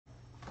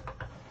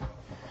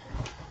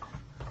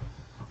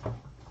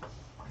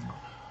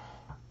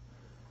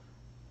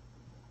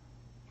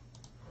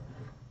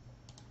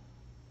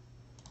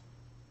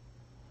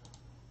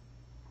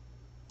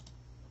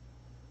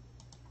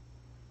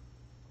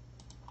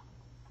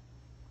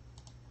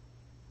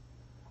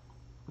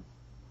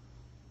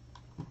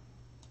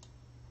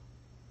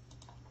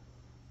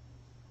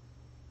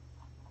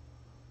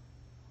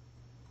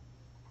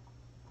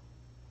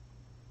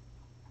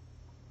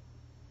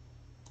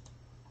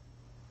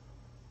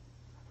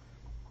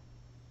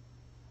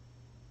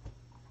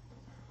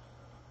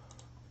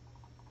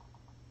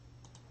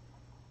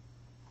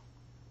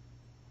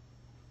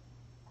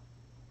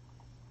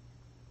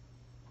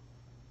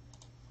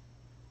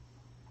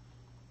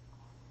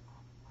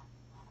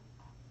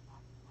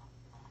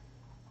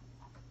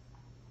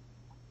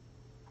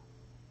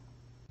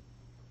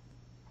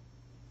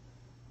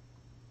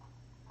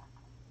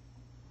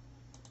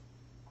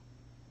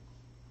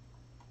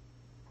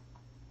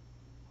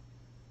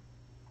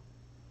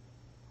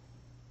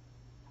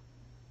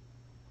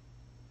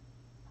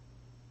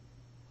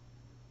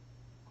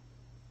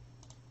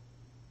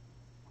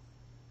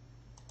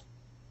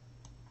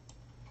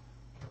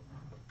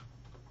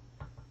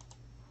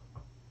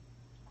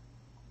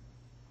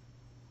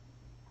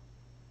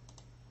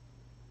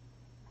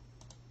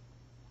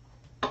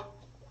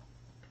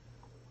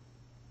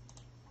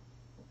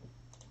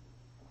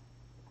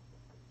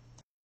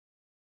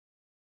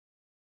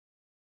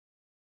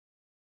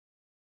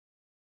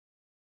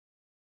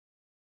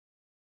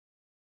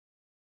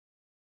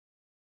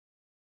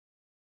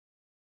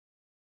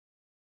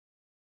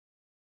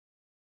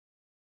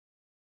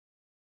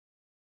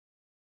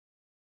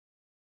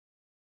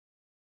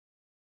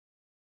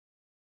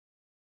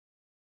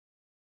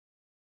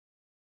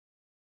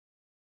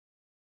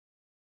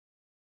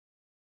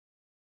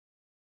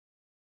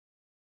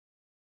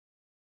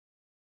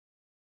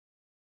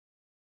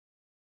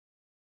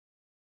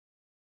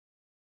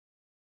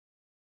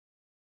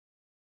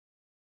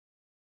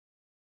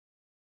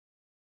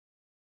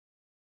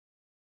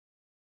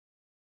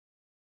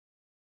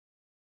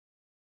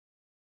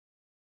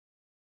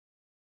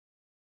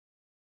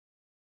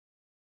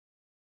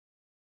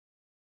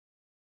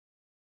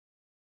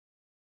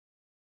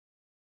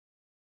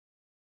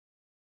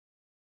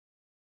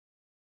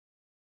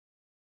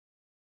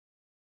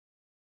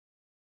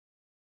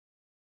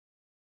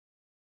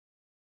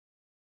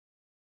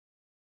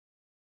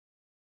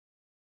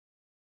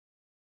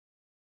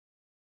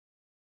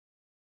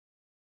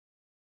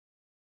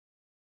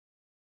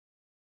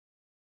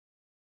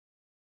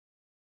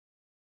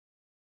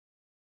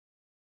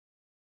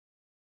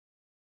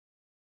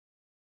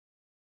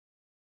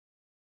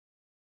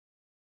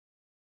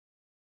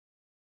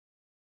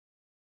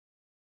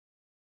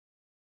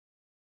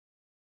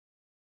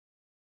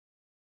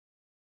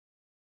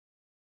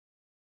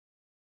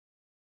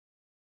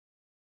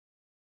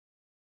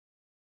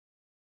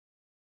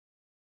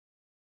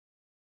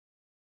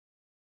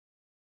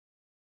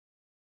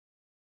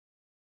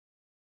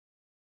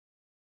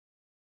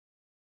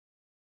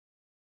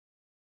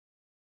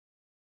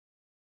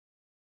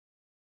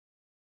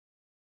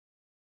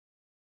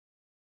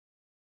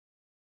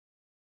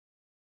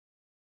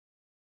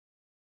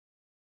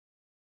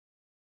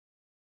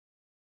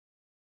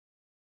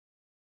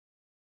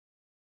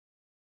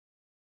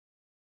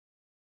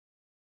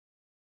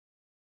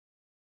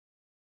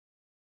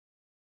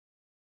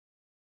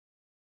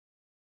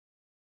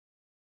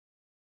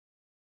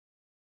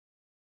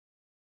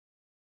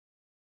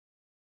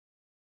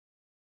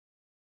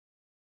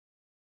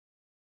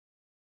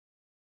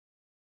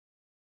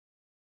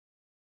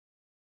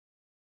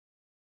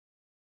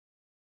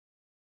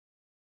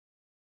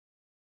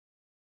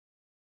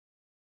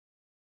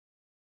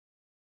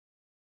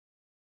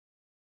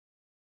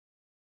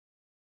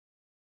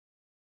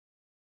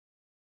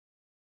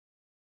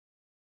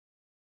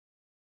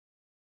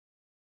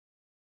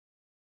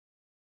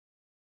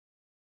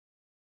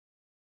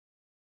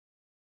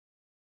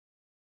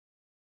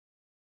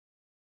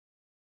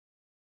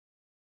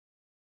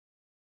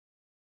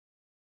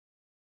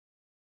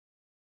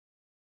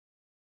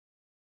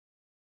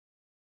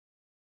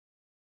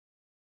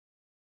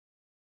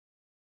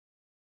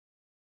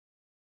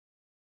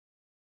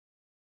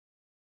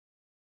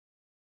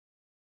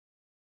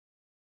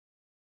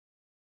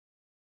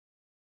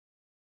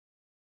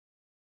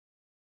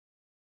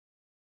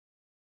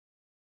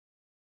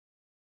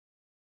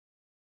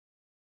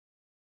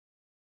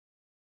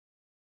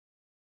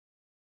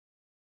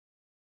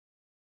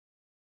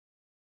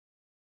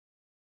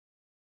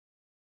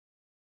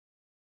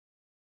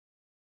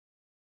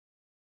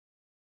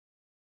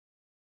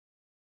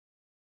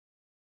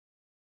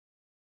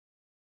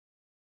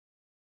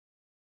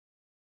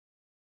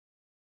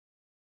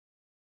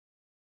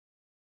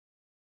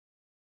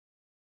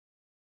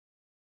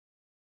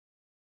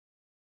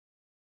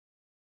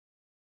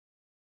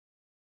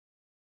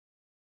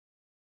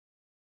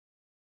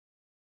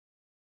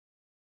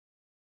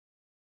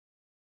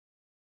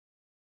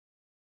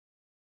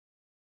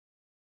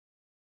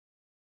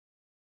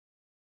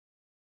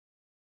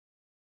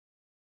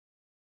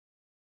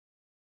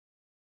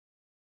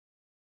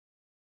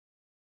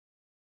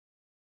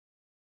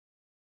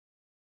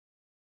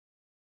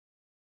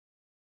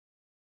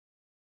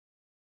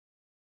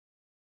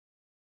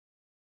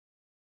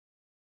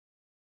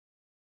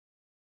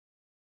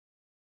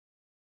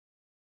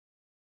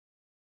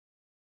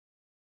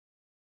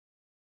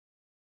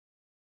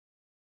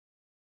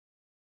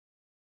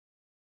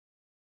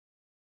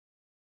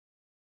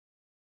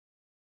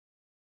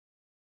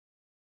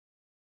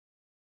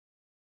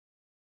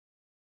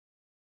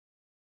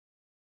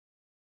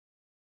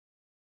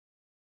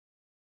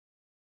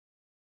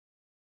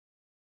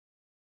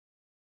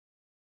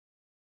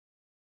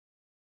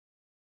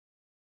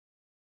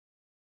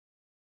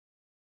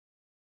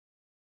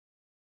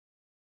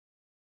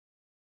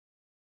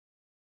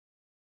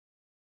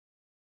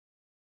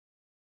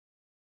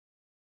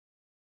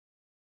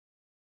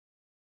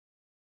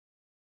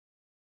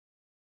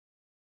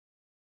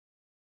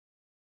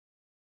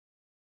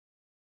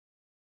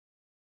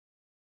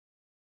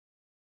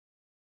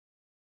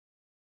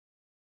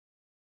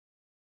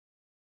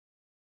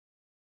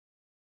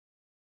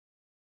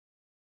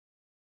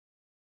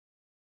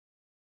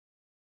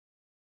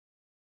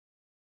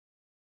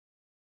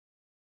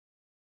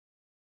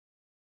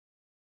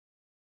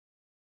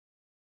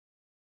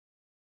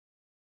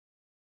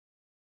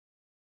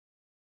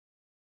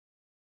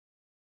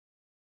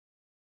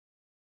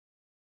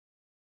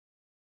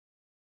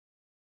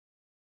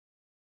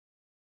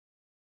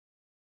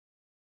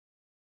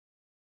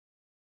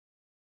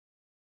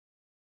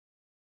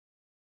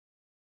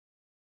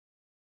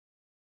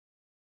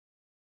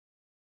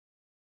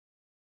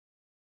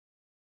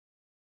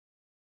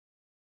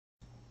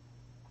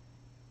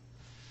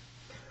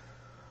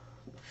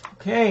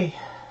Okay.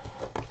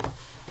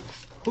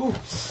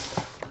 Hoops.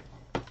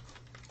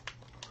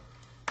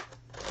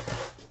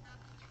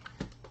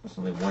 There's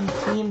only one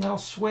team that'll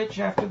switch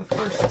after the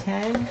first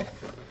 10.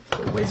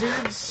 The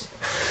Wizards.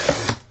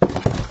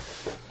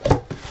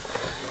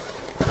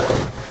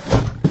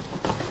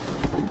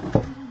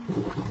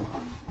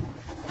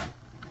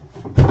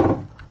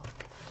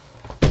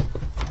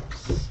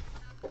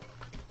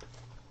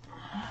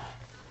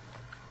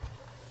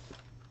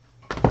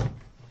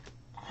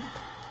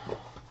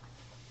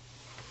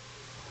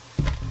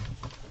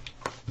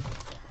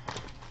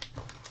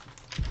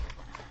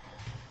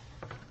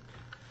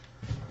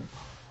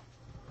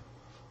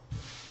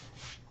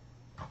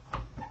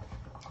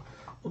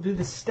 We'll do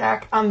the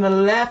stack on the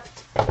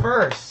left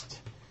first.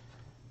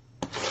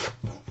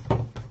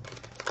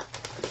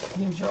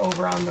 Teams are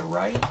over on the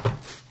right.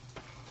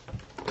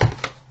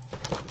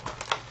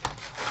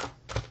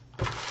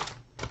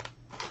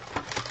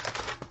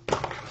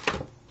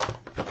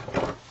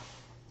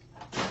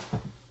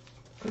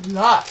 Good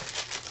luck.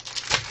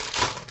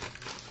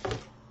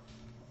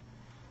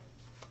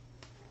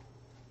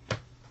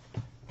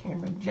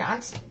 Cameron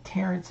Johnson,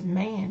 Terrence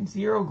Mann,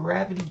 Zero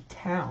Gravity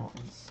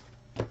Towns.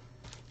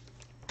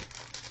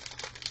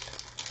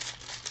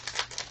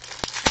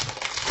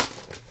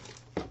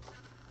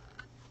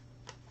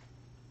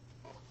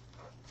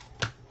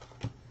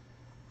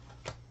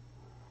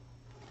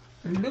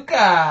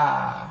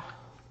 Luka.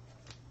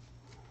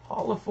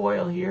 Hall of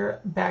Foil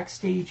here.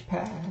 Backstage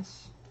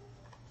pass.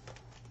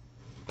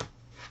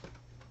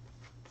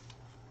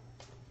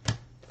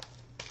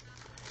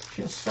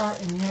 Just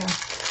starting, yeah.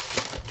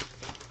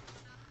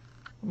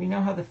 We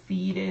know how the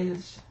feed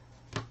is.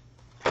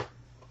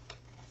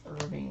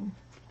 Irving.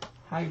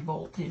 High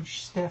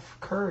voltage Steph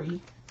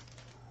Curry.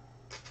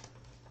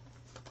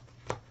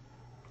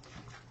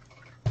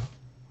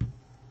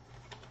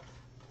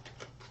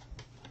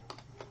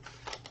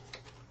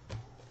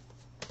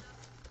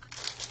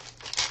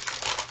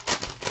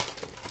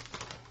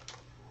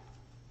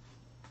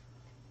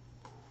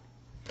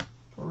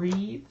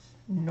 Reeves,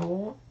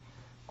 Noel,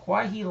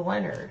 Kawhi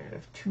Leonard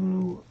of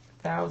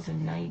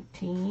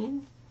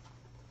 2019.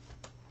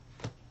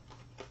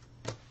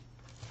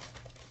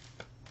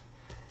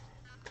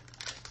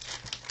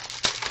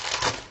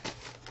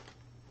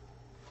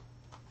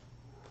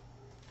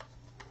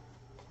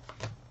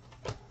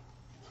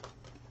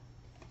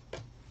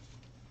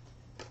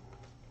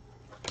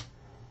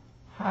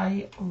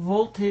 High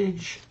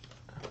voltage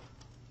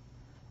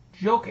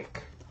Jokic.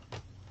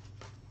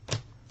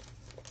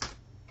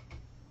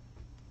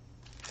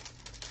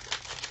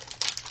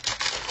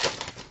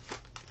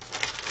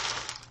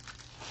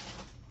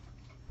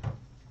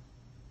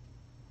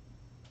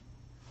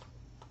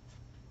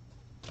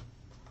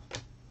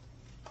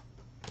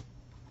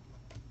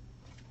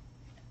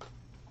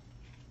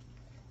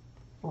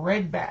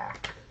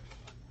 Redback,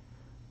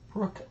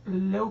 Brooke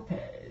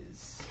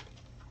Lopez.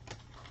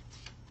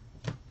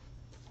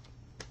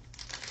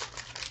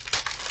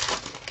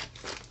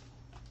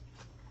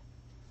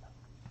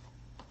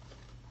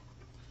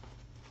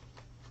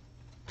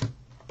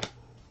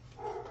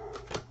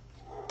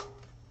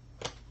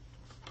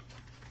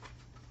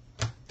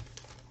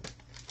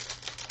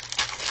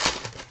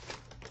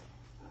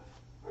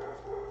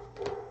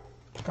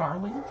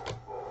 Garland,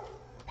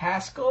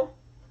 Pascal.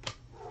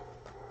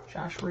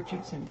 Josh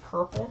Richardson,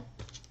 purple.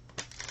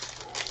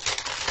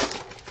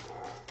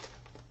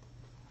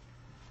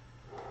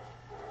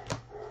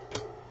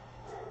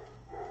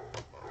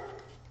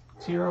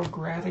 Zero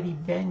Gravity,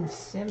 Ben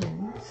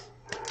Simmons.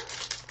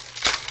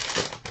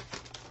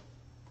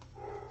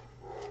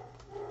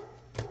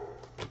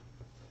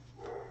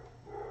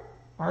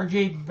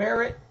 RJ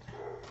Barrett.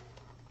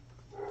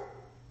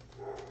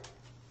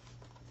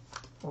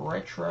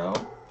 Retro.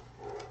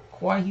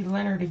 Kawhi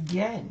Leonard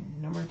again,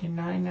 number to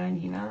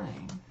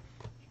 999.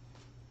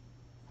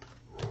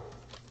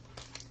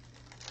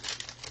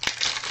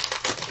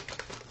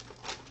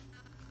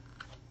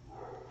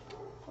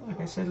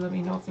 Like I said, let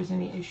me know if there's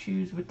any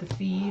issues with the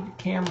feed.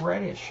 Cam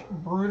Reddish,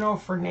 Bruno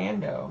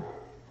Fernando,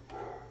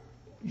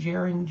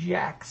 Jaren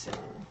Jackson.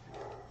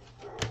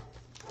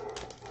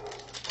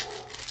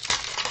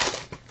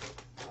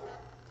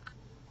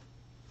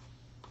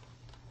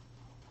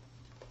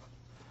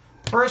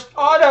 First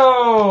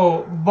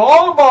auto,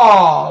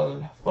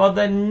 Ball for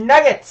the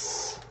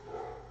Nuggets.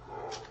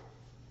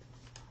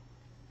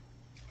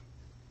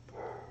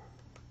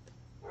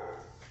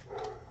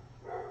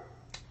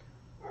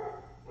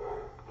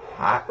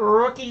 Hot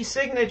rookie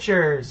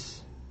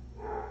signatures.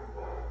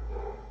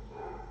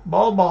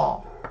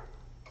 Ball.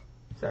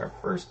 It's our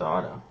first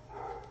auto.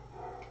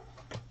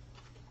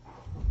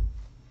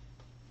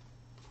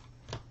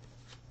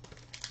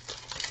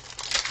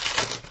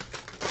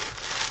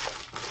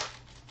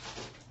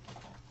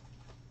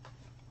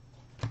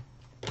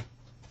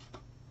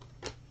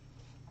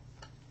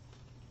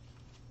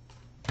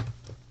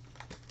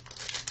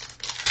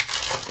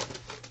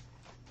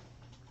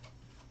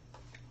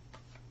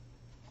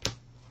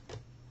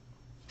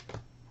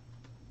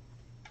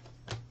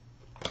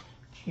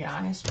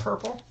 Giannis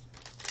purple.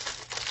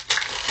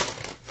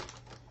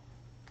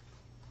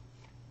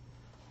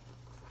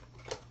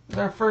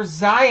 Our first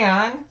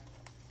Zion.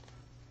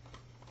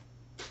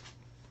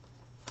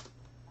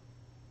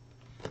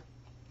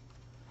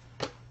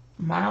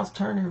 Miles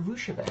Turner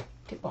Vucevic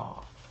tip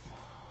off.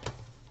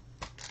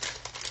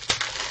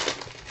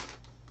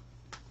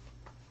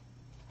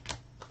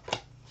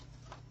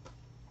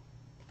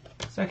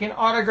 Second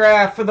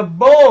autograph for the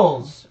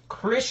Bulls,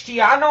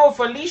 Cristiano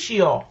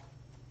Felicio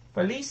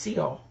for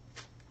the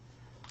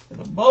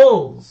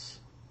Bulls.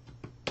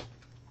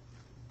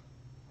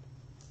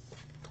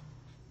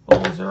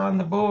 Bulls are on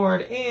the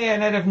board.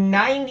 And out of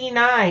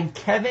 99,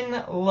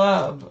 Kevin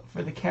Love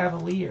for the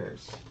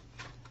Cavaliers.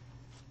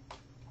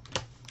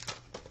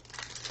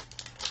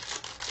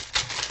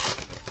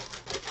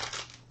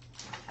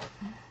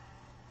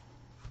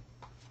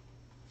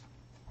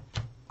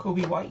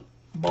 Kobe White,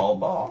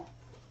 ball.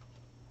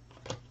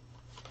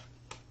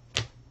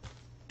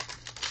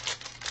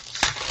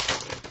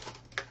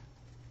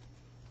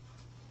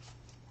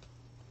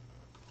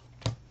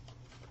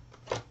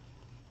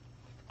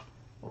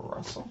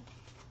 Russell.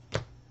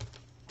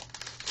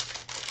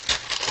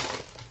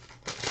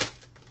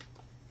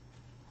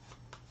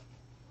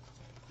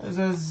 There's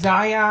a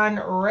Zion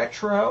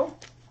Retro.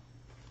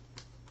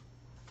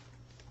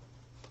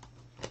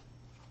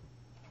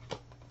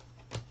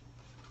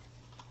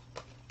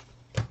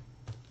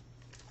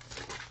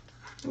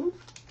 Ooh.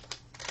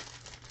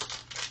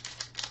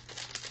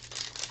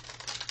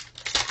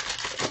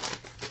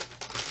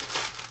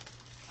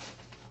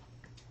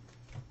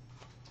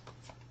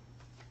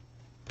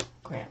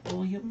 Grant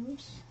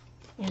Williams,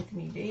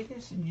 Anthony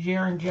Davis,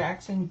 Jaren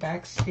Jackson,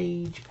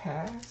 backstage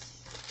pass.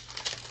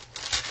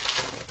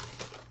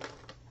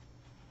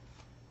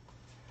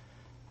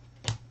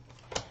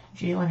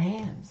 Jalen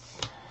Hands.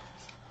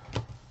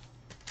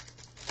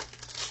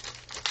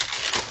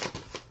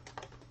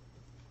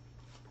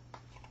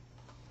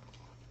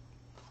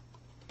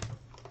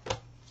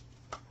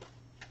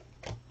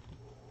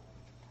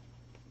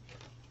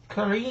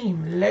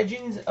 Kareem,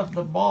 Legends of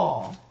the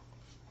Ball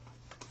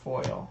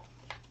foil.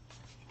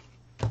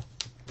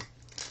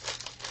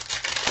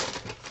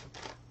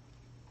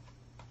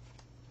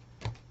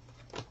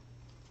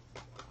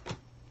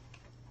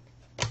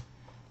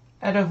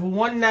 Out of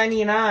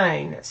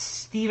 199,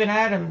 Steven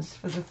Adams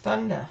for the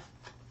Thunder.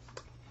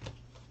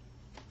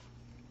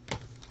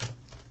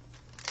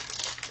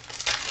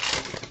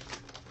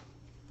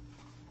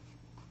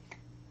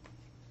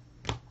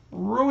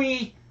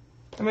 Rui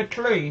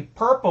Dimitri,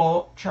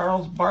 purple,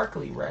 Charles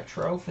Barkley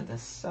retro for the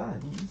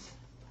Suns.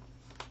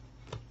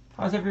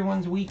 How's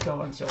everyone's week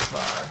going so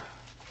far?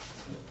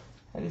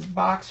 That is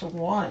box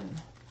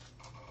 1.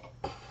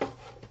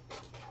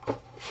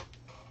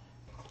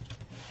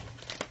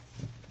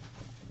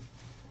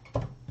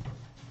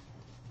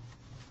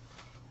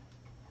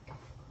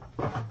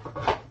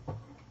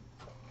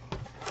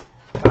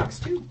 Box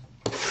 2.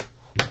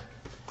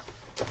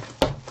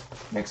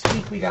 Next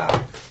week we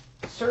got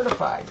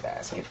certified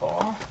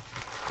basketball,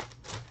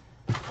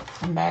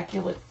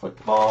 immaculate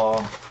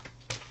football,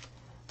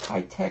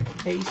 high-tech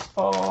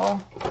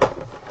baseball,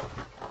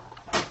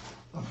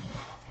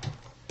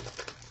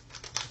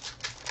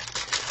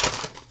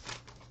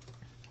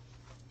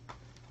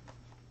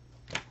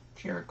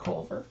 Jared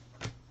Culver,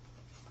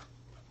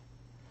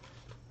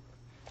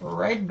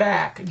 red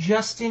back,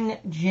 Justin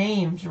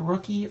James,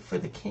 rookie for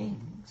the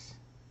Kings.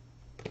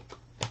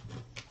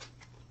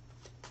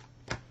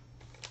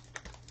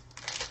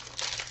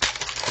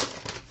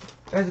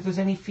 Guys, if there's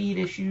any feed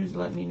issues,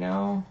 let me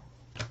know.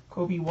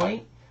 Kobe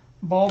White,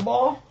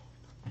 ball,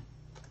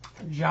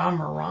 John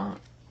Morant,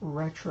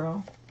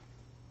 retro.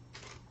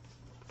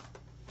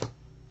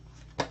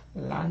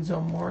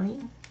 Lonzo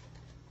Mourning,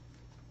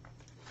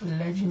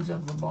 Legends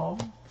of the Ball.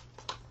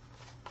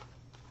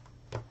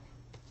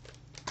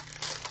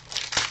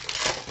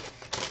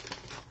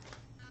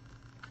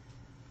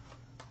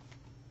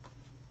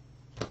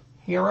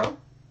 Hero,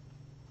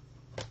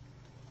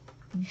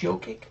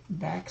 Jokic,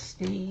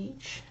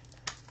 backstage.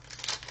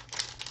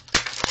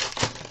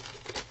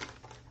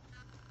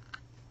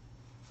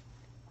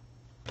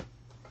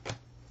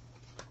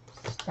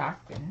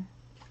 Stockton.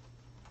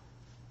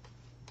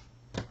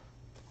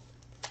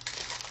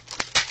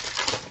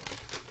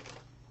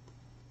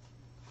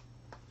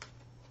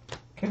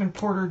 Kevin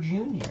Porter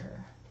Jr.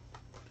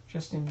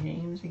 Justin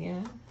James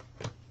again.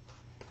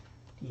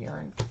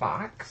 De'Aaron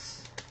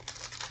Fox.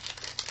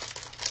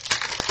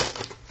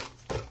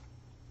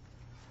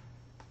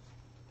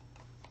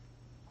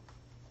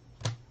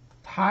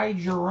 Ty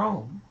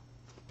Jerome.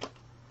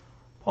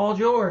 Paul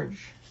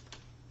George.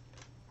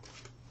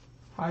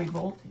 High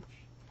voltage.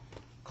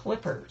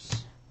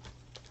 Clippers.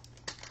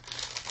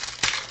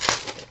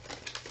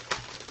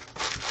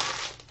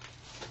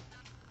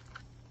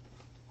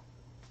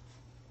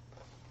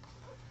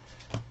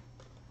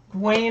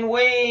 Dwayne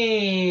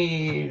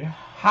Wade.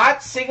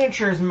 Hot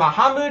signatures.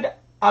 Muhammad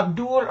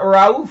Abdul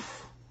Rauf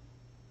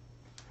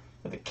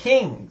for the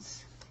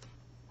Kings.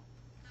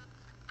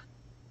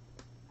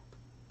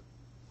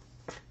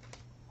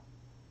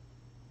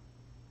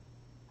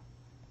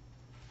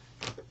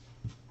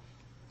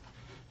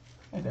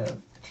 And a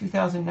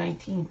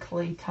 2019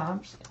 Klay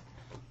Thompson.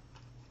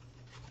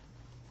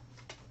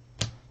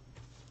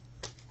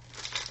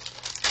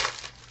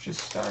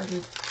 Just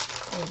started.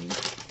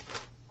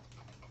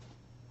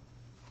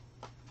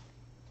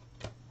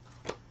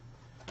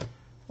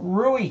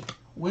 Rui,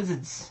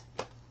 Wizards.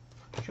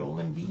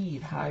 Joel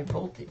Embiid, High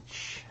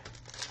Voltage.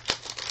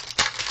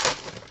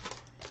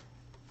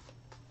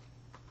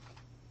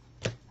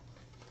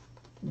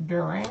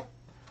 Durant.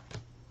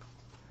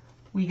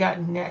 We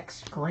got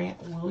next Grant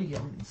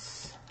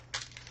Williams.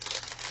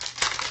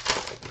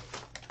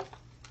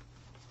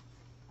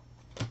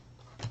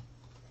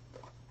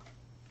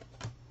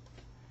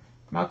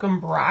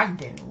 Malcolm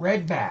Brogdon,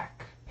 Redback,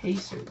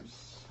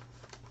 Pacers.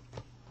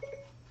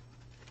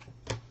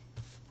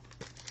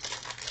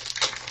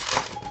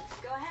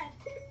 Go ahead.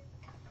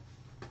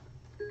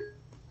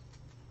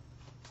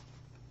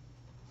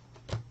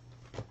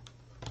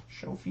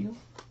 Schofield.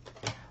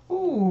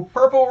 Ooh,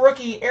 purple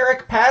rookie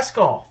Eric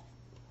Pascal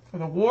for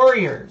the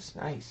Warriors.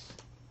 Nice.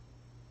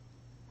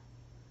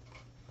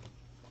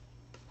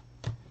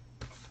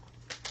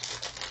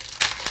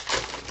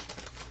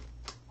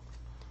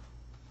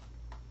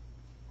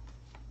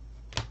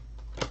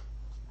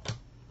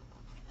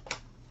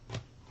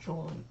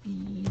 Joel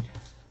Embiid.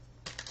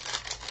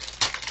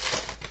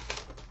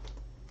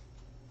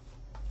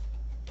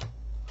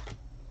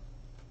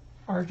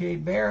 R.J.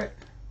 Barrett.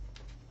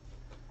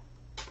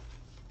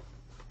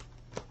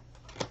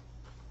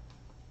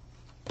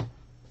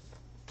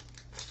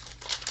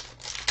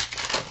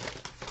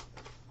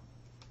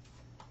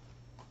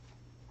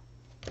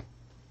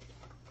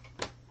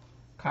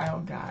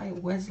 Kyle Guy,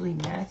 Wesley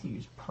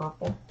Matthews,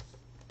 purple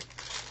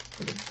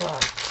for the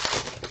Bucks.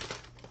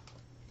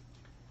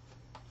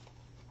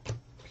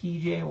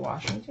 PJ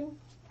Washington.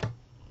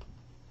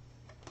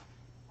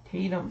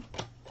 Tatum,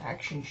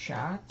 action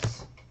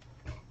shots.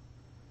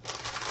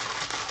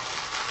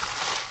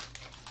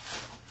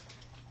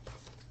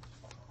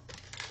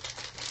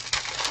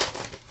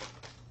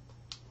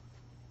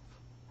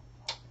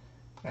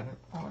 Got an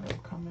auto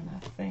coming, I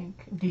think.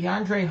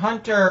 DeAndre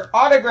Hunter,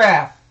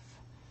 autograph.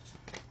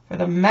 For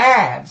the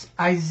Mavs,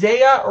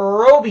 Isaiah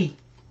Roby.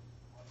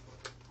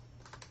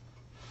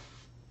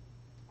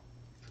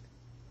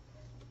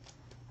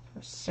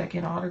 Our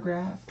second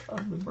autograph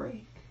of the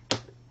break.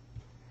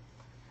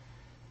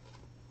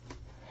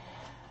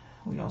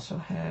 We also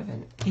have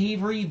an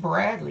Avery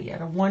Bradley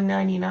at a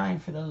 199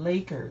 for the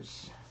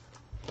Lakers.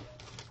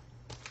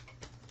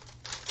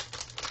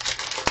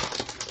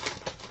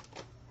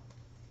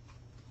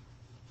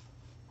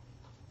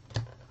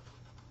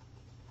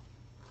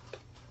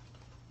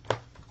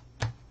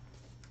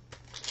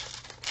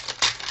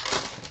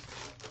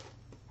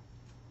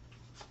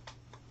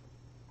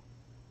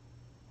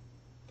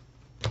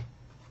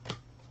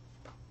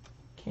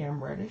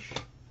 Cam Reddish.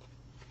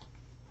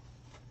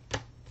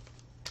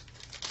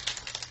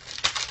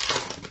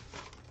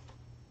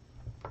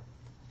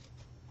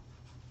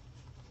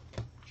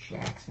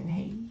 Jackson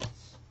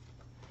Hayes.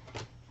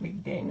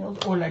 McDaniels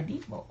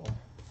Oladipo.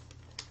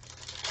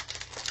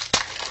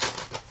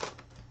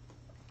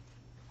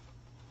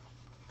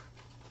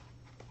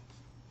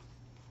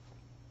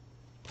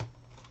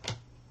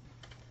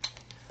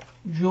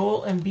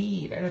 Joel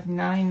Embiid out of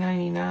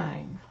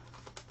 999.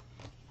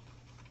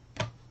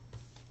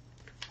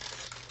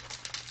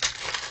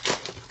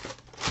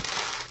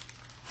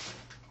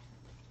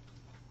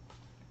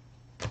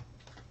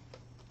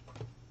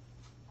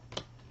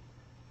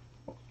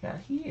 Got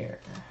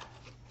here.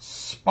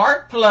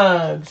 Spark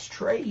Plugs,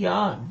 Trae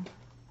Young.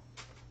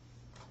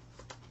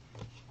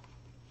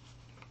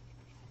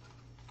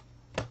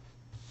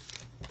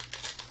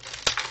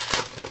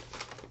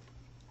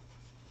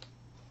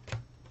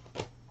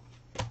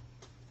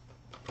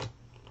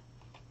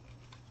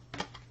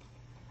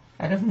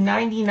 Out of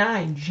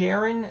 99,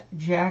 Jaren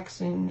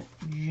Jackson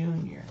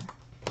Jr.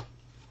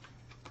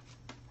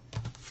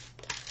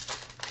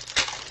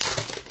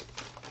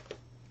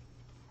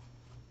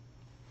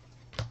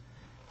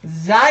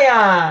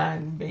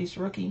 Zion, base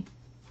rookie.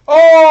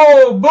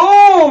 Oh,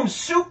 boom!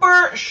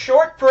 Super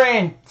short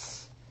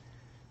print.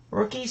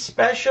 Rookie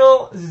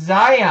special,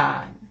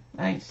 Zion.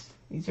 Nice.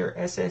 These are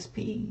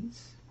SSPs.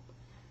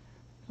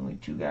 Only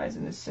two guys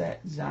in the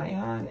set,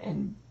 Zion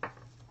and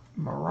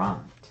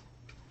Morant.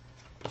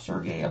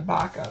 Sergei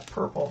Ibaka,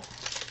 purple.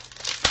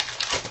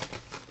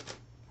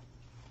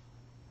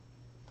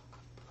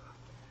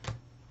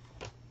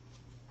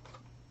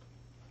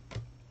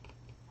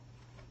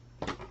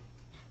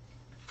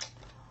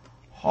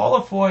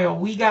 Holofoil,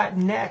 we got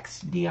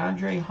next,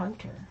 DeAndre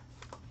Hunter.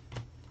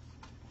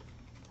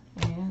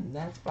 And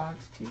that's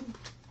box 2.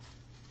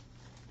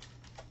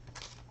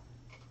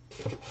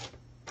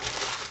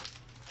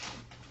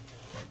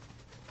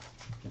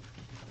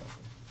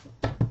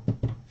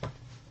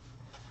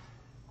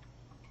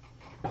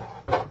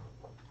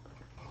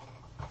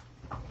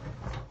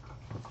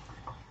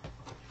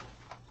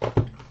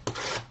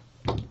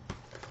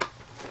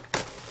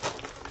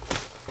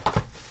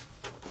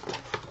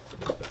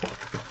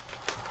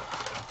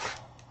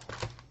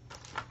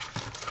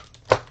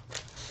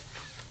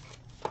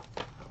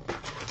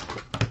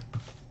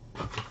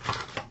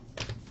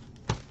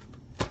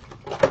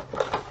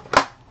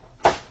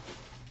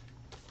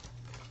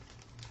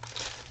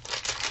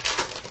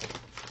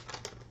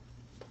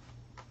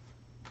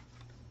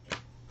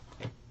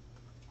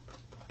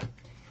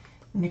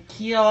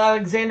 Nikhil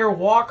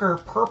Alexander-Walker,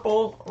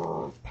 purple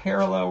or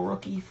parallel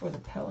rookie for the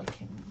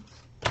Pelicans.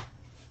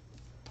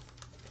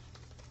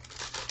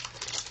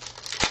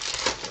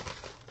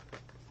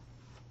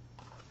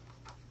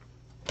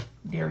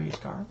 Darius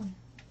Garland.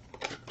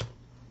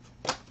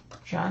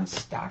 John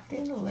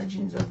Stockton,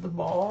 Legends of the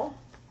Ball.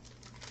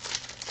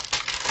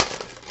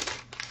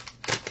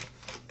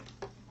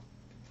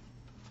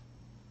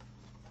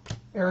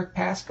 Eric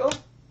Paschal,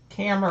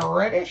 Cam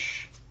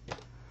Reddish.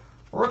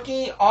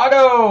 Rookie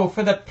auto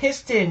for the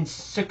Pistons.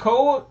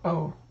 Siko.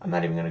 Oh, I'm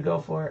not even going to go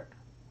for it.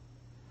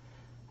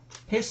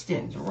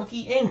 Pistons.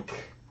 Rookie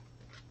ink.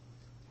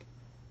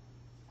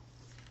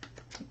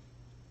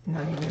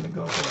 Not even going to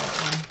go for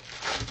that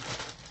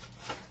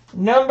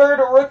one. Numbered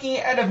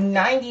rookie out of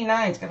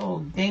 99. It's got a little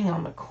ding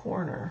on the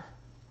corner.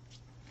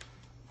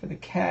 For the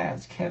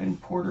Cavs, Kevin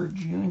Porter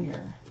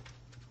Jr.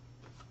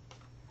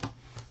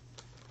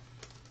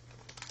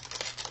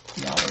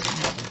 He already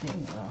have a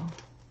ding though.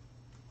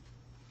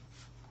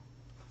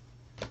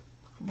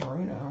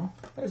 Bruno.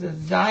 There's a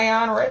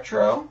Zion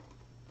retro.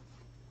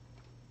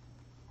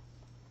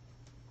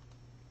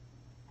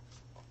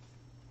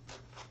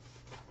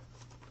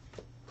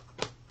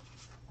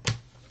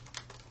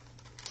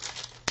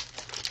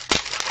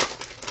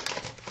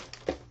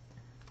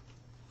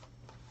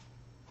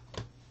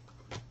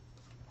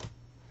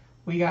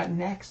 We got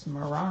next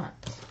Morant.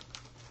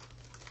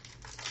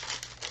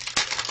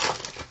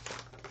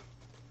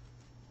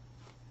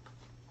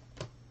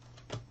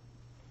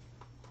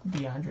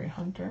 DeAndre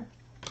Hunter.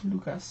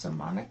 Luka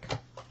Simonik.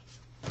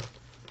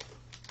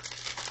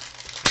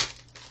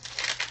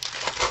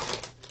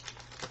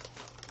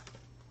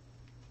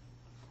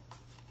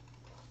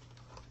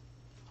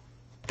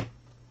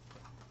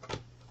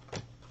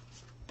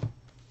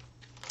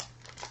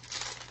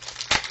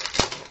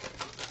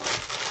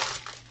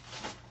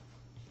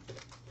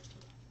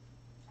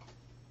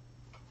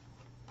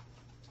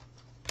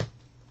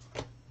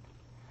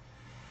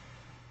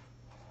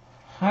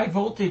 High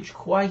voltage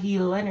Kawhi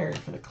Leonard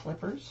for the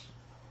Clippers.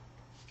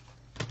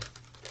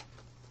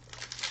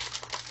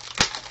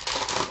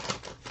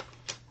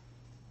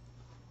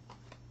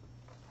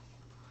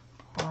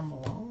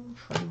 Carmelo,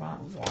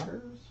 Tremont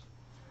Waters.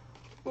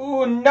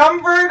 Ooh,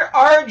 numbered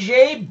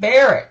RJ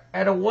Barrett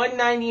at a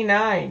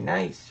 199.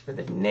 Nice for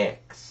the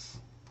Knicks.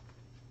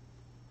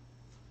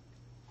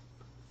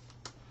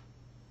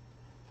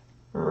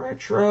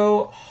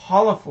 Retro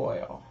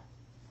holofoil.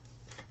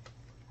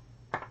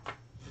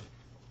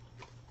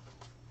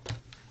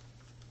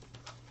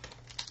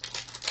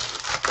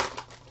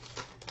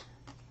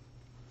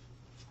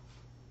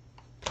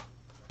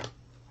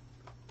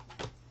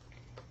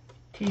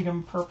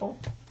 Tatum purple.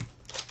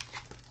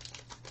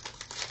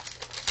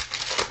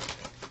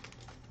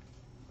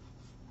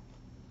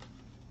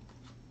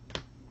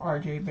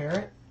 RJ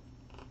Barrett.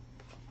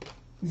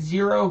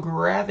 Zero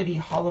gravity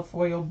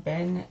holofoil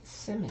Ben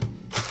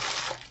Simmons.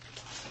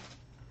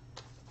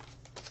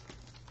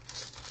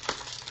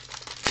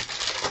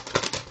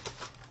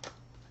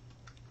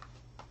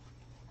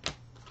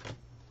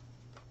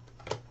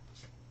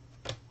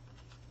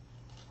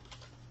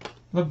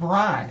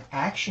 LeBron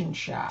action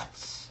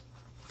shots.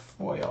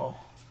 Foil.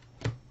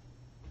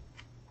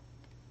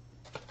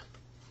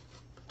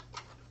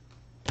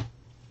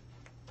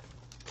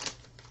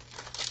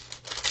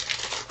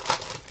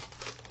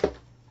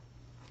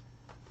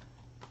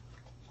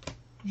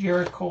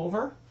 Jarrett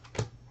Culver.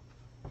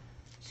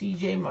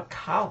 CJ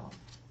McCollum.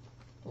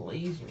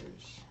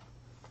 Blazers.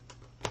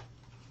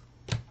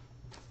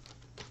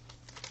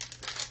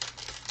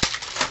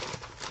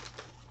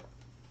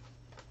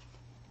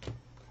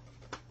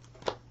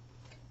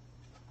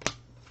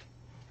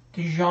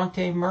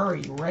 DeJounte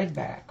Murray,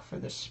 redback for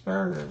the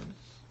Spurs.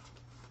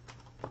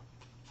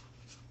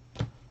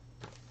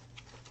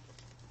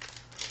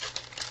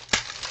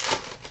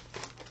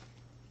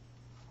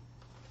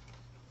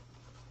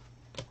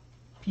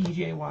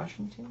 PJ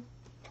Washington.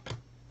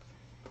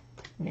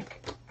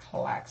 Nick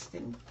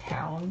Claxton,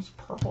 Towns,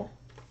 purple.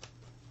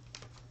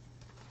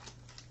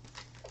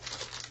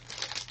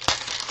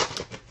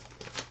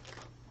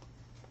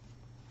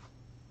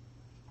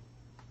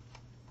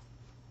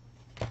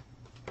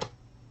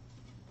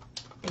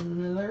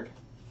 Lillard.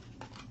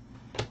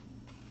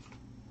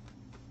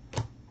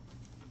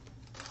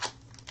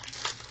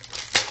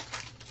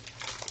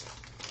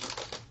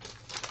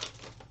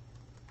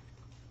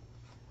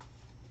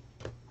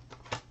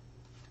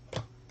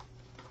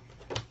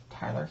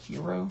 Tyler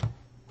Hero.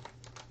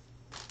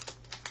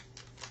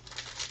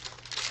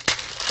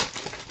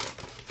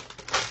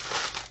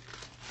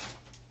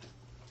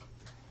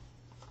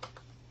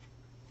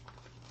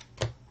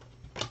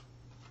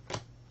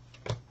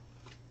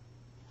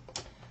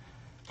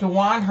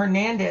 Juan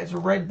Hernandez, a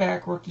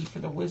redback rookie for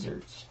the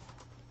Wizards.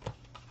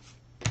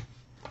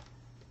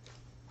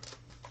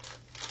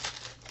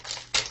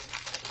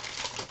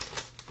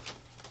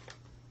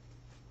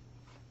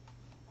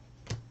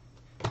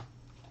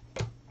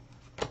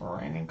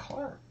 Brandon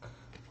Clark.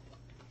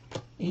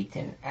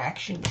 Aiton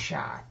action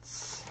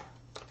shots.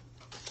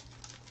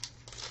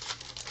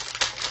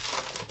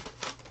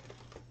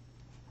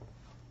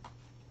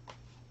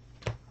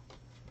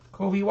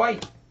 Kobe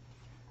White.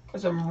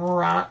 There's a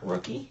Morant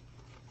rookie.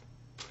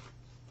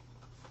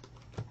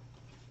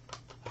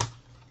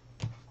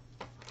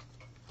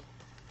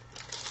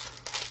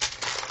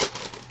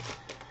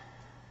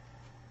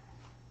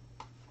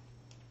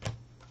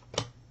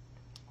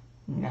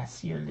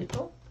 Nasir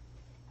Little.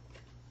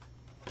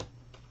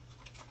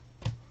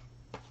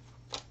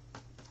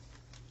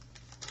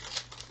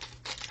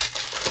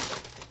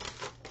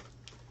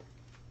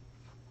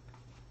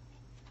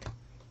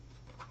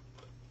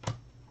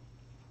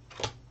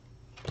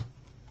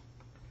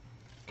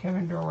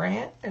 Kevin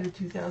Durant at a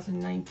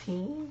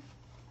 2019.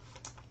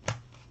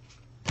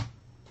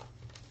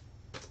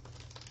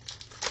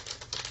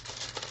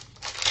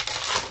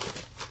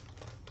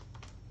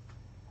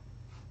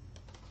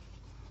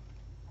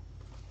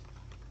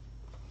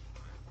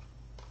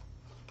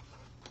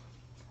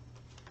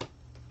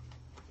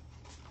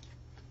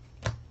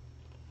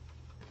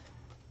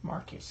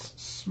 Marcus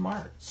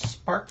Smart,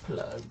 Spark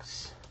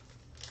Plugs.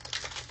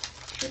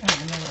 Should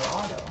have another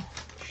auto.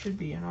 Should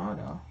be an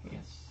auto,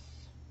 yes.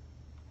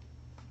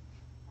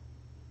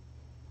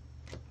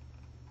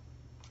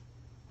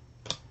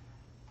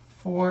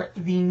 For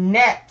the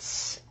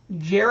Nets,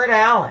 Jared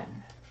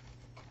Allen.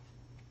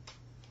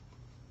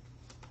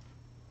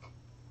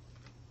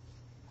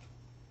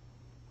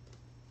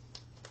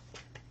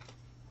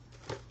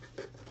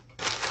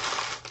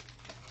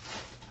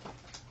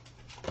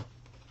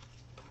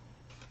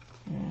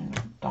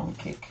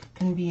 Doncic,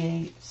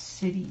 NBA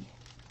City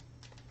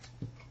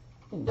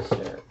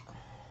insert.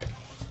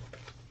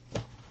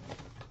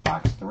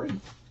 Box 3.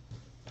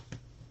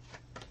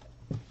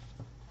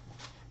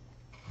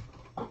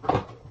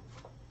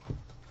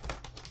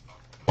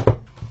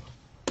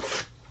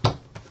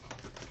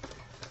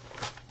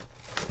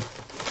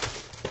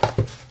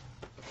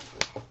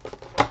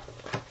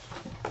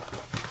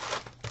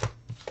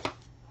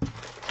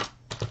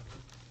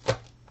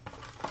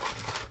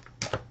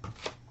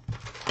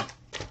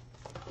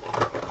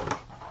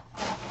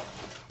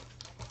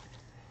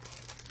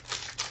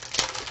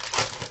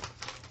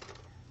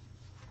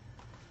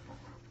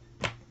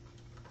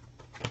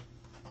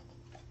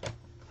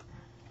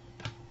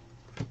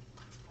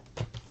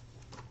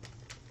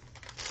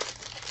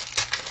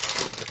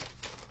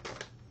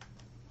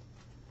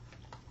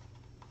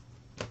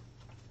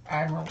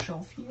 Admiral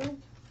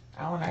Schofield,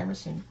 Allen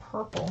Iverson,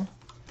 purple,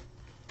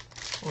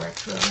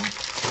 retro.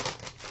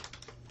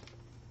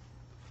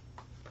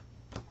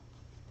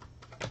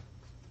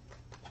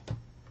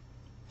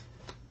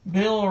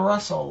 Bill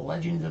Russell,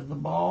 Legends of the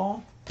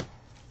Ball.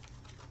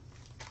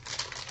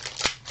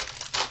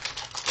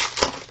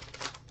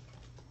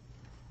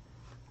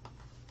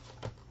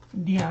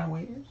 Deion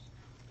Waiters,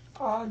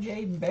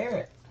 R.J.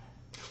 Barrett,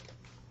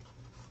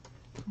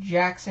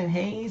 Jackson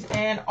Hayes,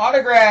 and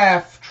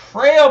autograph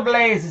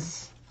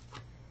Trailblazers,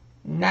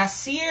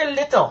 Nasir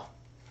Little.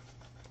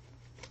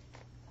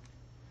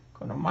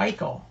 Go to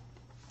Michael.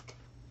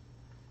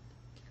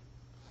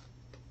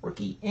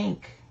 Rookie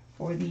ink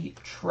for the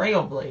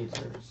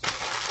Trailblazers.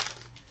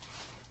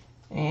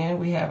 And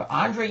we have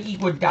Andre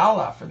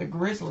Iguodala for the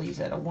Grizzlies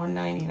at a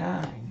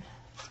 199.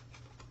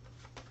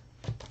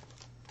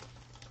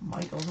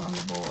 Michael's on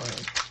the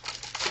board.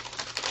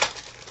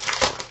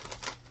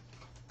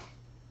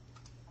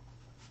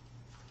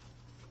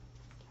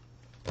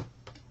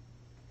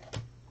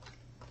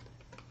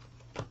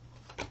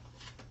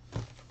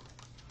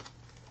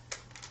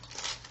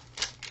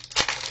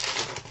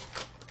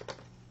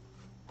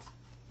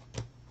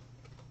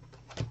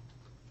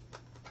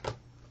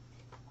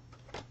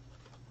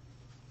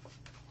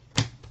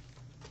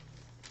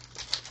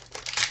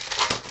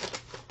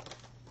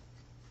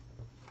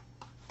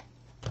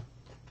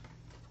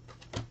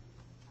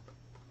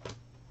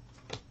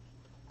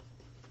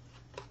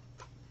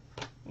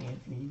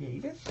 Anthony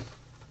Davis.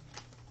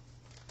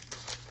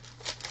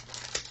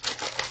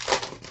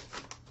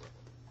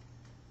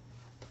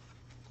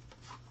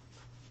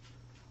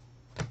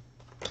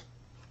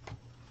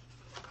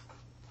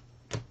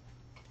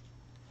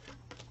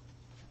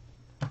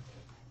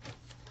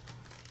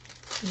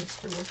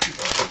 Mr. Rookie.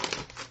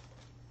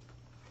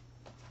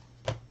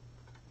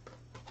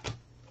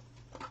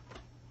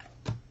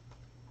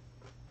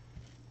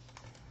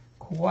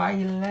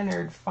 Kawhi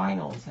Leonard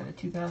Finals at a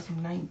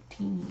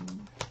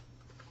 2019.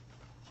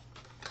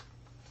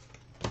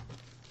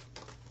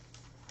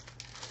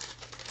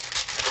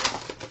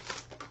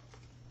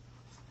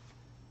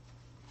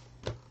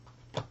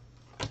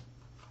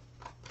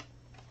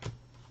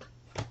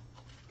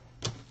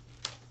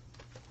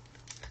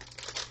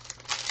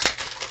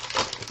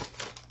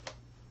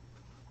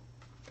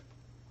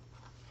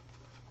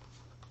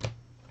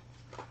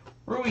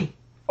 Rui.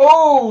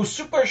 Oh,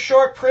 super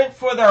short print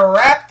for the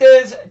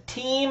Raptors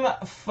team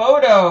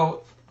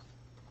photo.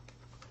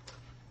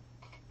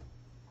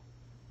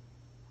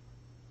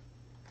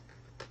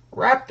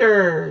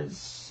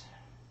 Raptors.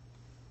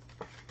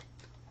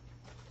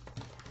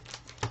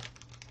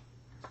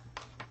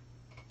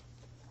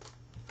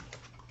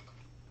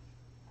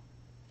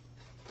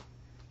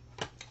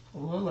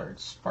 Lillard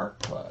Spark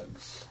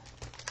Plugs.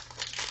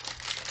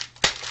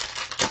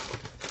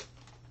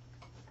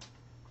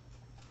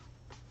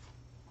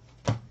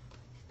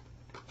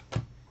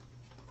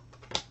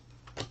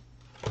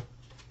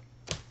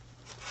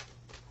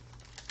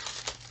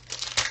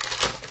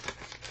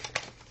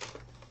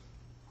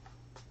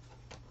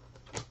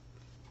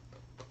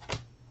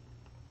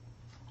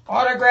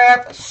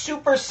 Autograph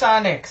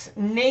Supersonics,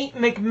 Nate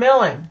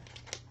McMillan.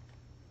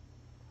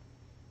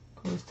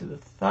 Goes to the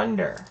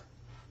Thunder.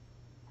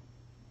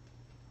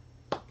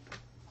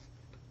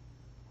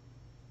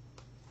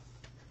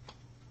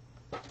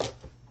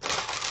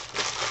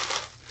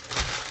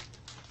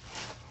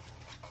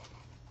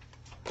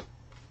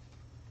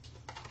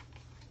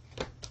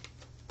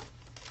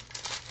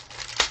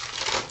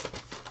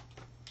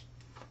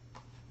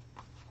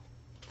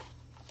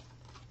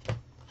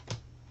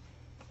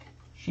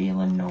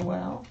 Jalen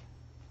Noel.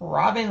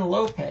 Robin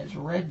Lopez,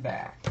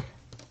 Redback.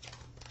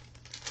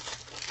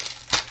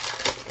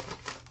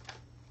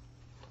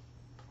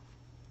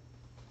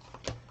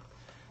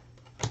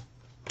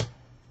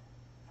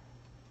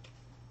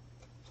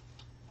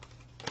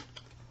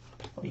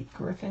 Blake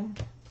Griffin.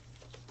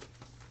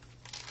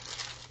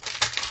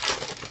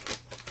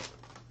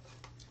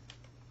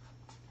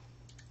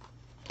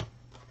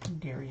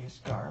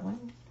 Darius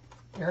Garland.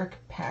 Eric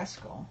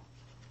Pascal.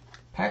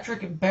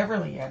 Patrick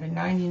Beverly at a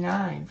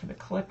 99 for the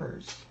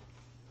Clippers.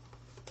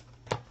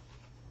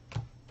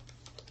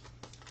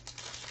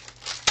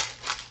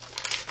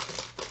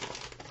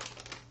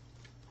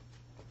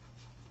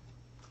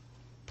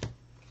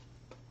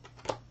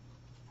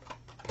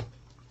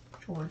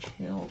 George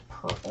Hill,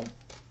 purple.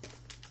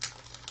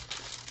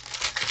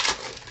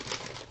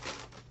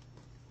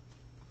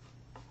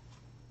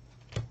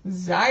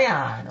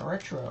 Zion,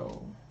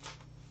 retro.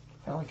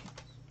 Pelicans.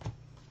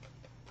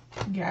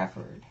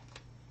 Gafford.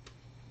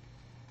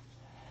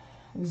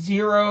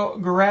 Zero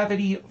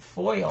Gravity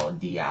Foil,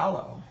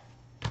 Diallo.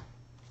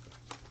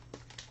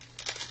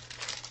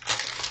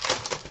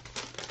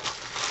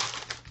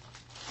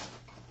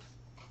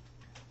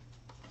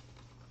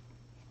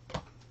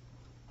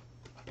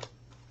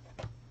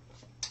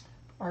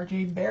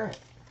 RJ Barrett.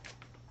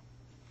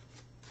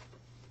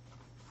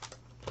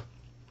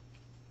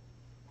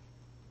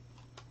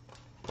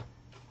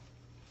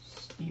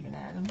 Steven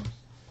Adams.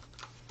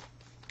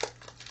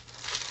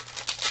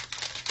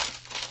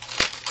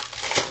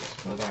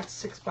 We got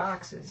 6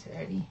 boxes,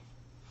 Eddie.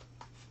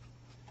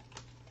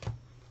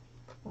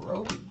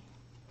 Roby.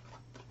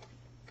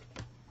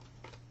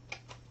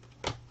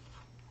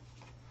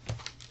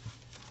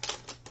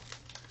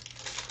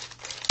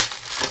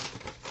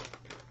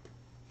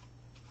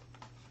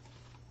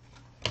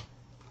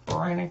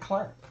 Brandon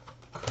Clark.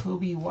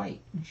 Kobe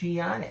White.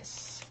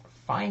 Giannis.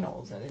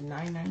 Finals at a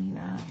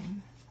 $9.99.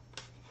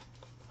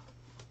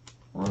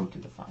 Road to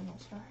the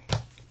finals, sorry.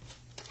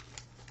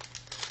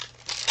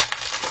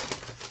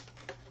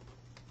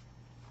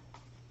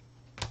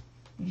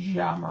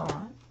 Ja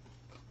Morant.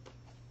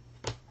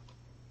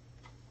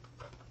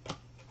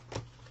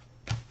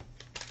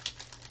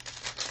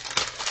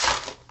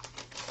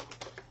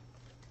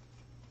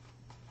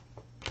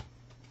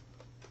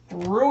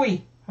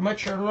 Rui. How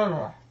much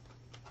are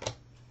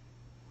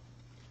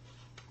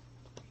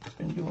He's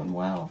been doing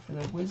well for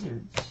the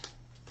Wizards.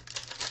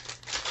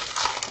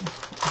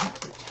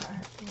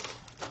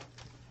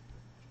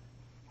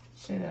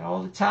 Say that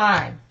all the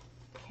time.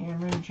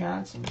 Cameron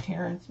Johnson,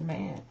 Terrence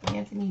Mann,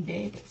 Anthony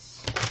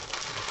Davis.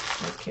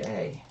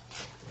 Okay.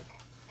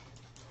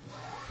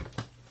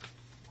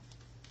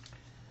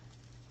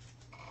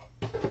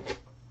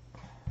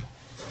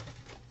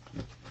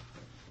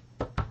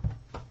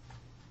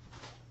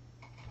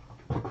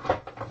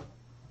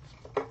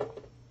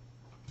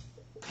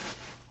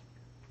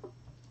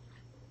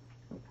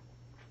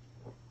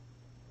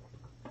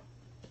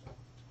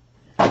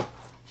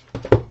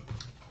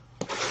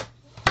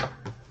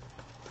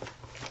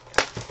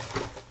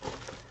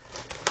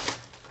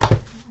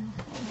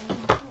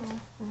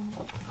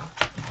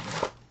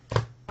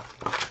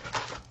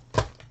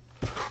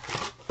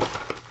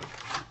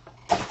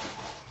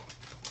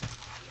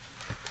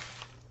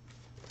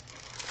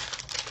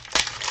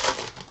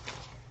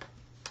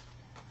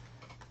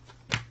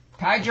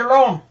 Ty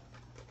Jerome.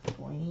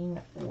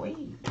 Dwayne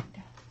Wade.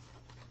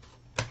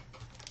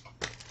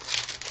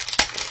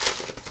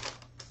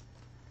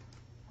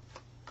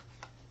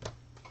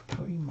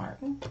 Cody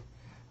Martin.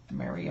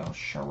 Mario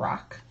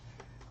Sharrock.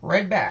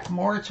 Redback.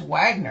 Moritz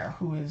Wagner,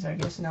 who is, I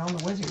guess, now in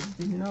the Wizards.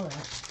 Didn't know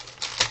that.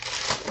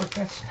 Look,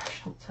 that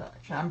special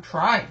touch. I'm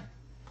trying.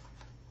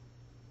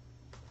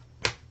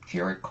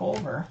 Jarrett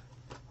Culver.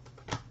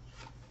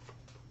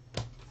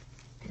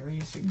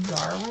 Darius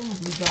Garland.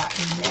 We got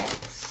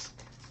next.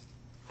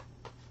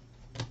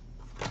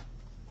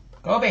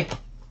 Kobe.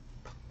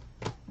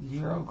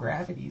 Zero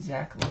Gravity,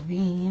 Zach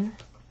LaVine.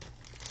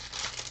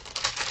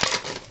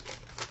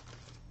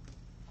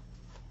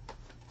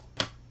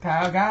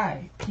 Kyle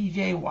Guy,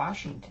 PJ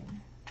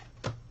Washington.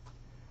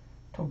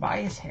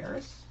 Tobias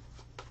Harris.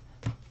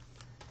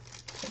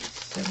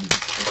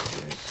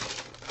 76ers.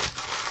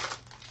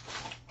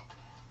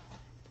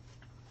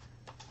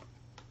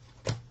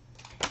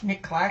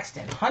 Nick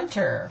Claxton.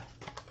 Hunter.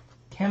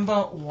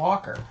 Kemba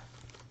Walker.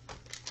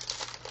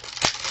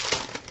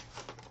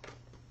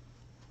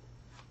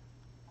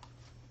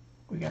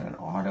 We got an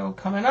auto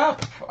coming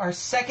up. Our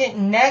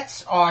second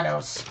Nets auto.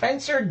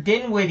 Spencer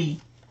Dinwiddie.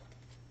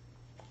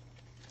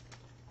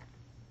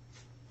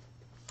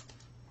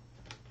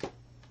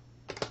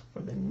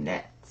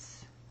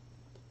 Nets.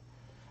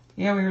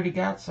 Yeah, we already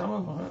got some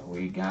of them.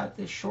 We got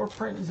the short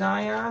print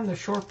Zion, the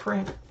short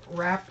print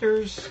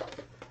Raptors,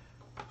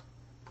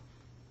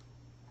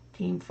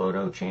 Team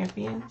Photo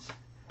Champions,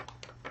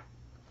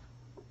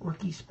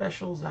 rookie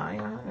special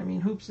Zion. I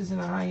mean, Hoops isn't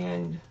a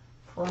high-end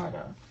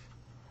product.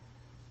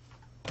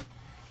 So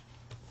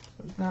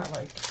it's not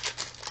like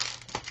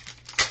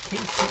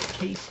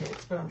case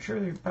hits, but I'm sure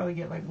they'd probably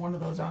get like one of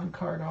those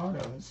on-card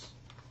autos.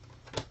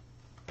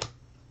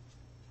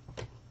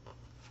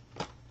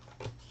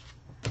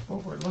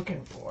 What we're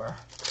looking for.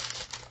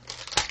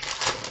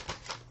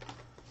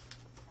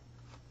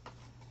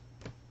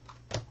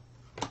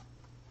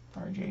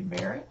 RJ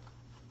Barrett.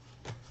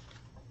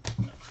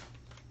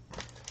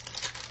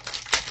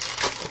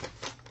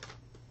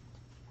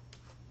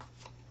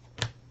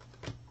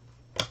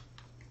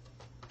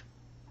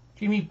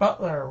 Jimmy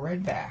Butler,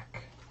 Redback.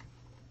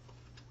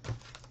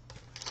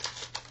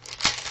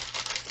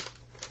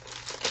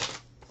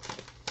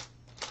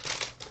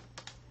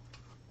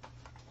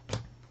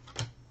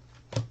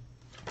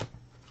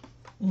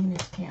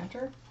 Enes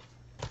Kanter.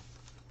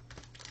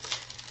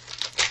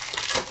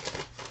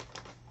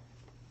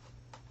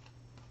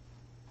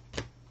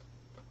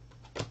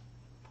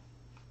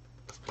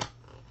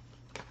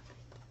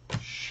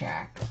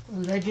 Shaq,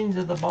 Legends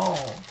of the Ball.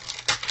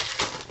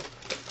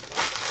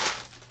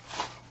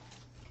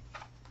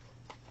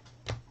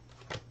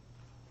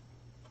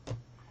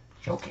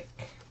 Jokic,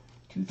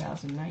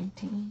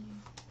 2019.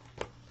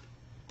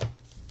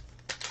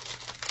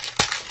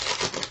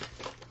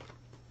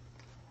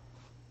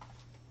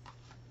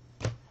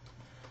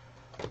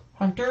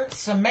 Hunter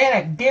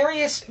Samanek,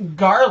 Darius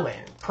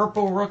Garland,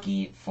 purple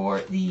rookie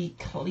for the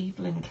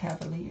Cleveland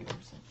Cavaliers.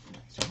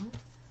 Nice one.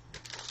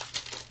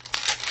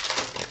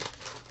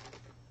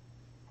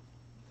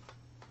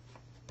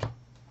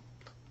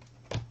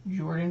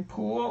 Jordan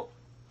Poole.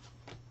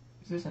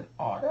 Is this an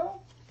auto?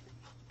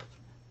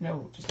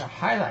 No, just a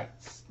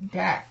highlights.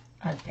 Dak.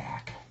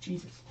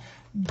 Jesus.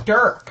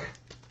 Dirk.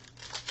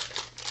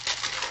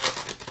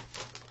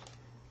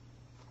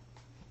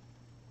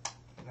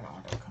 An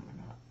auto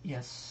coming up.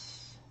 Yes.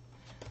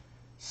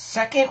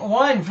 Second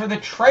one for the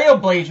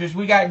Trailblazers.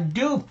 We got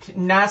duped.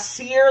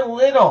 Nasir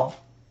Little.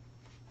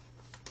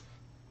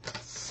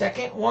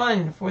 Second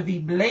one for the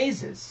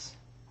Blazers.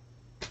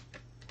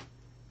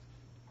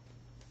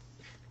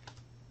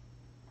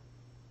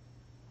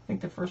 I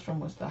think the first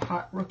one was the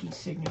hot rookie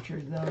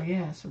signatures, though.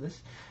 Yeah, so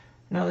this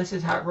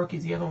is hot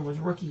rookies. The other one was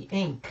rookie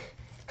ink.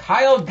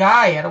 Kyle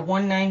Guy at a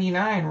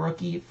 199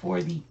 rookie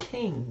for the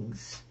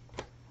Kings.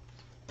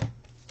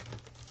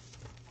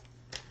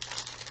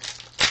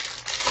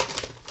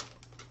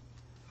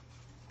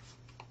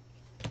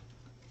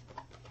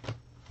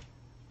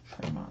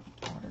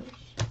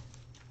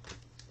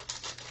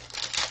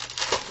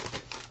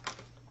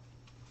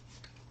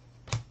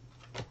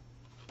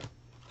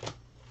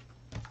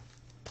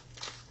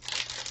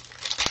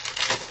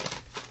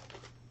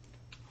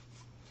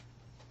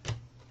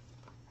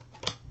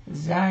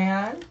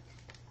 Zion.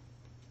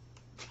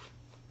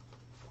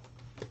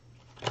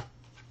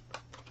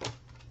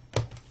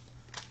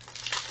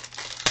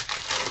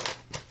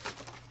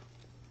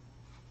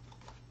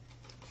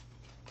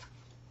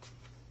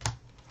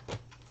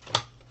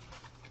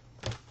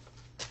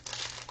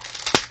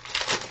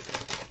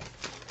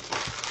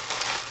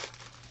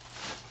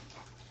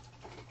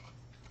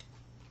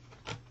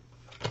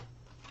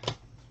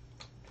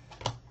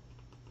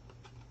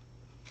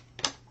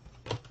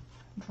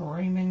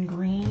 Draymond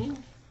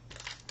Green.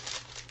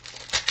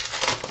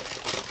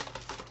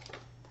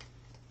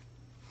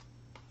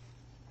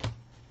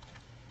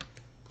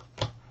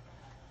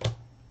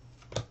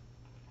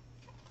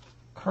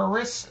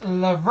 Caris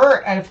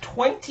LeVert out of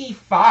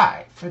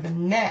 25 for the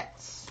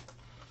Nets.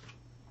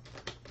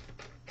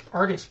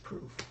 Artist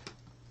proof.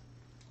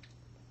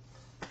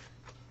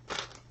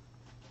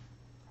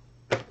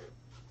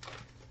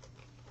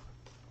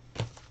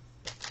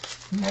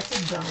 Nets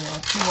have done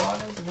well. 2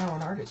 autos and now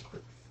an artist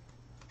proof.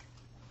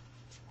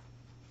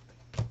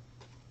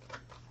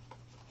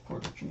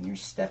 Porter Jr.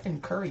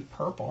 Stephen Curry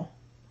purple.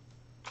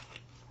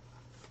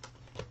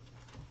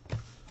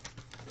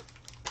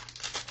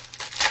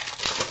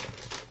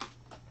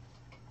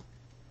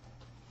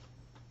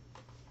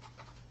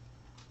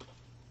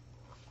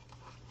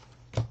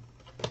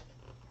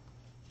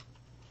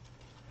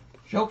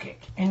 Jokic,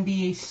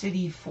 NBA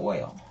City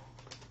foil.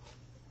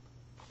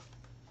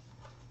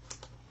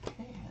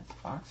 Okay, that's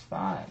box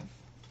 5.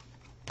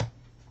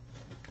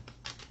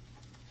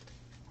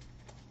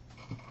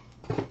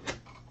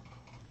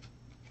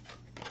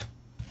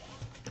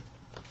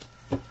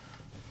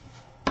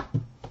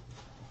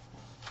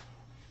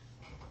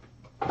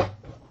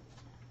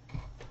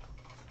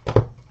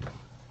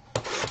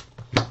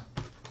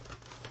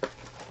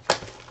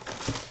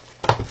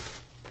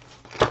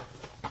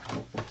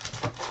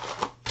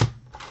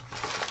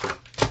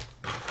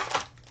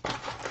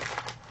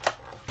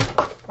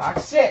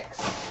 Box 6.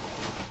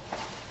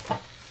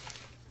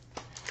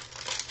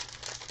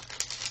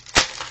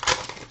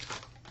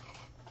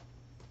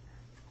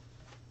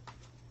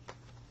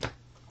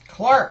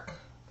 Clark,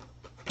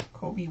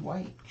 Kobe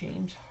White,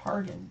 James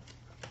Harden.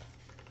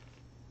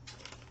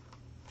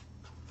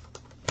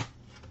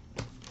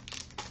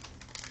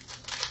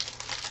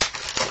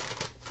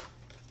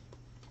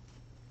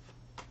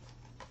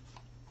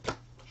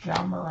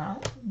 John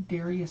Morant,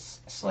 Darius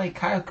Slay,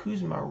 Kyle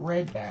Kuzma,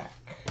 red back.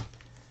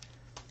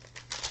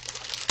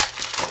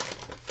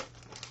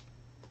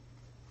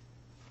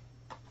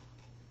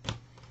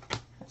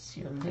 Let's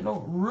see a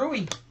little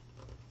Rui.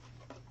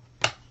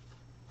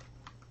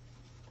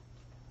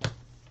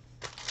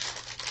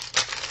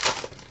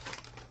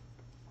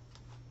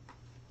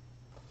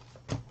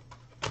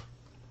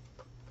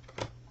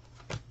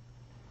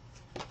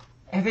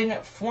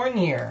 Evan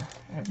Fournier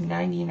of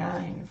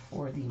 99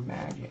 for the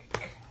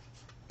Magic.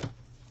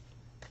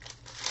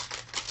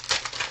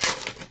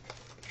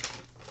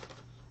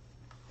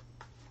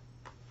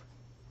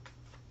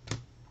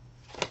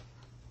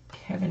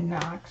 Kevin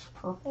Knox,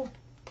 purple.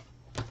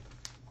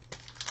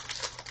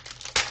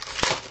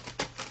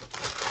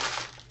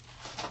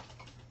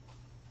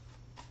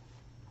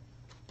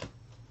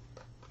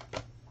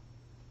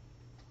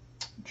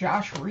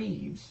 Josh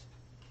Reeves.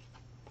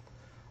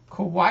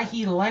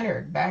 Kawhi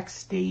Leonard,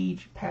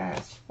 backstage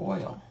pass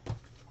foil.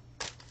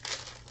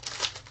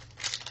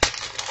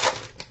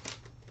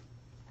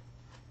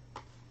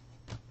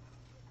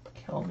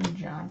 Kelvin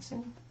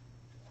Johnson.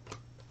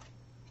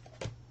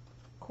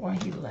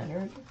 Kawhi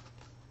Leonard,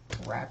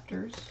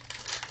 Raptors.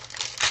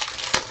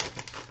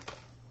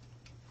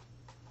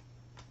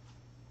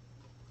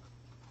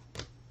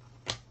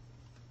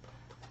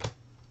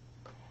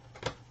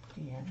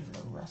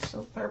 D'Angelo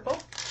Russell, purple.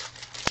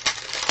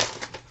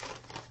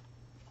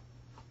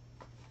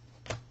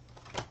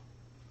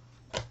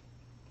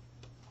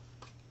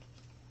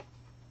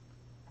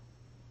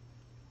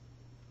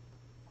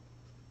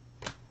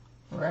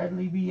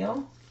 Bradley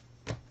Beal.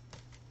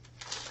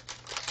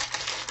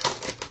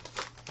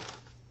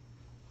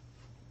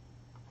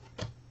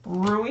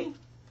 Rui.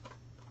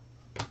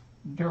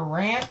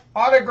 Durant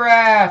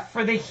autograph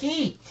for the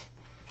Heat.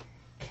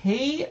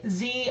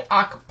 KZ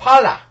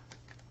Okpala.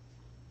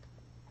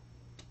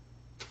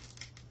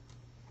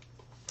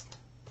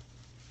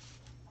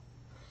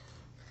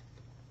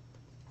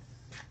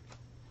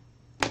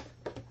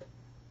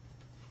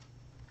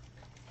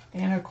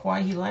 And a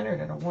Kawhi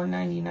Leonard at a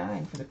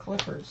 199 for the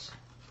Clippers.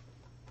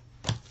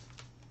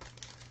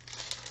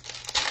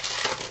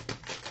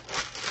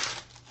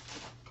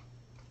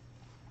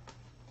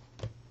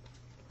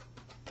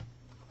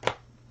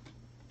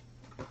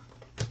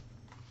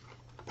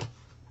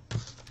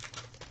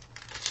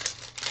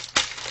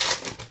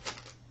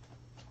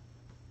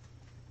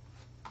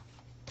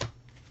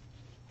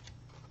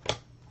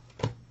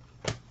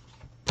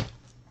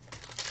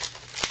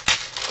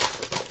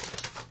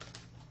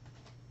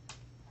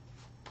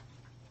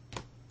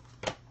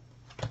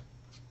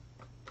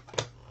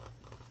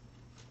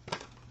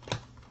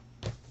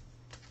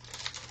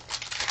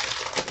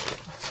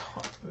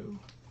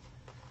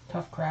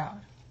 Tough crowd.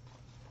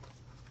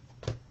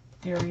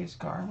 Darius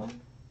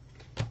Garland.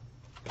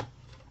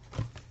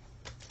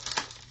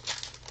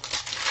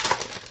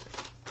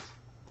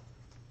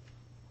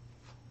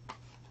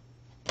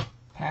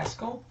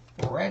 Pascal.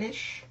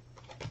 Reddish.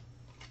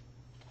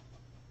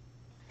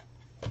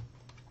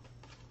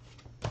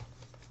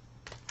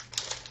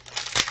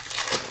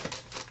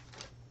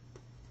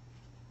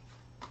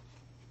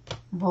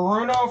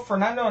 Bruno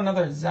Fernando,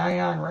 another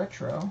Zion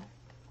retro.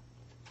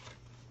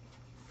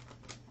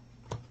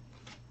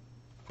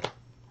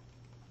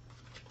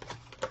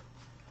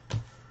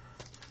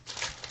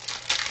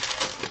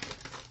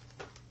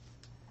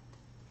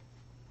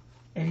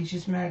 Eddie's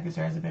just mad because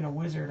there hasn't been a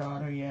Wizard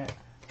auto yet.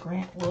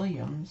 Grant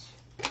Williams.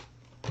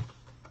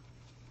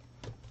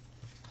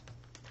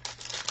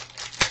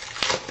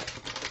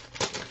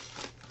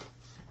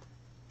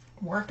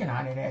 Working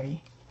on it,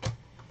 Eddie.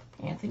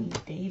 Anthony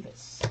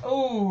Davis.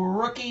 Oh,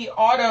 rookie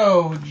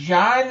auto.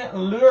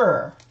 John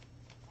Lure.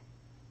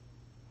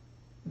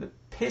 The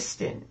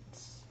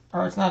Pistons.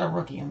 Or it's not a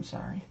rookie, I'm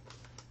sorry.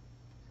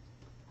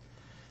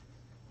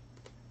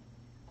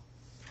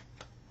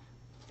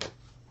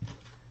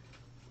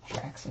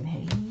 Jackson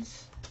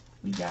Hayes.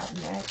 We got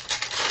next.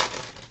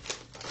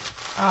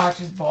 Ah, it's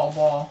just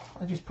ball.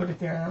 I just put it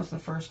there. That was the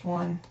first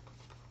one.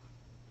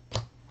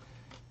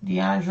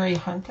 DeAndre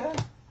Hunter.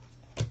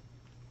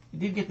 You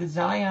did get the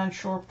Zion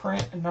short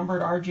print, a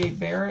numbered RJ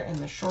Barrett, and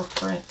the short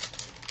print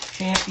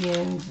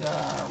Champions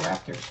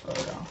Raptors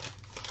photo.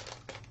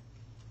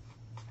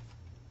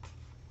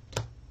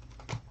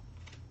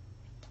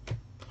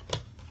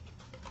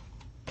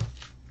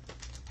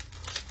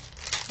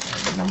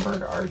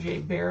 Numbered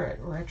RJ Barrett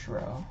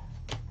retro.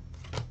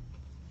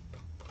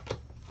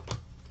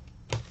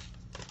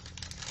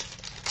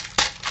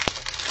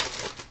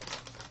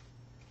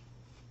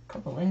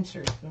 Couple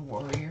inserts for the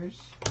Warriors.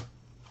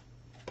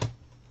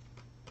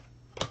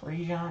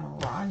 Rajon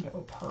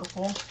Rondo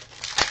purple.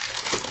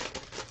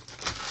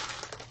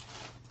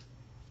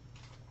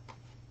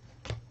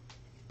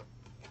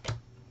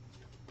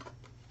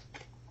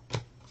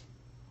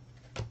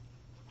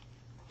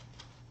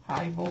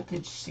 High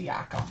voltage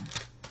Siakam.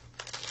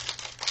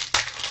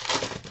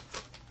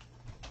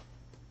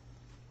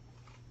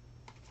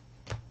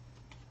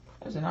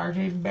 There's an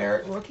RJ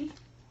Barrett rookie.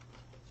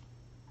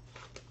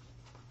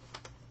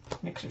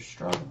 Knicks are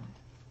struggling.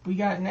 We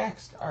got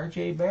next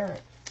RJ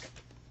Barrett.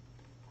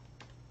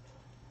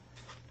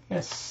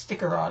 Got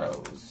sticker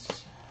autos.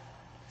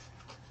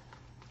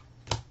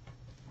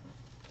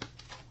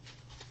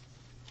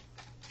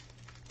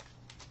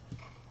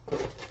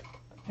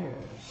 There's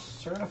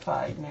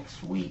certified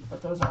next week,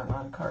 but those aren't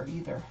on card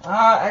either.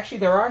 Actually,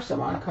 there are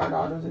some on card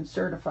autos and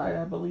certified,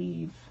 I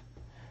believe.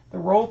 The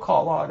roll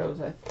call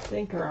autos, I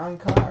think, are on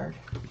card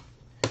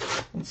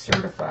and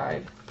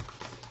certified.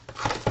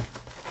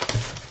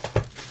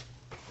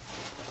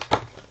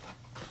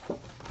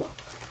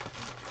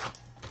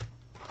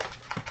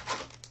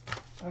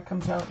 That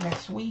comes out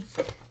next week.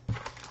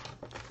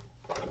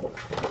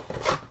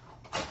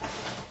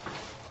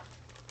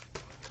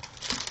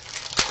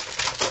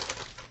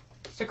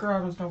 Sticker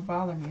autos don't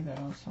bother me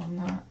though, so I'm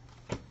not.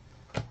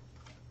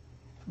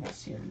 Let's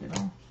see a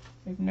little.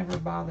 They've never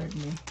bothered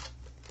me.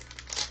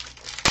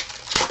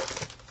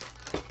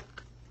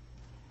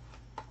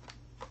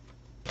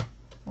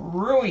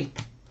 Rui.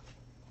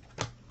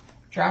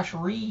 Josh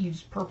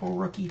Reeves, purple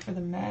rookie for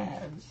the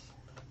Mavs.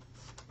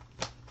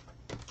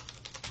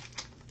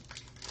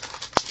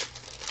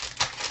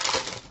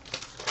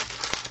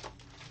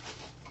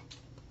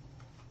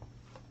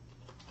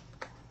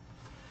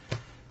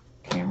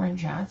 Cameron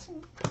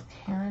Johnson,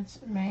 Terrence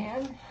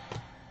Mann.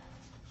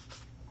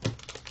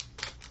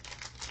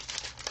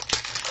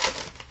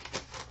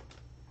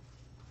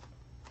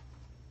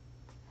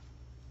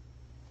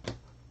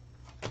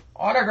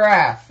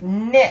 Autograph,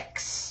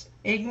 Knicks,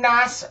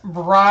 Ignas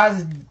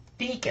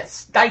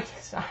Brazdeikis.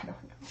 I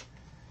don't know.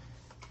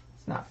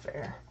 It's not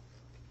fair.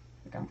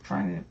 Like I'm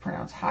trying to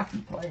pronounce hockey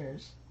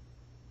players.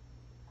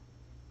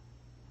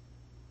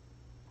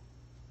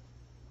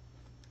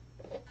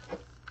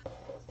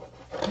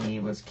 He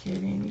was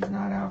kidding. He's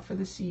not out for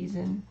the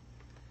season.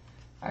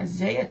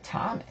 Isaiah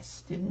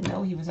Thomas. Didn't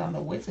know he was on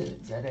the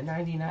Wizards at a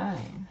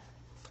 99.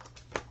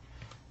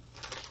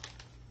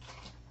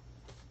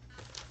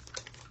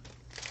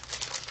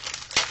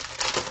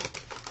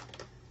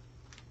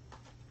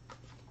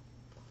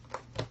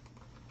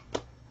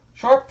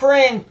 Short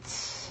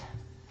print.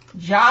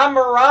 Ja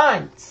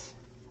Morant.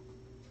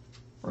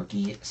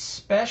 Rookie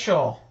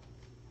special.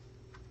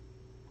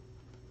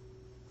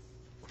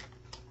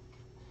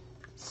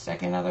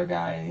 Second other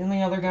guy. The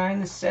only other guy in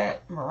the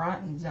set.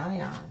 Morant and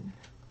Zion.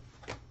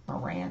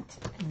 Morant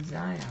and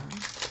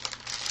Zion.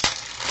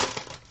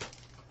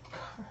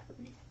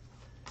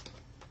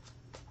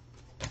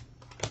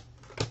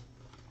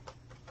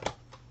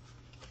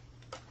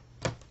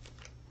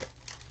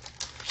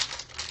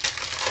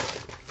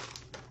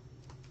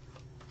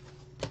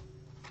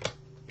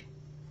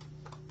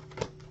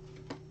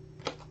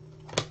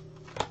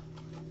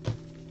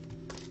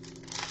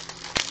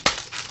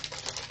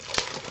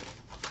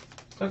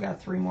 Still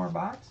got 3 more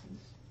boxes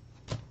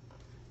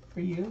for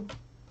you.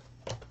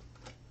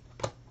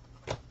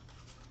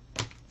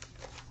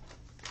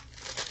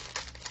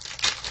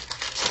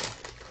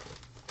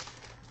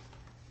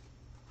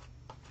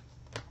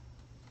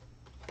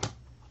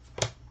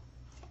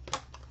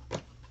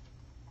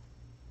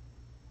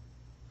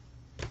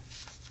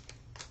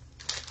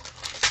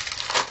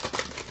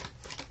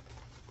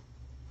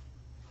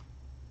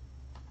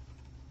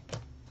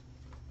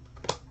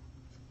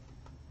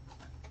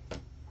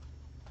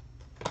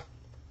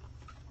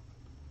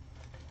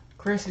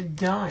 Chris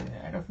Dunn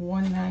out of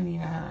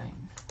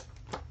 199.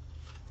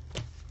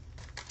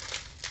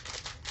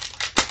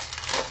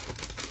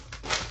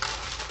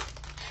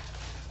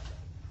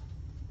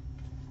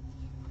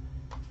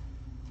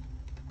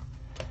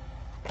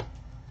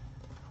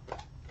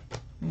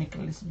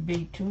 Nicholas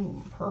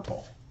Batum,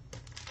 purple.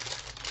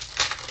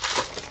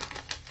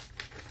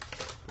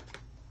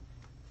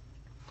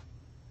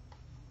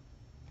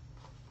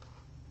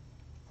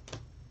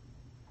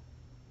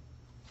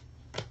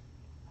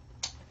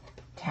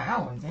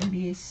 Towns,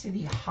 NBA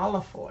City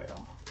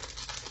holofoil.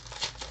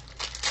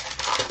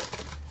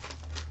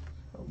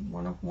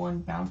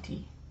 1/1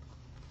 bounty.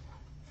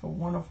 If a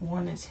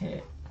 1/1 is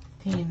hit,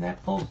 team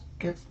that pulls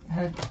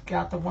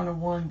got the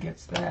 1/1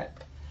 gets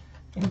that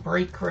in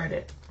break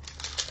credit.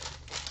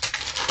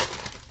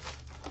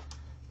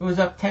 It was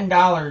up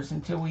 $10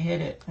 until we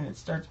hit it, and it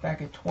starts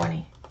back at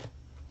 20.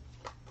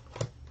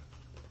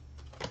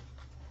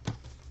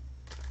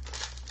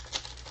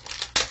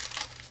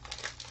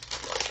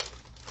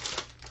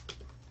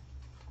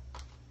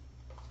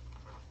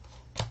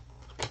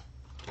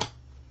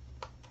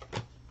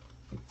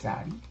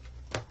 Daddy.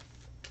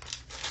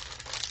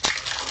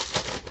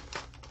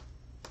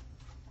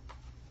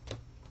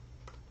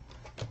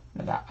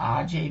 Another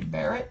RJ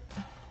Barrett.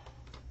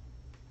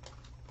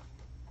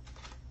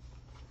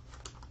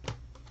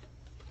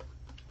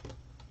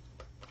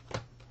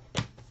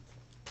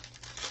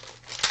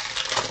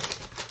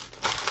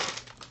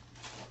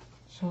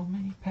 So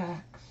many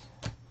packs.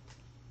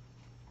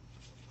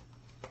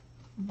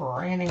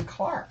 Brandon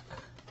Clark.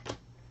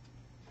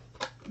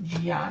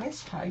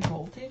 Giannis, high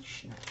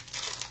voltage.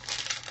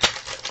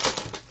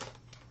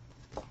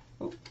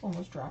 Oop,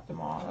 almost dropped them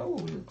all.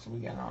 Oh, looks like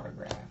we got an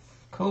autograph.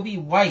 Kobe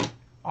White,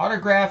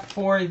 autograph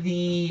for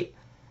the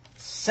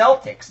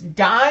Celtics.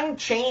 Don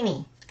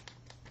Chaney.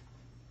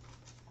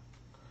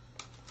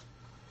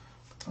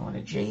 Going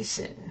to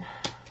Jason.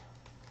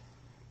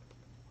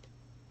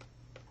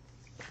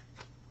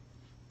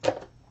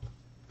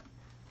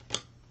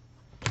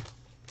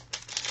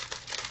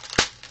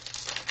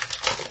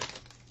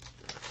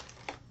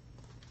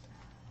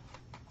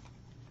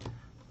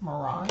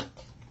 Morant.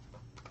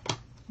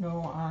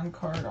 No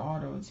on-card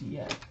autos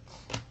yet.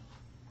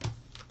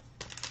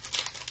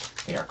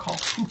 They are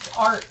called Hoops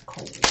Art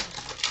Codes.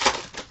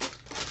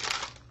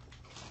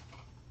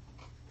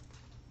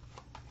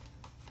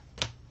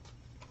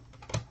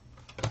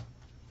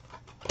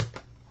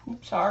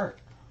 Hoops Art.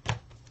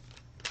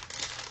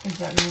 Does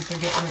that mean they're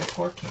getting rid of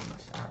Court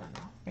Kings? I don't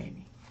know.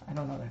 Maybe. I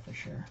don't know that for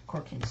sure.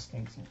 Court King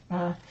stinks.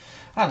 I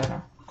don't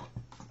know.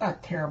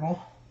 Not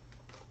terrible.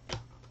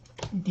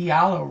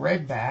 Diallo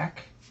Redback.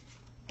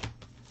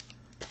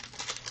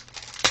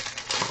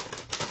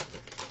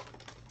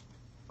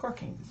 Court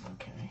King is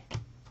okay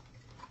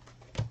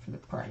for the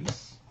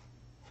price.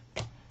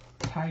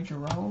 Ty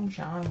Jerome,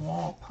 John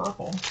Wall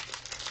Purple.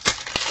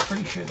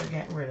 Pretty sure they're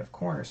getting rid of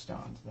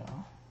Cornerstones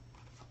though.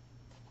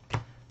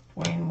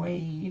 Dwayne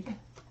Wade.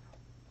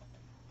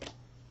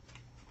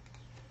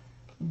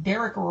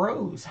 Derrick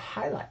Rose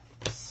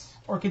highlights.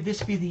 Or could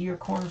this be the year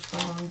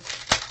Cornerstones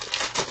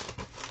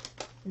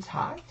is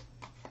high?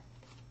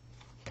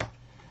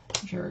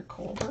 Jared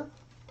Culver.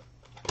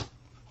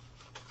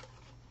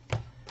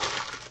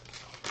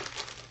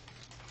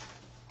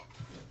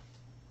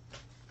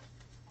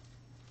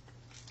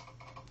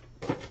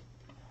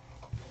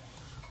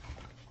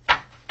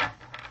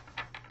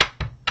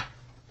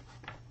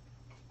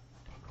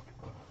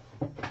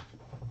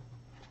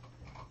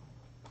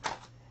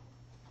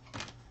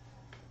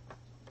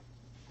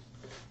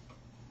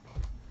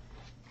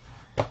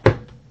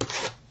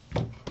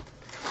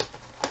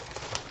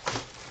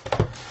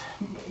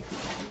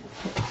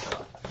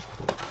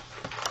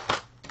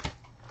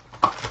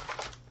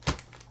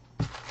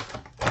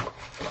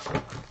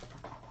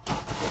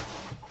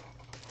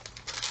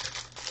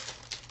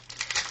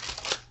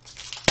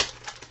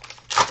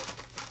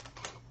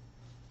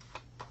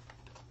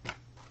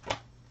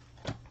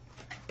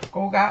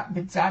 Goga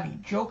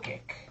Bitzavi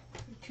Jokic,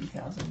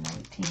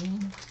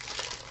 2019.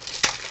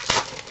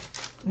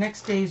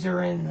 Next days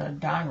are in the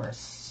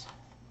Donruss.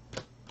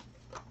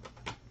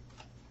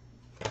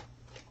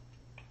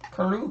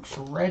 Karuk's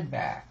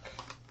Redback.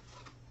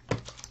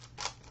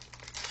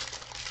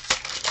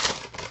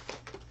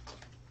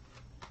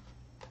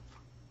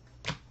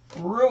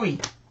 Rui.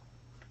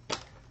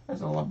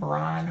 There's a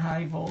LeBron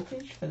high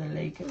voltage for the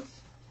Lakers.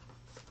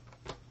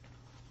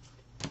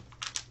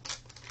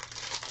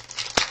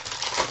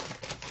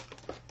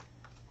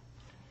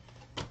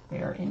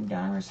 They are in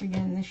Donruss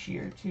again this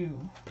year,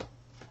 too.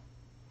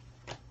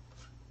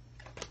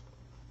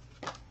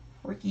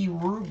 Ricky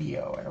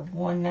Rubio at a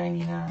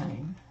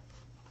 199.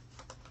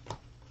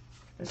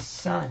 The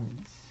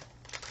Suns.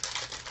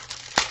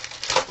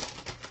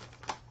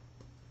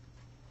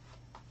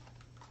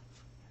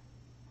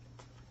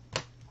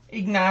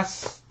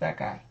 Ignas, that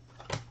guy.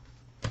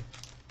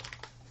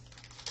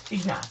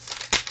 Ignas.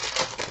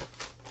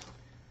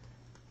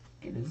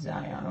 Get a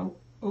Zion.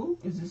 Oh,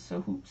 is this a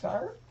Hoops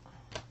Art?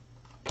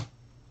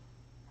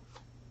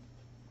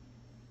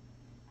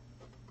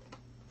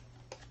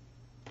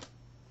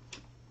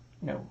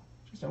 No,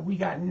 just a We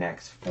Got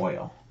Next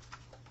foil.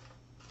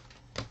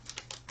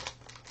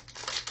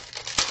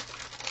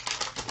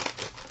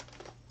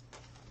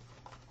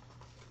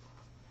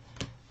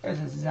 There's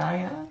a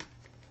Zion.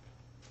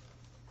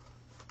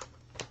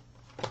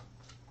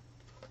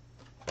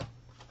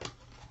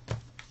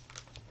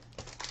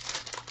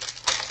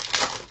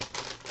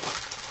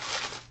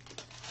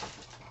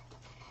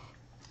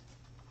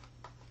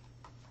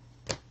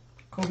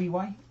 Kobe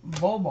White,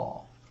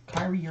 Volball,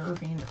 Kyrie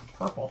Irving,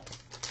 purple.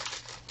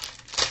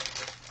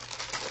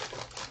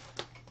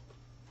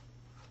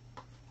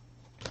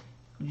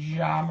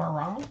 Ja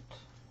Morant,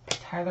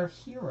 Tyler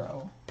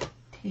Hero,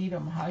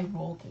 Tatum high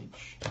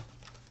voltage.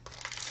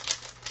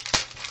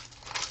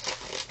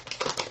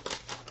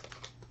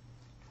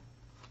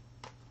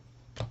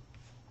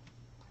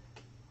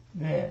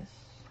 This.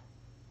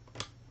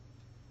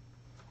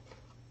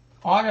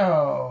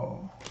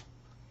 Auto.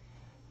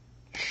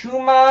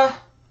 Shuma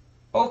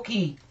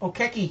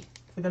Okeki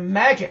for the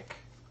Magic.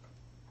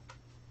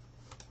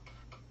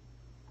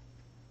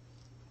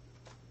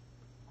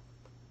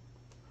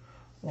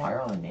 Why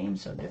are all the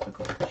names so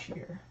difficult this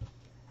year?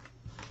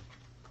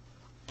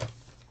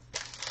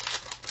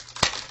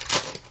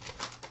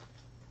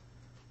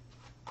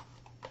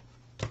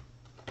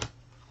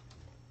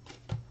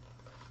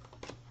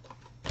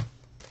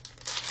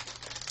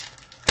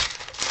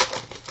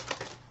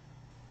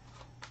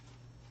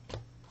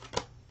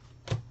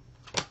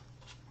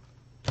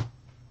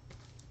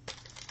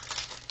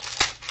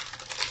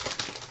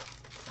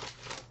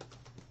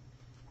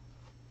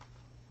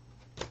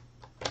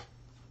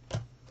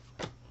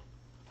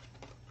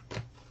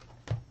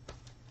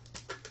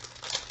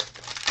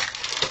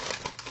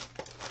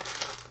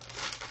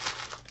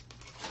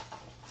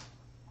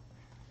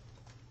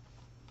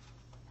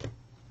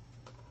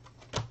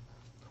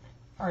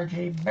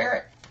 R.J.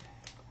 Barrett.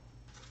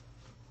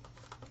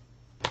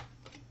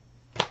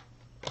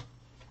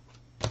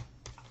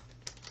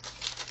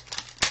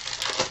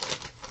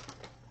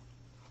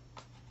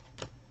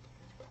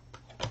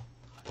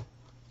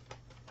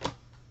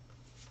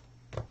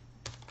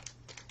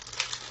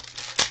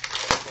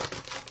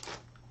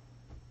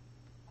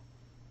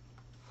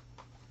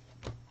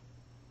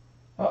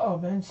 Uh-oh,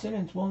 Ben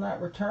Simmons will not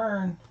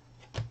return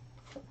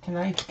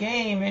tonight's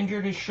game.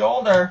 Injured his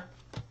shoulder.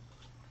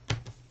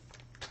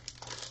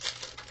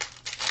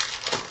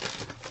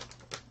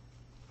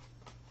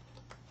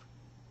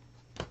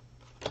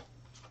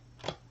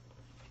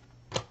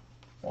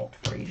 Walt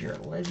Frazier,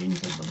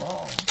 Legends of the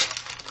Ball.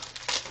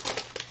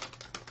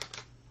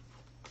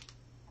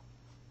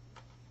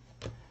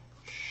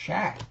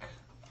 Shaq.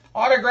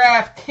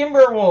 Autograph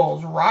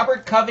Timberwolves,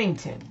 Robert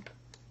Covington.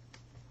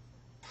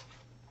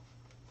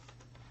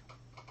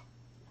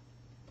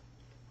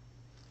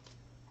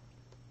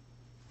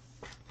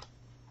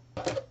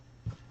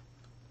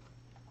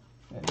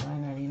 At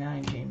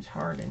 $9.99, James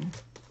Harden.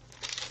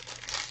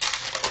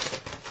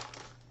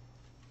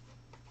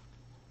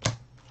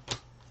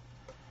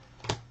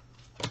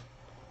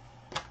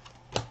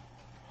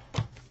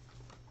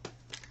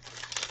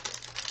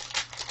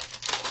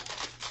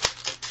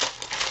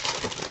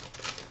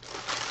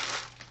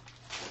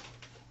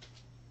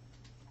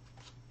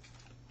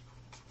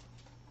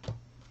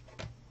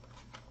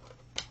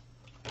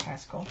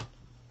 Pascal.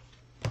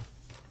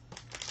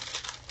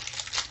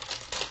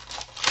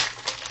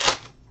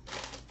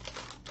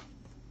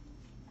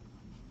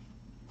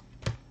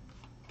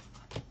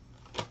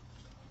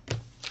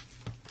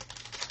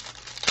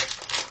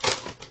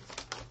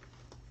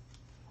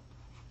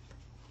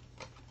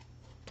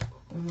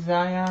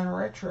 Zion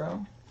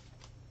Retro.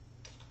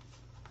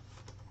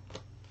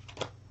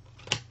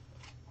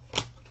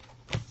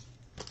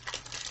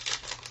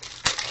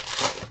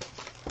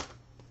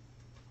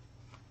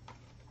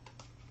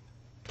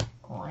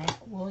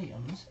 Grant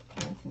Williams,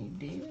 Anthony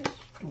Davis,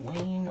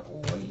 Dwayne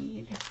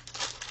Wade.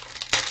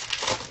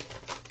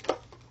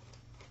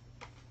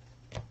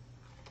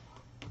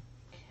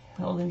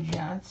 Keldon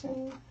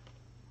Johnson,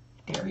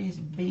 Darius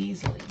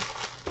Beasley.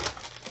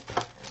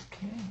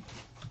 Okay,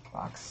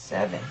 box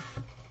 7.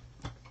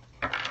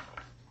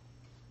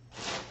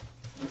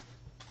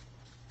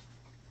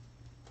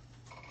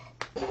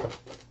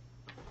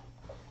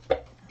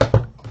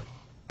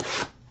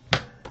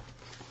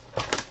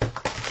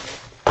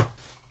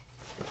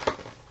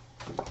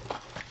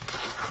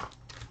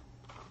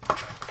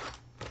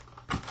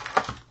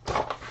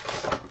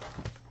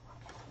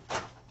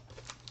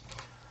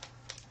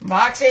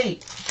 Box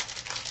 8.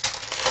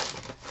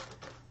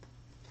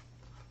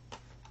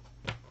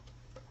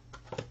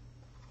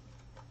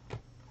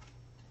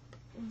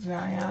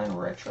 Zion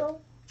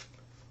Retro.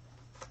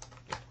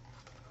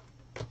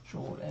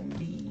 Joel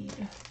Embiid.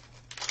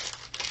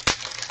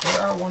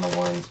 There are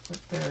 101s,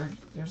 but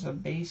there's a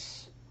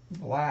base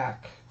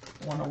black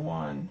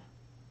 101.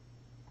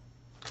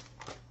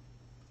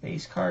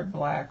 Base card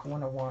black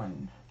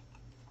 101.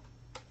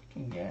 You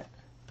can get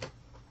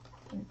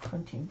in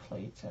printing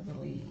plates, I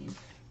believe.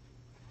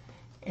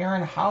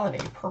 Aaron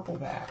Holiday, purple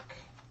back.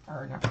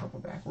 Or not purple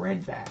back,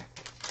 red back.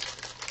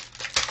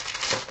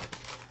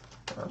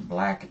 Or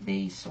black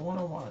base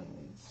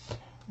 101s.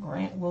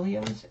 Grant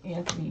Williams,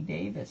 Anthony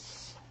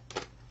Davis,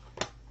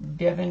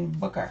 Devin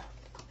Booker.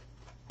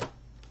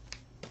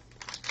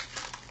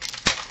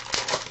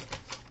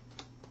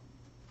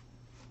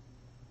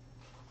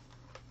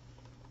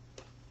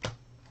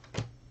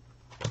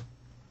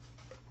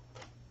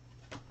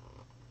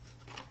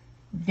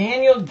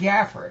 Daniel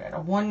Gafford at a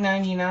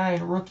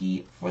 $1.99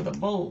 rookie for the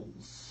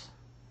Bulls.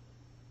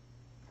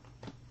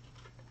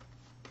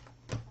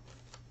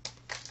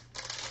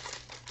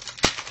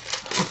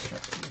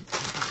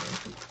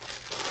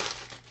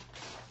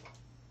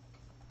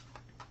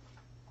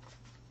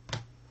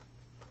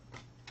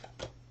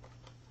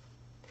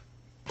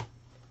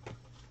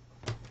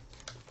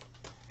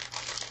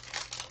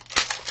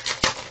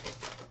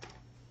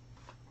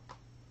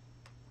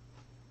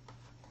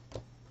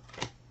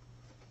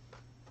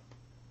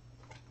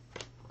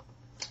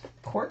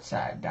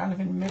 Courtside,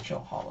 Donovan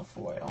Mitchell, Hall of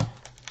Foil.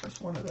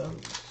 First one of those.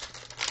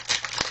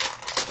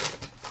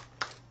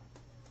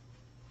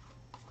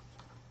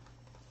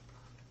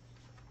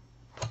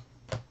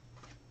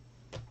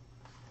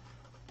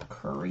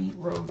 Curry,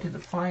 road to the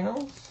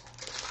finals.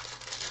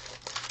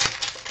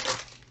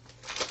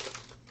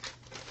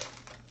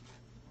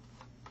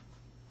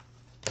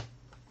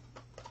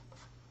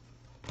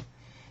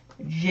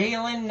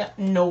 Jalen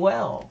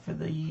Noel for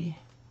the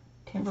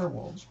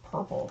Timberwolves,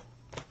 purple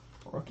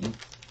rookie.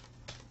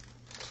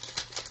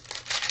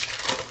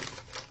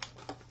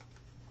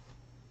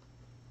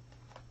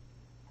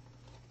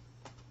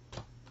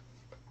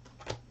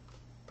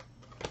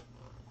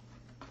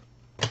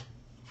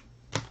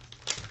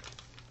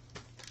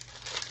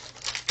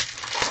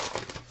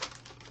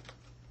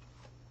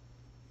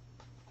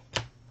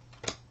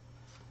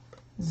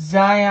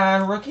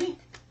 Zion rookie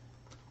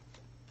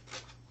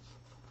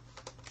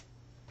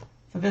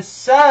for the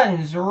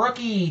Suns,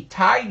 rookie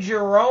Ty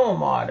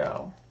Jerome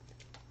auto.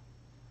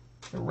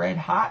 The red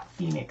hot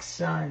Phoenix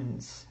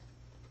Suns.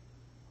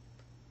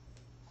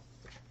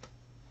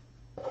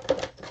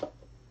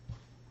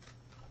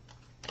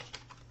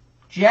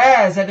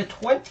 Jazz at a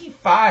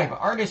 25,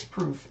 artist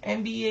proof,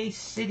 NBA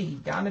City,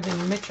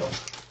 Donovan Mitchell.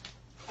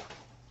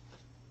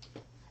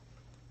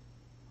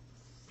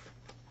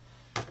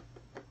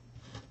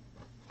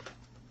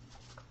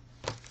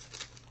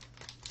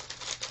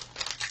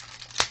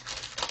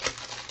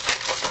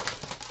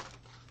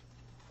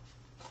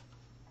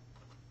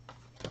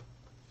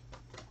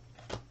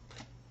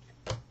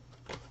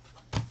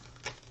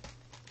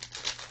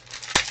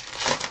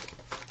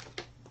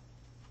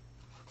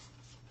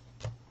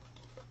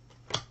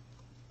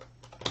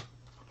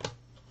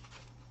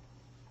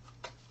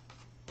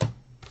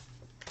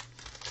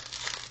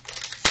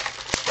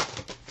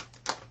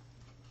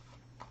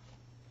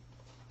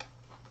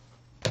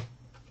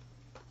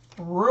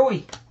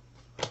 Rui,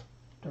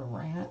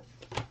 Durant,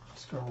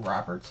 Oscar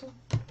Robertson.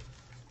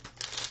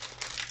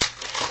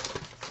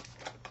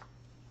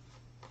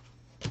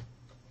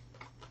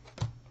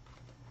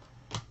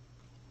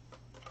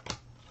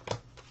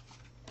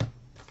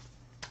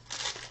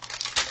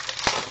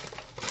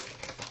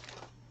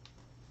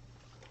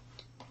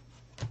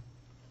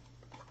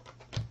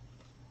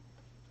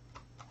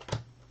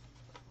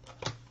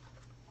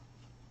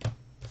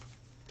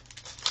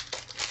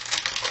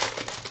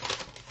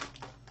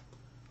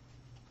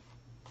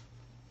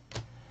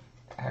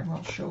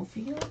 Admiral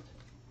Schofield,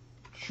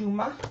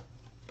 Chuma,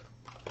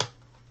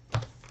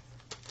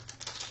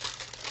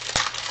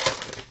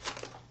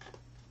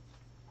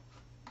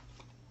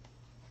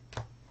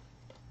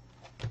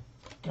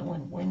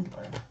 Dylan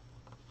Windler,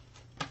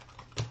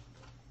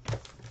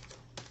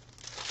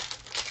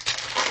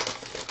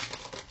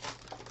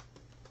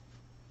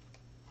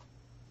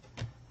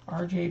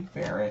 RJ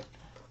Barrett,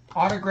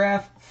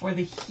 autograph for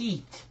the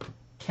Heat,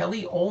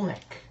 Kelly Olynyk.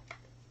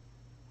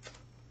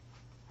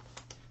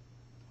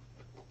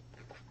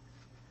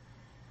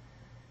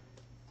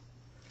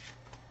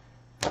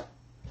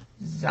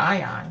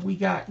 Zion, we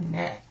got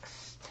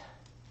next.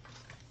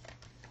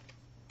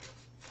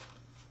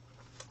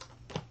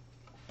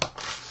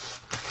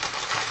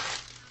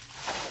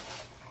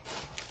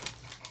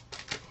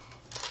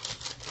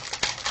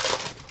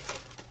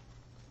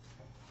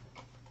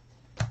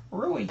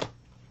 Rui.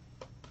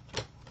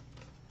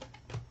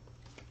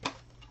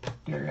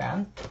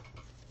 Durant.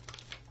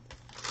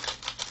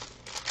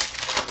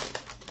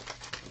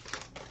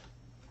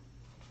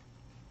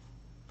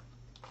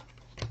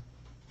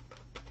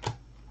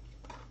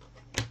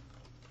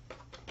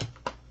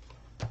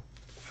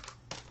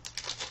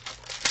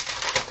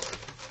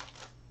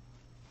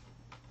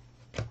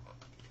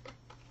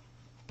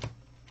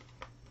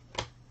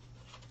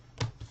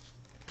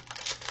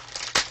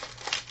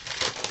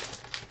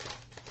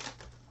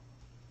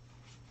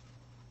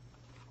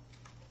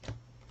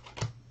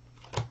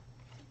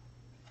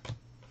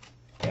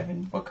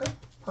 Devin Booker,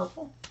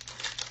 purple.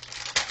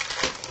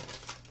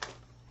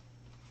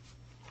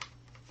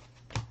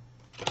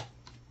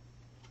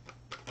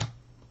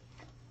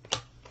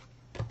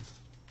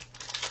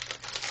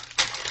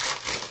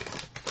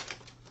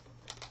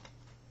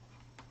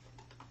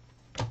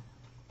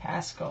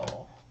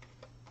 Pascal.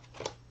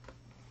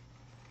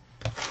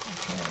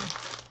 Okay.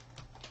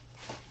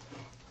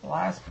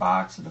 Last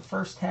box of the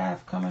first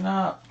half coming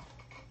up.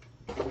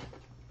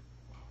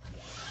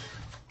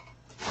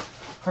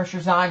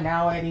 Pressure's on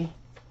now, Eddie.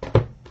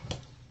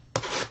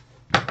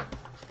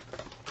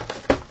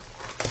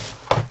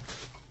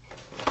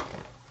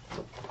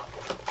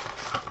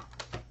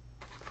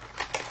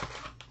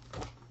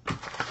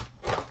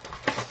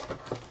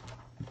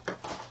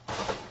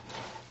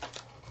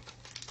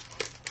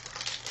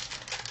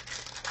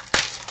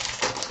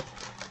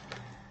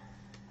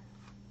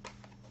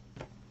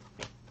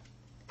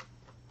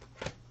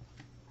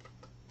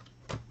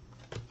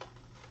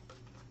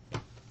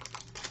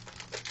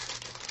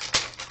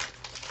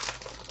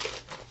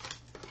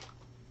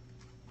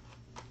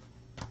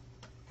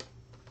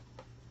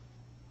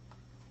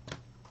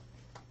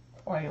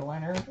 Kawhi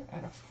Leonard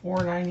at a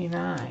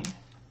 $4.99.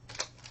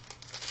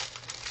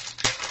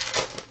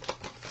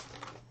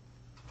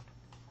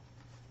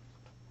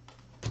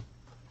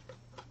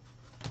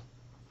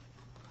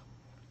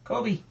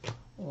 Kobe,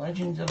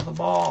 Legends of the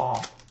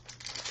Ball.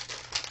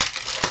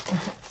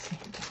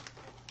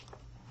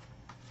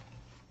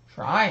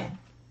 Trying.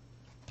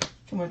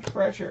 Too much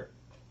pressure.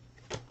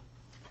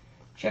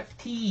 Jeff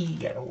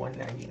T at a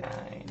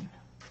 $1.99.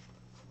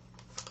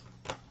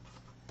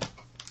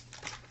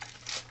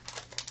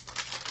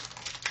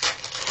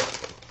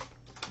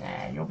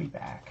 Nah, you'll be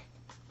back.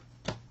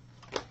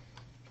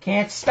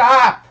 Can't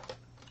stop.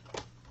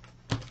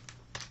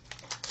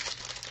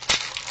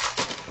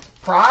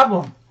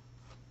 Problem.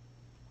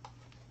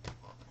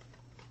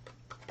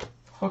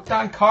 Hooked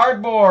on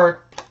cardboard.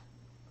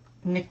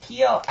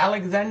 Nickeil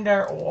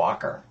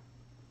Alexander-Walker.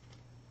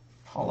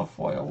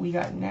 Holofoil we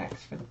got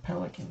next for the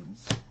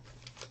Pelicans.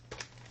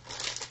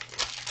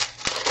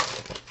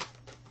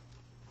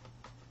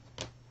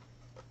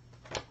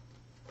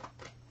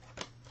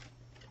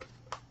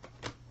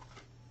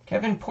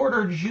 Kevin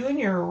Porter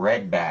Jr.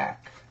 Redback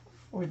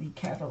for the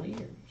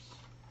Cavaliers.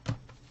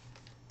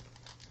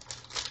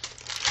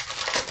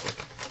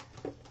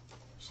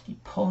 Just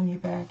keep pulling you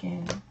back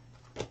in.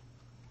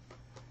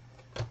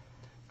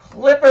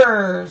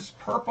 Clippers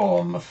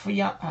Purple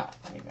Mafia.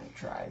 I'm even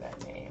try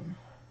that name.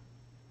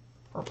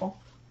 Purple.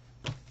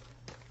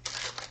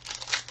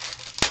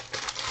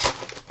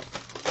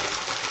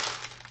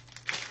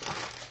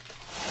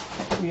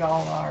 We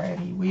all are,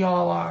 Eddie. We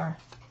all are.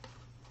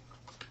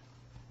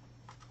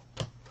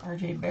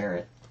 RJ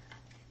Barrett.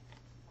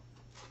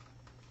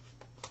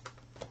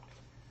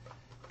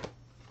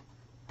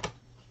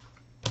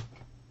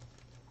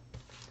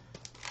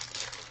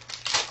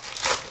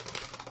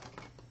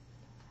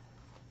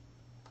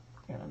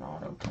 Got an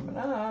auto coming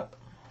up.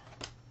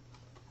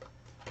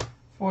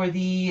 For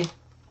the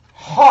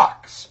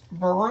Hawks,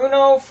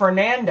 Bruno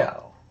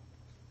Fernando.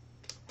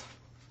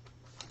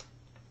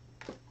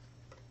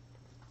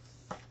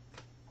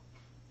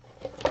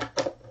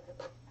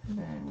 And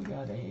then we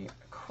got a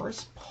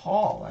Chris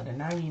Paul at a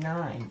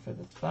 99 for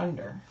the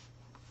Thunder.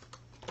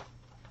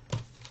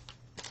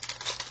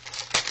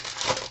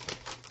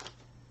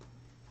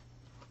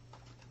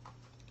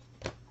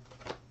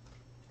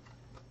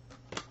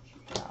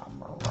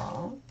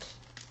 Morant.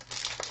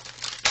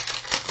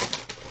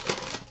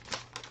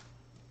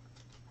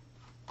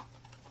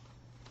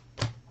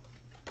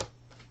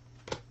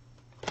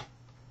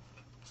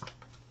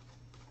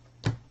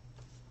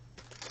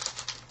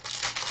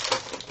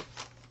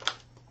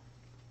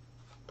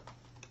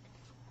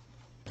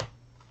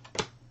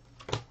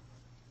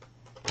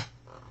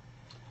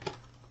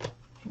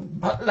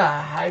 Butler,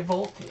 high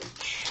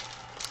voltage.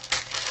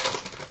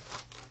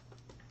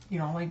 You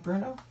don't like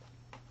Bruno?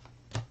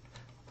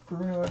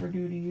 Bruno ever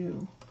do to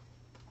you?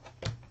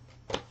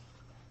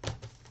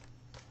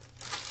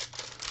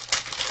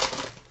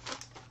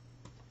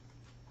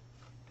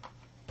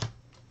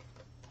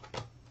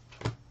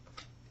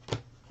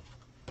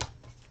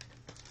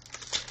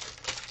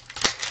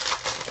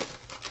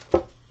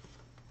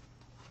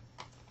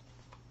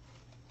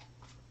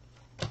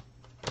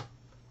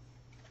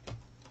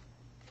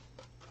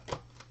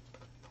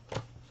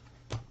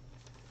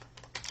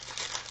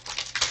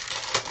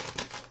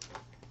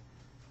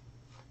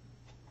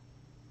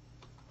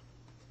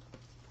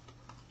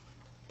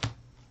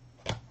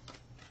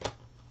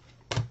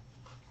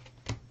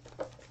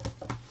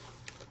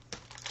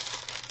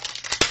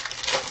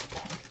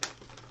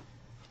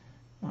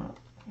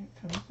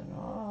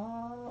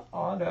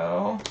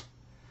 Auto.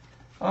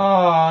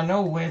 Oh,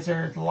 no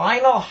Wizards.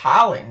 Lionel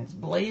Hollins.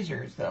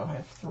 Blazers, though,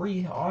 have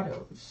 3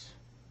 autos.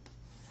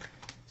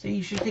 See,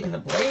 you should have taken the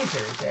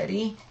Blazers,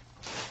 Eddie.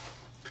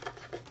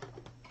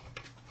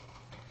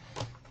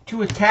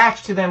 Too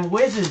attached to them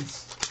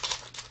Wizards.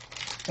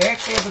 They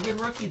actually have a good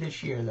rookie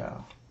this year,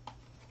 though.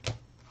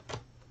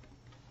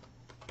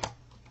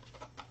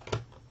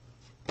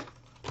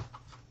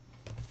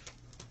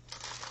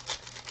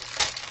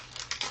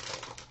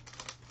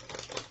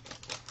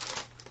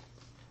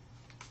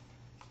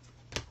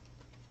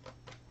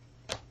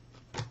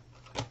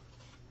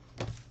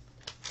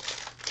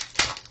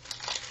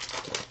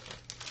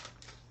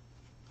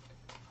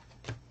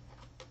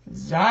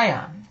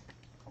 Zion.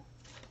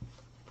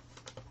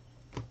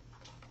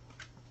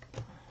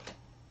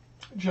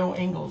 Joe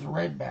Ingles,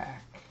 Redback.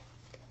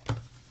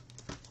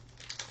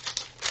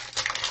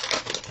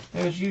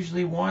 There's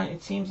usually one,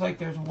 it seems like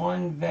there's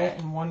one vet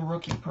and one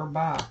rookie per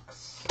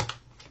box.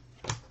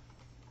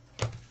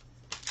 I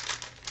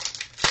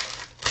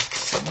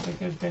don't think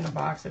there's been a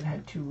box that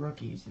had 2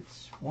 rookies.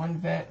 It's one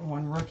vet and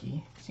one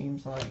rookie,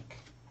 seems like.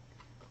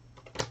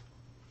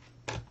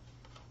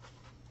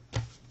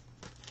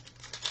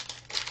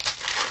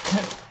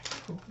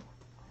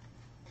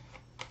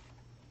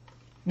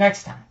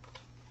 Next time.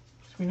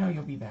 So we know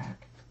you'll be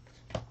back.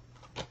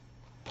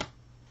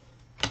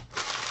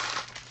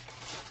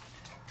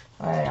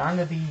 Alright, on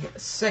to the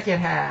second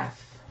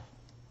half.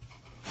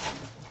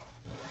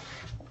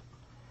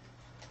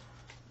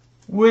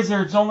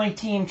 Wizards, only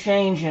team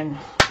changing.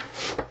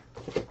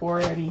 Poor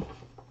Eddie.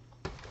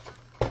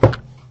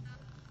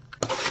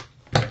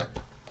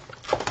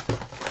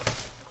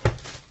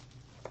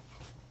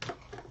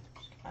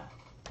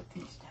 Put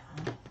these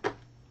down.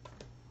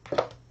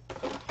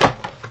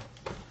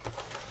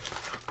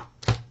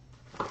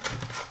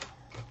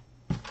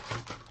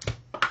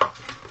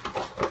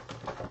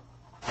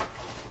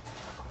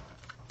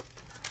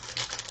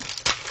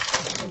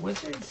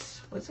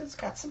 Wizards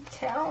got some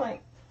talent.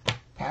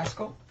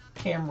 Pascal,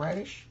 Cam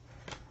Reddish,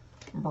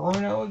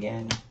 Bruno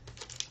again.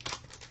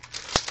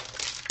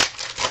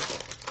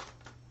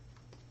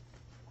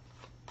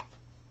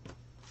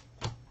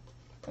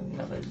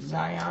 Another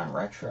Zion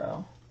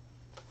retro.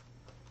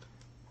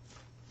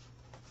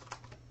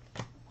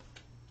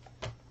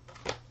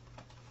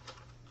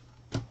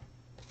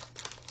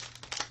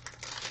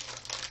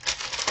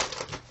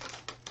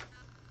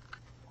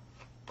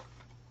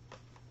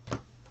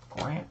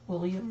 Grant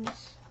Williams.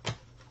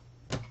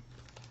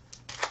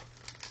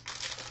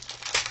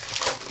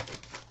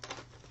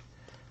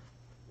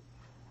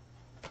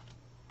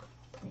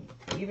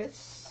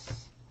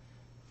 Davis.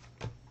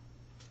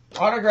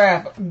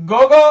 Autograph,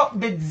 Goga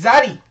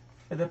Bitadze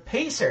for the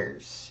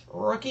Pacers.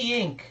 Rookie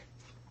ink.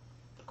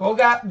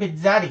 Goga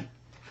Bitadze.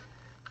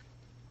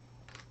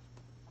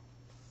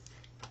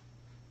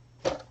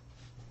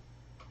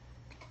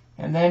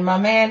 And then my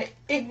man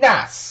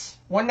Ignas,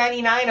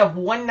 199 of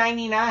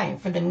 199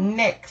 for the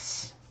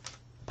Knicks.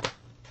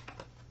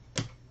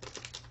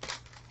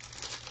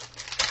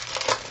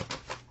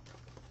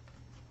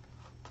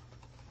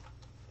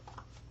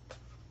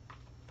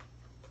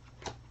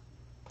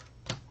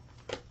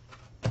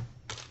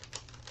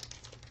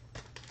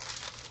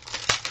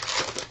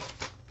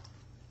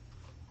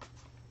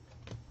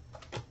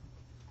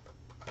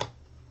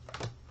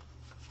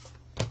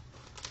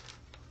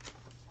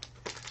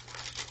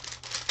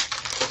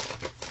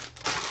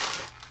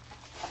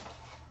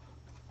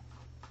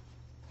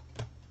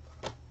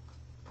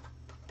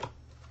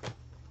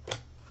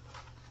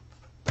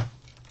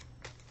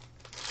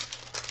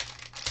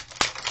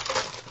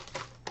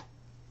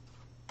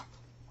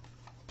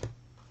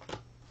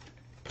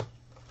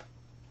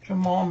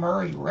 Jamal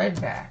Murray,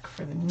 redback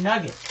for the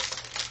Nuggets.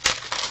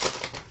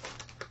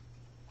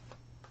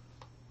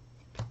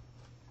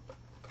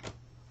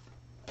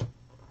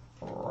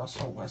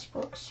 Russell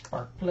Westbrook,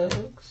 spark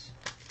plugs.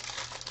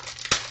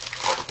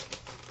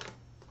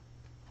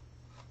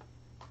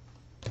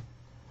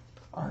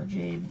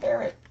 RJ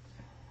Barrett.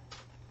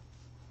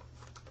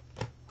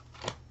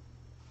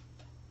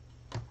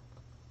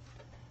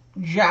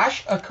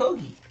 Josh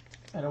Okogie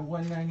at a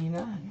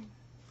 199.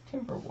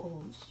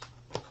 Timberwolves.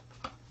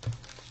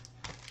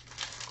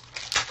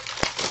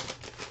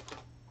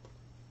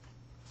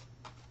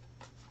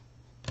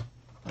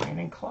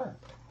 Brandon Clark,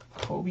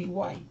 Kobe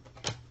White,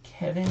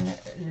 Kevin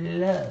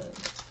Love.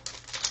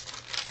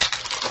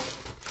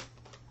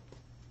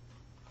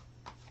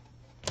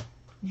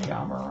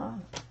 Ja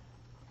Morant.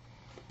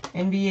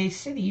 NBA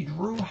City,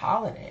 Drew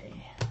Holiday.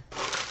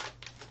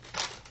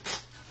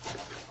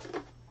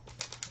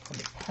 For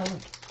the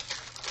Pelicans.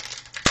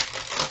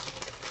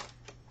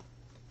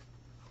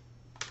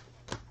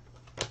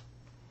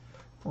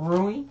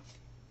 Rui,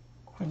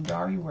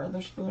 Quindary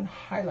Weatherspoon,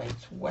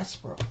 highlights,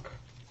 Westbrook.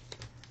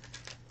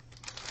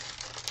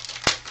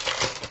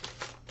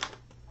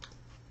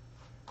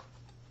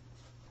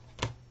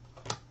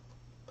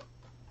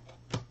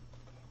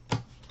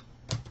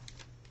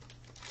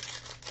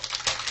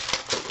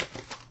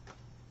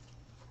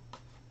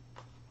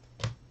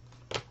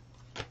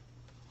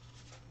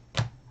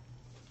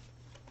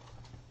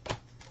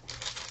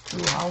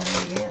 Drew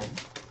Holiday again.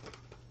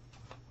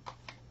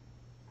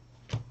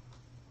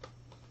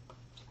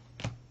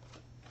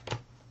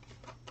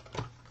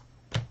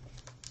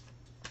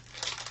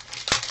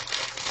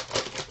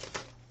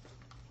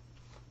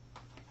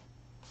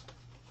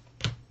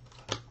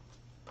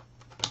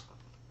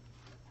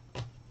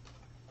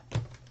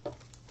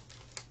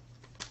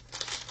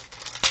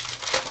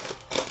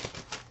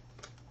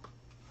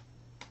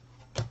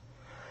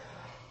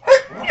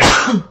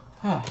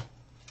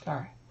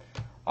 Sorry.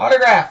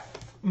 Autograph,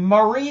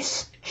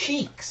 Maurice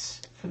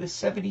Cheeks for the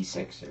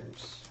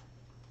 76ers.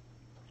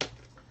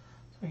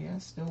 So yeah,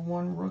 still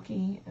one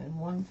rookie and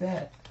one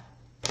vet.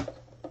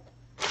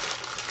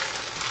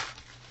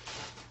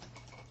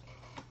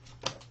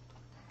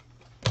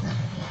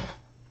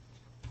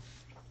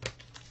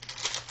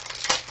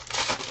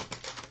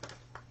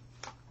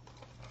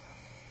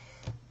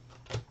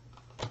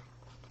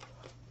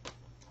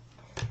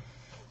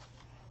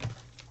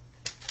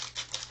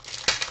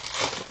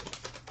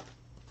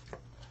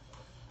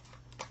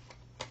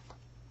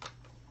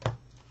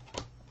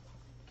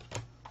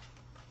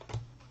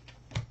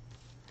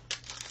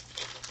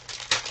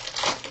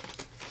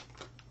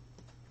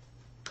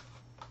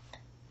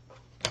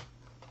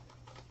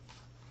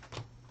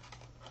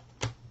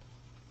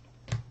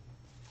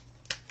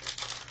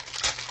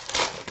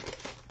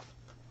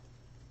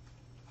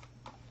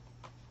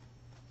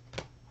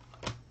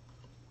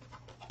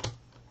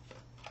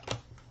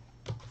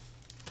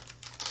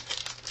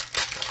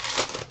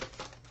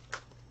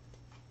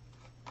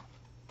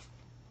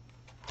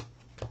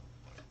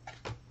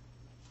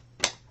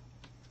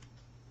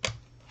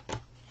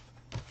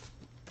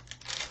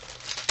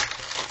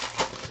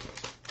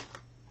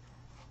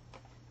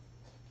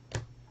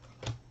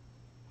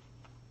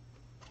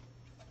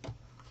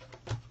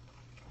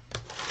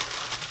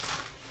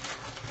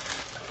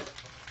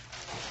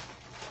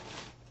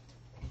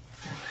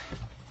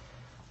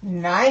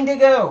 Nine to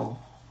go.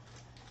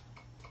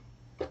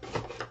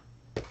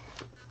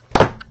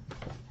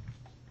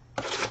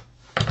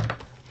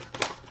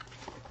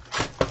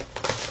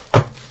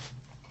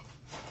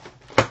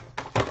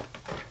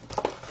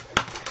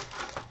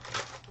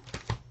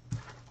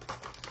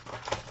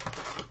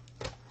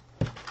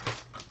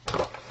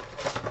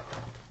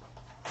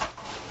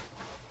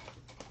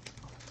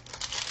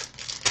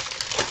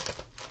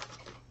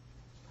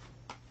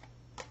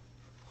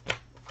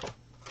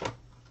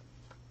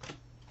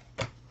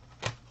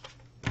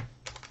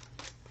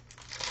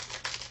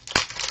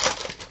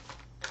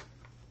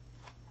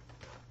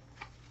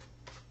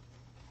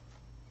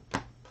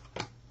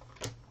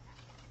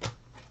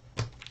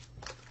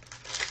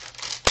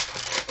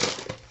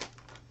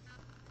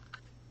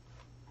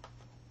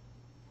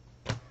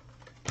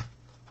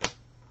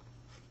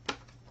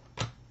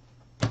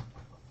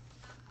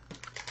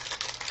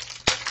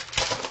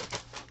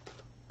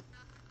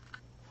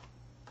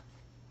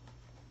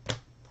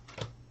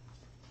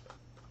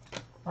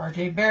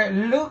 RJ Barrett,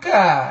 Luca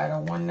at a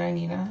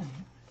 199.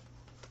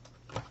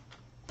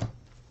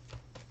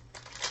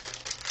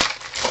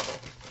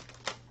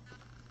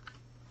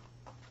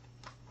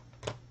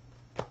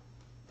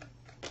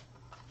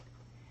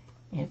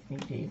 Anthony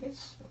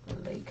Davis,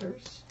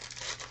 Lakers.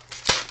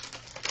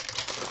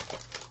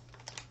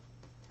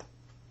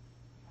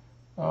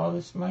 Oh,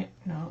 this might,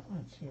 no,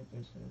 let's see what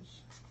this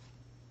is.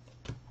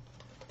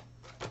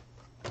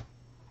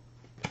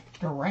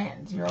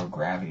 Durant, Zero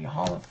Gravity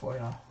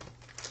Holofoil.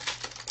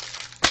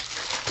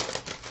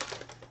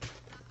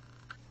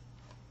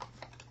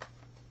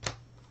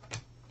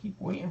 Keep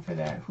waiting for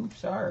that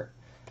Hoops Art.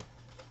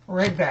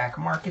 Redback,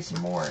 Marcus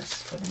Morris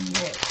for the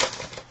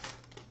Knicks.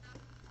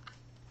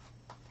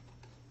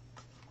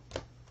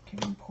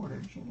 Kevin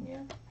Porter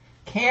Jr.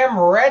 Cam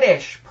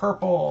Reddish,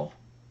 purple.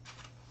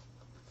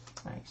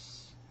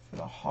 Nice. For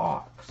the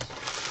Hawks.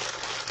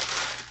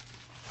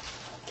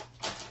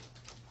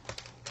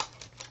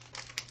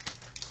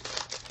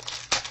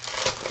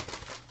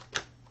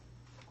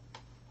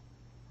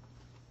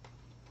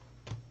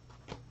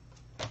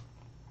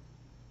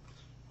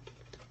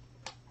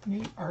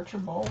 Nate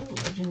Archibald,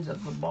 Legends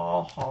of the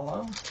Ball,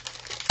 holo.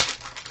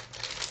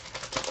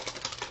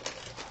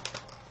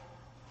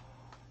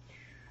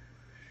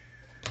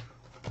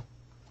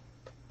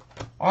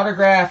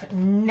 Autograph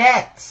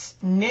Nets,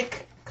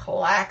 Nick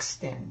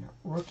Claxton,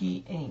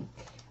 Rookie Ink.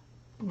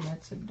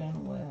 Nets have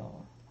done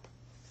well.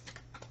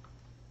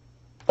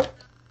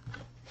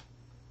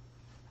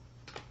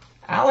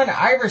 Allen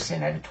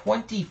Iverson at a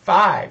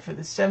 25 for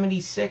the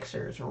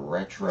 76ers,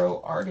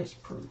 retro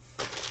artist proof.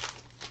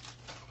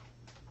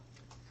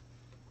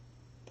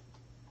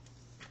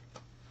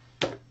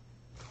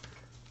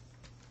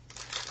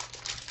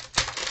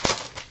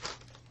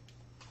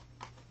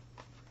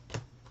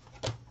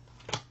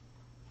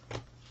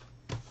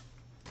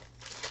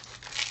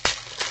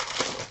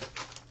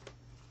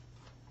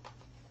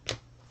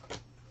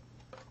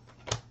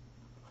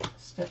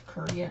 Steph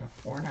Curry at a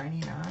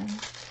 499.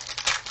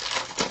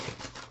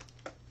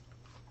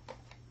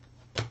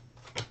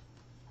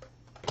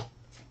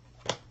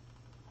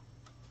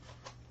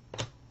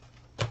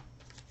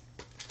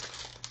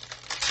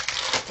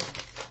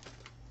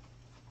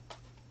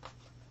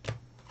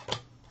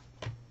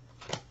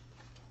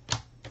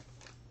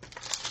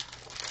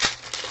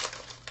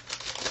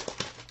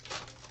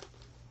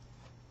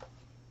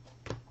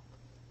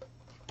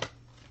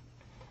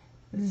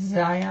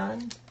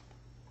 Zion.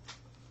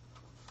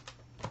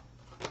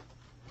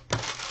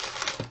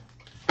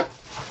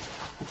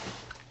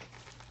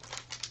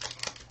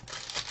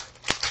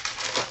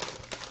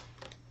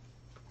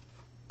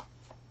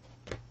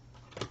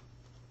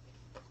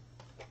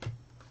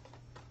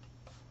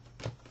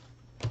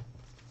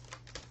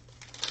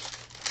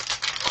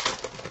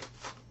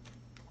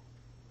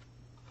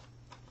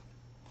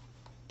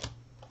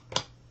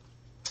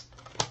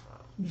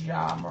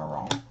 Ja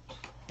Morant.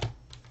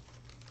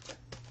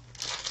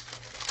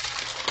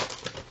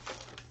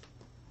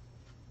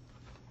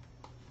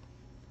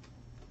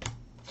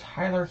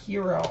 Tyler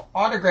Hero,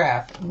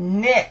 autograph,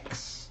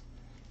 Knicks,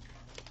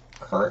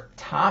 Kurt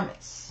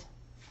Thomas.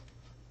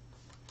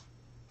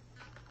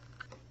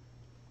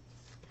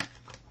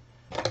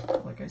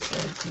 Like I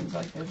said, it seems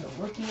like there's a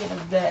rookie and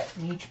a vet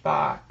in each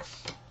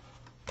box.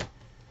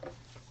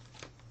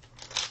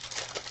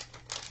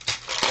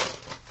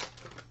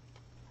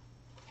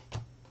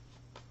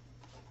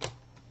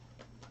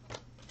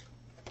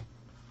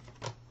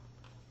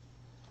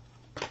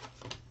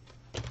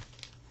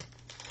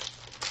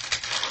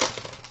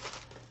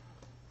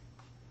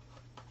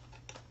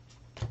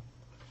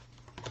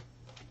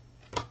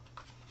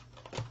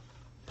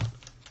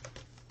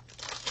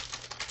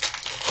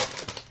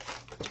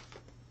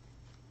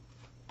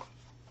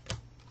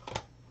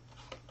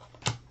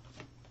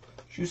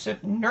 Jusuf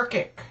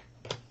Nurkic,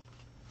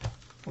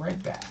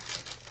 redback.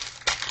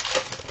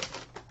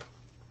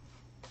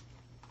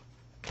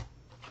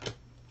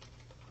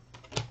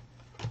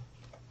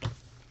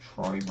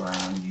 Troy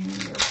Brown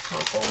Jr.,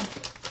 purple,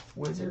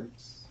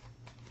 Wizards.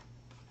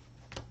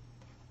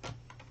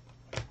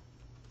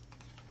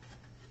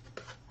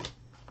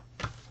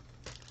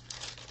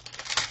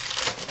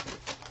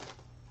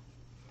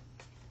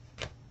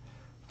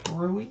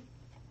 Rui.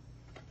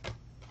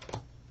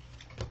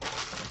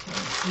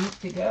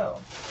 8 to go.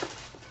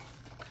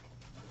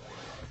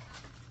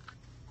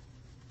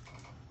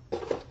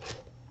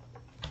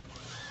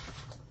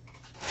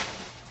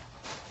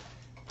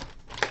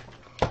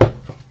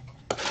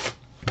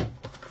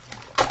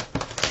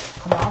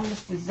 Come on,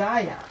 Mr.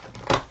 Zion.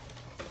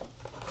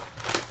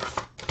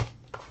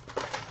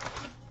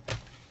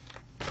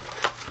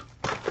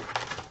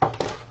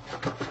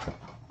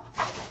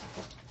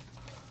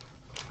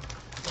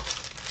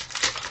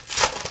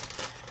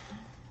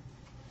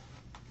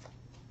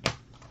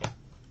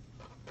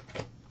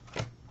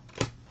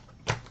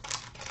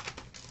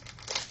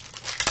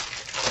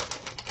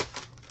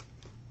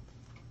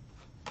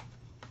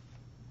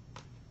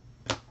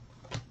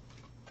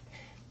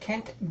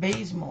 Kent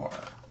Bazemore,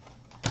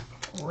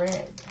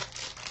 red.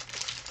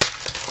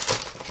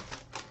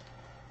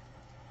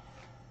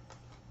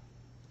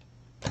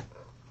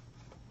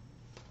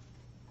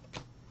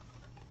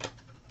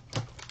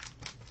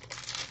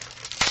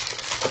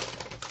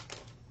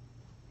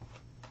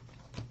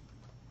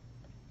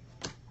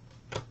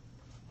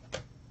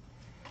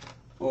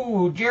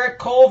 Ooh, Jarrett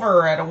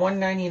Culver at a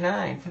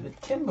 199 for the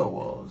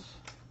Timberwolves.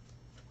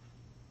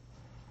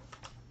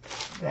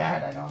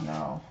 That, I don't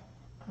know.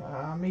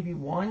 Maybe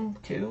 1,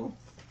 2.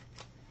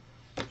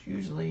 It's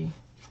usually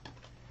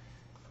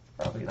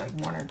probably like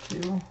 1 or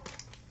 2.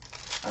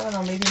 I don't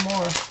know, maybe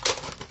more. I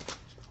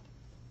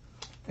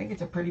think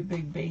it's a pretty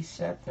big base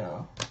set,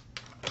 though.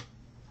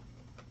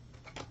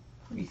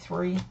 Maybe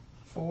 3,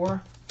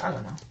 4. I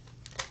don't know.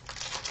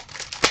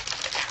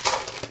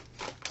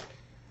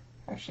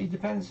 Actually,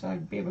 depends.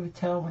 I'd be able to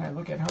tell when I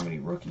look at how many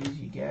rookies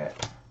you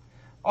get.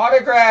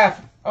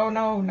 Autograph! Oh,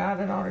 no,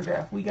 not an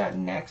autograph. We got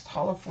next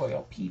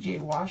holofoil, PJ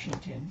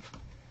Washington.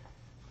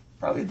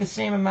 Probably the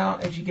same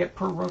amount as you get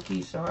per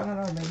rookie, so I don't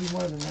know, maybe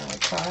more than that,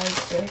 like 5,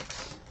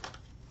 6.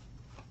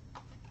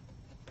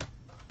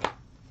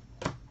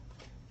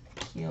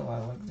 Keel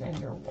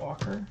Alexander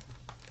Walker.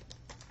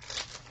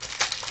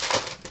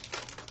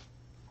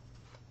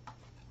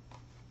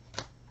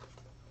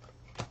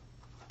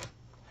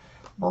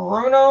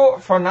 Bruno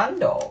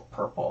Fernando,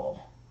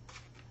 purple.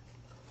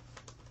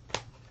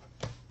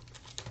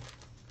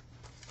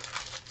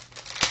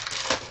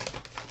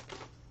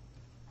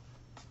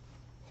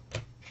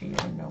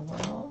 Jalen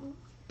Noel.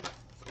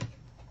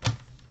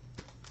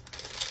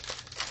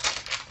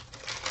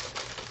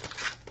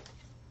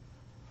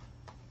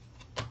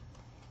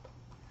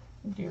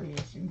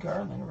 Darius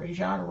Garland,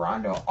 Rajon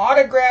Rondo.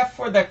 Autograph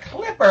for the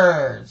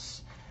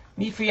Clippers.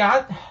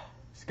 Mifiant.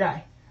 This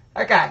guy.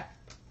 That guy.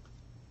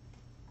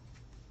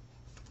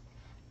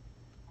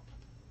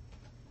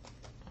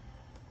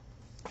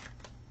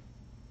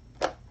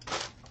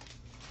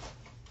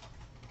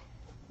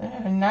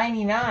 And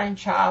 99,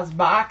 Charles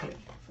Barkley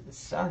for the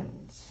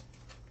Suns.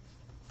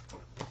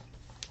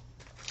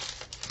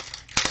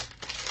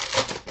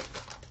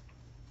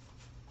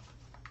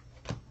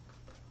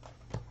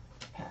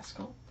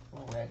 Pascal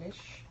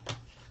Reddish.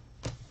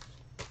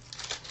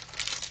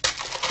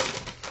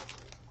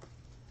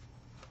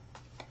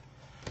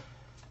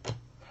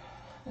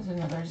 There's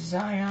another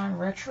Zion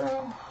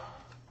retro.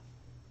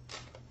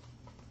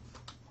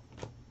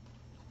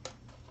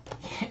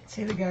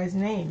 Say the guy's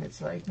name.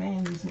 It's like,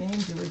 man, these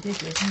names are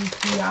ridiculous.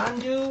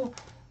 Mfiondu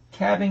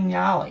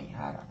Cabignali.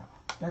 I don't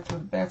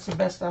know. That's the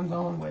best I'm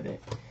going with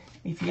it.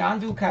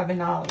 Mfiondu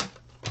Cabignali.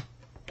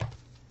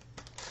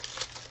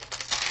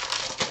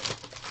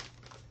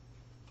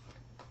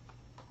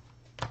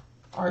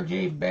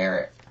 RJ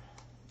Barrett.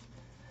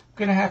 I'm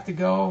gonna have to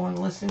go and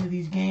listen to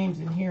these games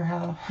and hear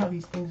how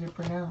these things are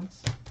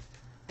pronounced.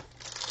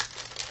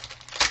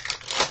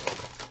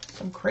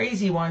 Some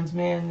crazy ones,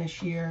 man,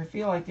 this year. I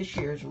feel like this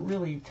year is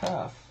really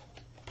tough.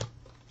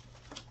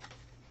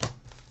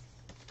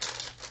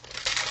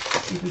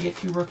 See if we get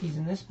 2 rookies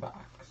in this box.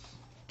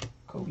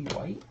 Kobe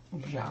White,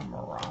 John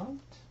Morant.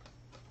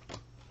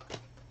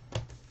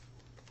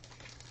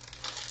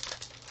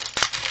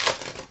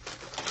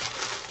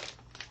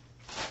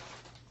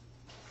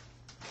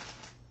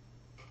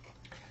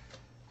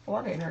 A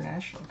lot of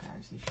international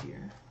guys this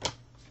year.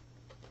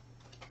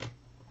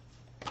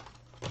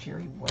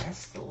 Jerry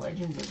West, the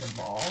Legends of the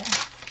Ball.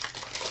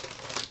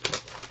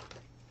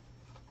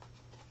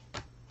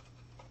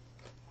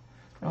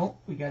 Nope,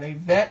 we got a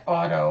vet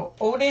auto.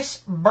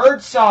 Otis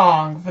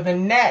Birdsong for the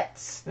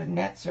Nets. The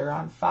Nets are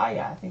on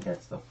fire. I think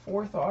that's the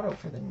 4th auto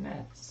for the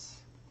Nets.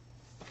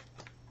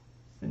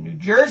 The New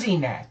Jersey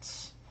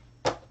Nets.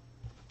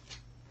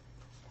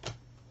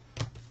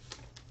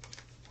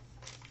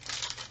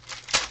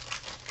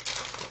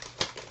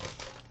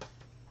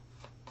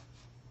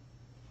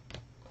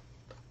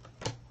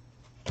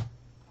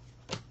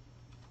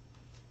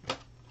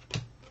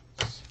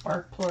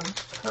 Sparkplug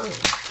Curry.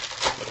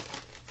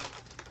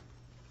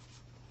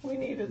 We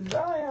need a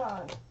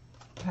Zion.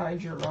 Ty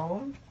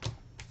Jerome.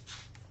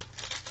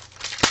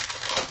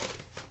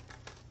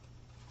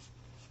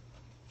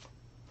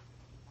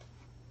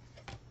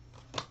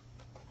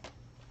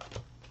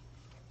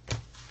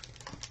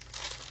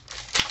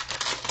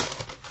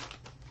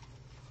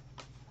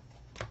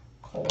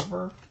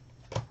 Culver.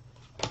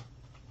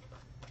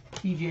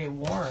 TJ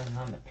Warren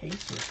on the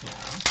Pacers now.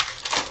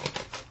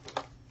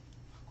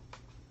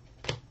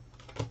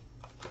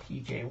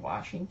 PJ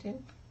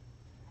Washington.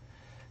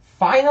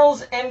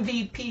 Finals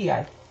MVP.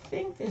 I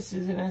think this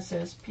is an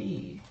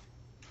SSP.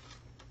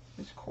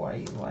 It's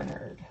Kawhi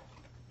Leonard.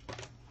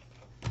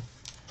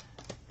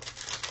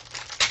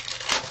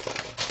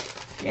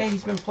 Yeah,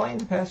 he's been playing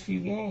the past few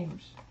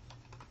games.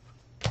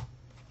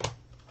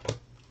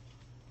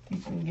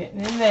 He's been getting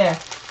in there.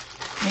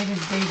 Made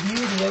his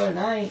debut the other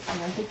night,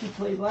 and I think he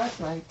played last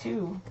night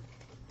too.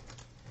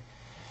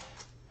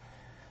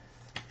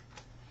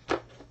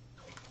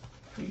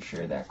 Pretty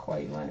sure that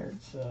Kawhi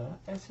Leonard's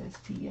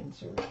SST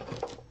insert.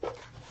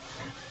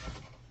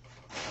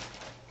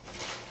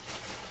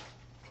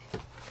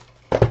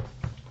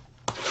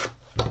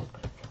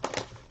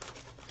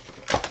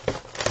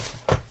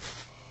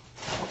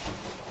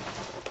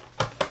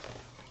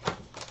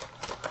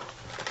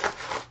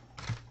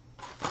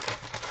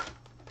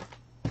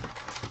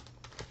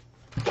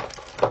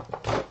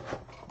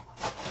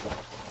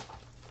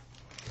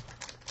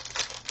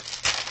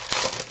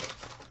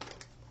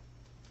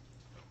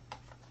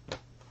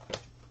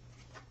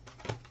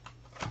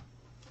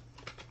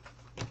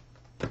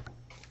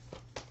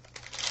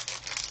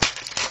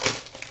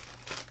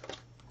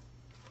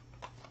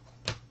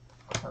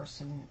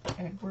 Carson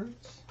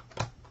Edwards.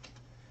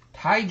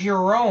 Ty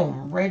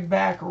Jerome, red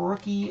back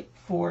rookie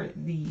for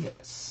the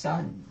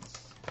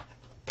Suns.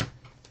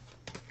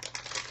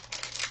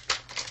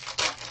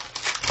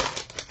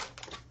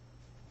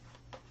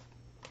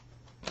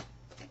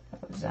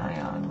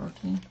 Zion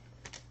rookie.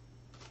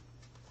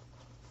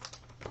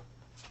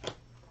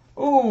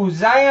 Ooh,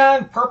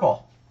 Zion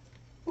purple.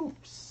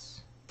 Oops.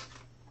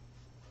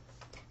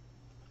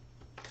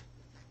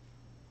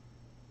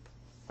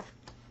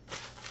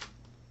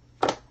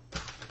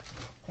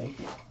 Thank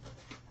you.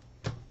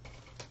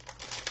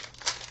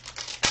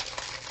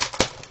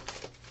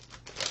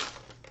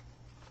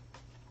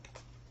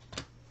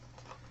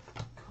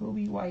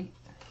 Kobe White.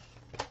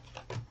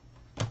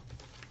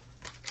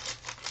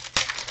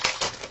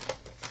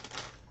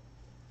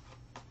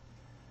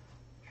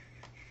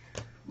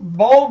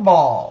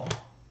 Ball.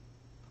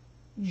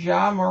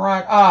 Ja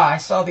Morant. I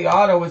saw the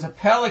auto was a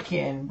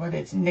Pelican, but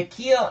it's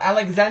Nickeil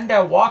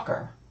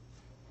Alexander-Walker.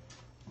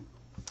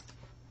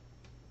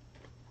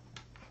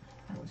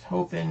 I was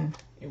hoping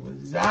it was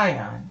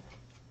Zion.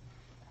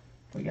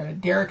 We got a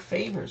Derek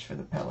Favors for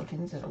the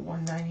Pelicans at a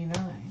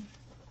 199.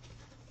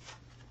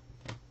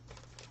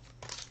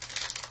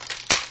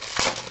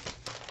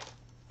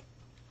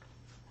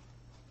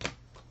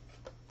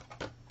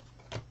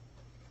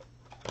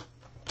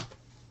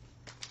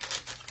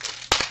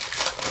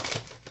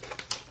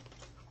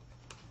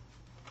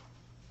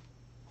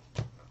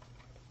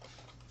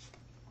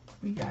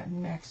 We got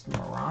next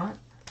Morant.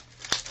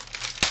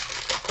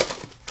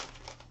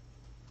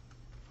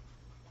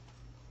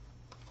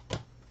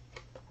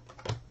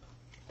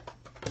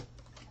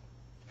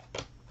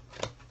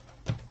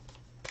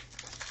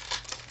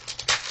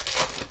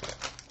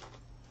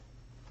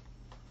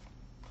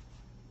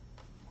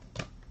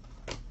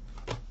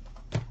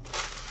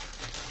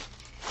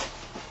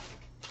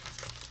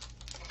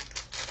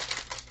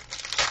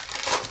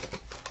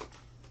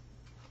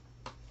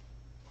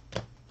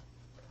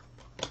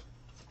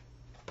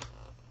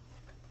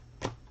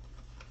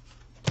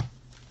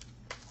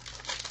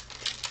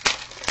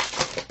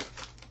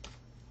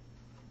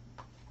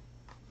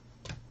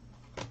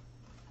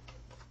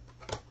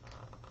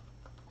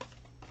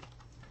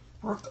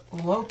 Brooke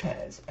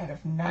Lopez out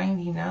of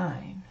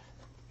 99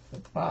 for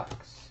the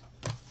Bucks.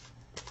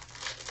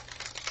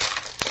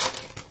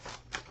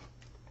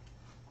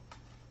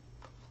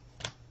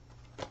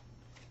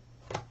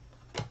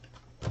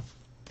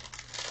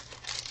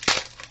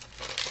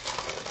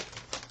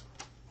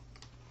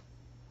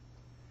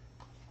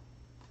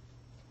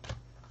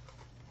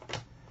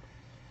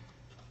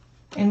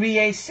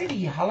 NBA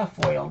City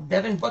holofoil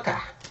Devin Booker.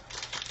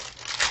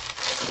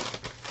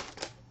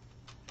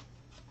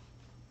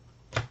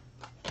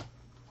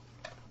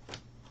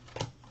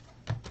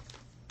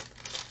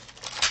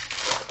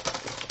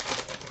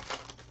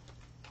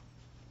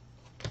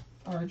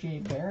 R.J.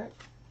 Barrett,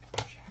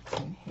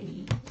 Jackson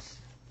Hayes.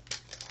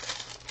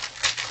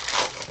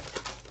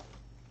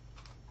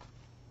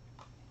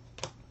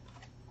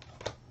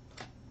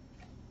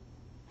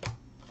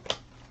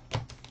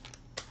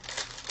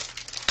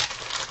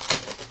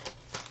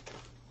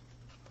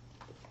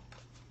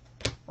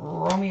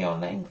 Romeo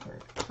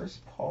Langford, Chris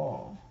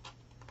Paul,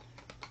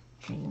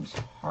 James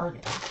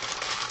Harden.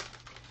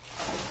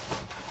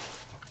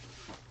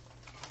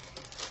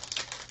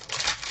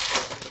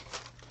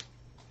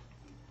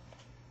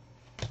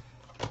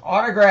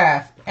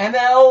 Autograph,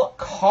 ML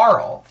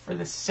Carl for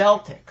the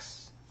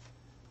Celtics.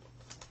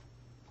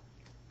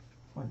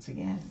 Once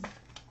again,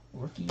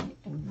 rookie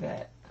and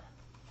vet.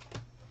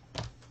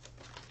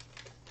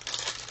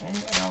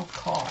 ML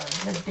Carr.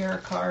 Is that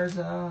Derek Carr's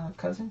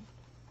cousin?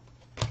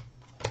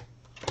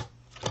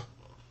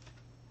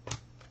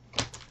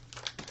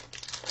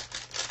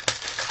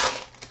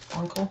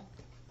 Uncle?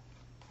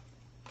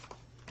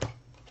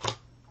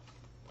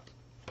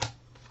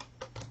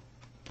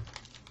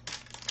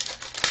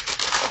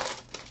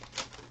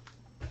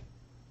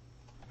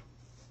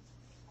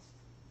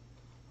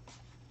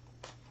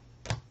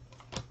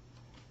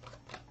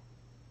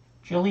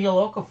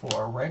 Jahlil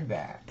Okafor, red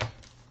back.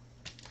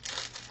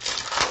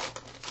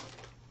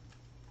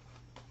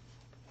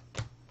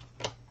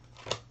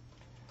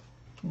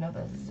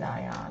 Another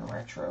Zion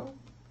retro.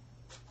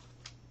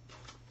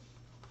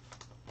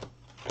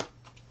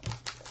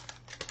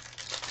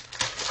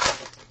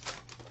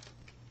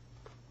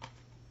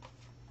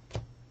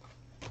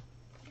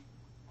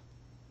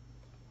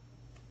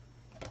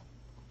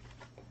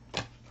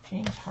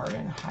 James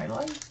Harden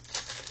highlights.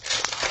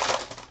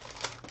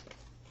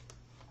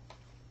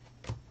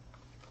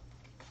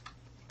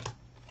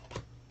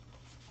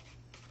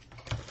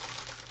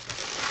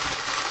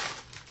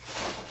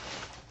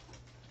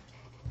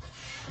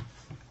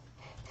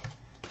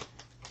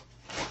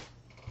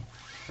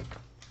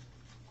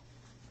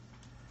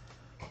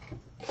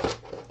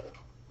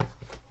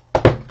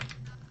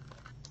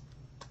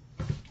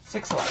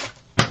 Six left.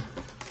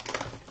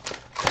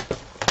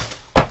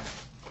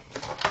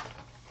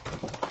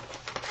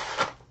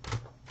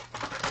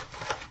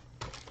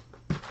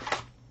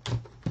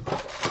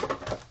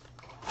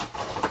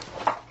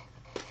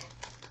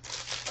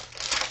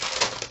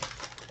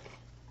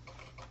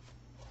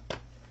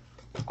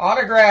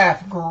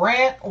 Autograph,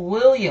 Grant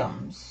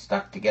Williams,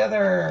 stuck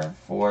together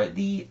for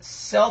the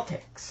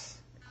Celtics.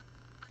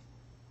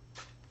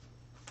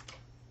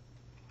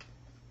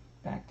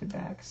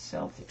 Back-to-back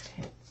Celtics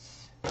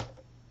hits.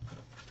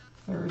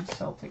 Third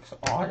Celtics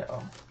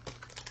auto.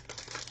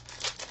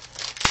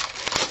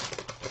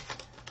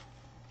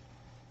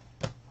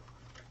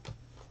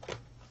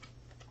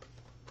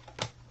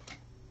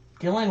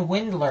 Dylan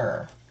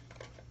Windler,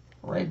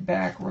 red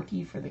back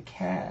rookie for the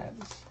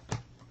Cavs.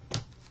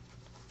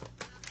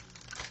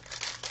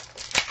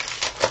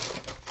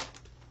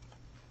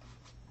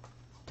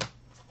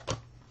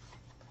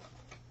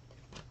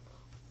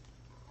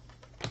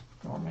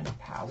 Norman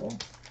Powell.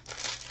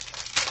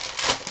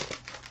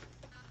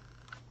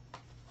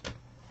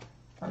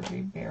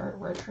 RJ Barrett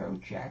retro,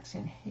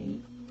 Jackson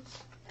Hayes.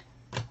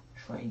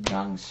 Trae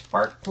Young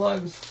spark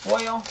plugs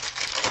foil.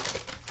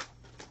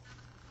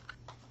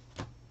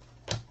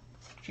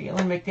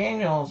 Jalen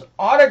McDaniels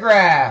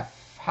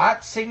autograph.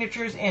 Hot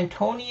signatures,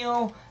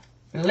 Antonio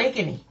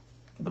Blakeney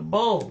for the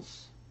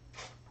Bulls.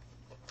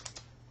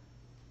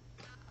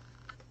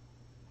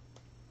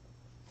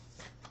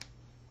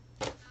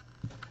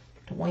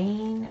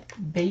 Dwayne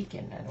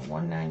Bacon at a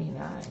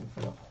 199 for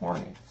the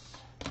Hornets.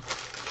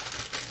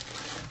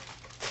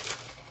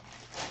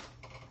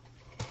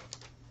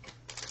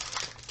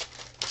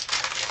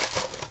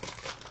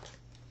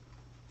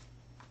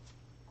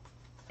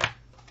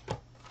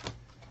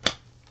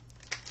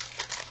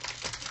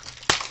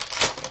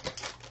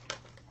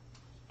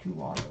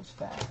 Two autos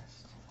fast.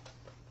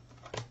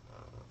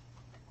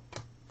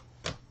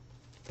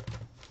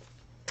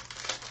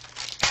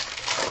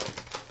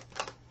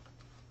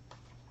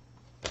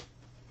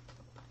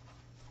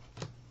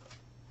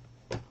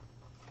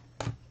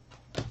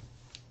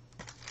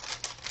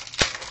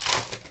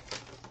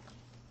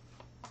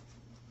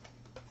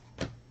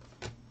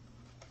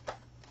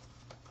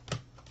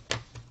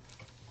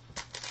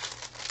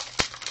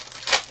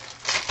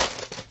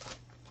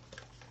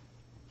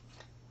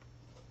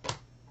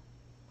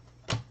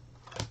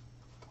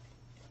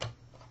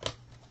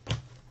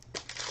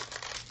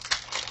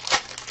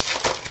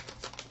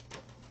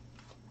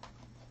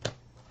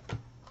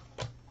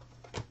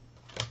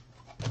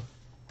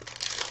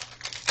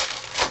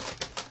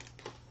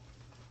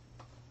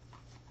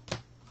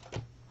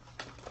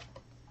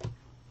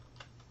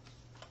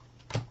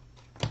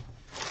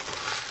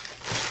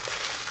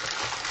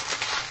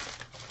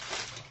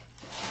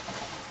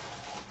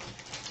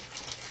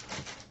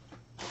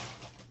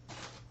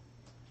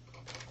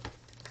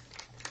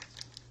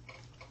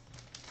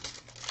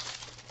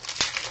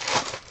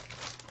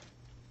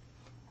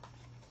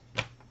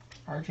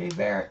 RJ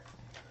Barrett.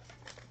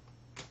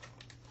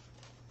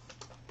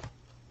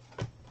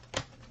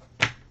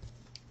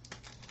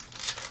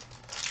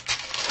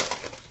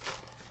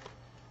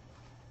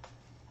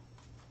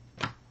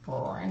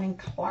 Brandon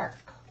Clark.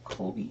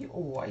 Kobe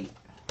White.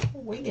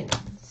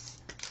 Wiggins.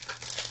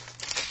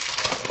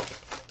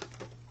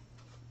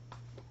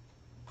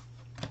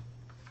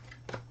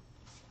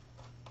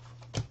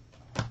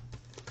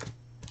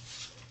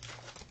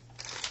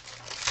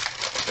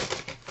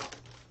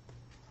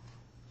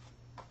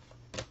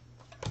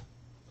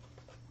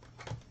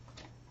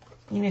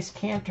 Enes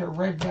Kanter,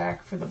 red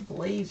back for the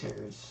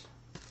Blazers.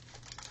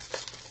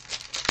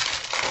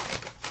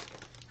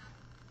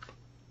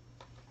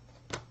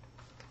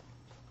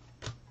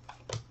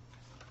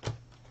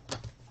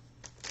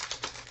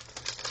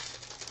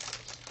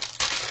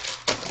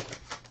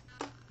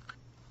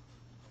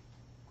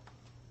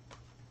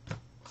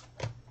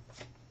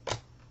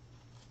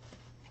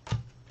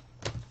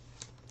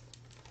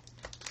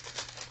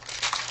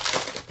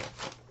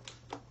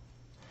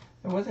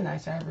 There was a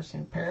nice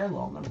Iverson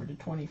parallel number to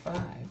 25.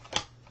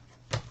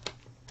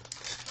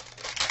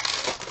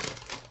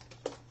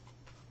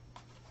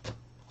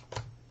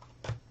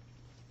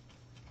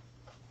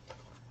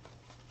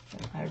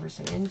 An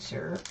Iverson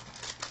insert.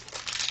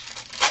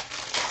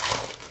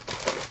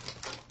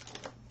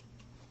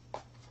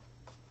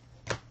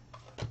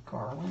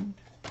 Garland.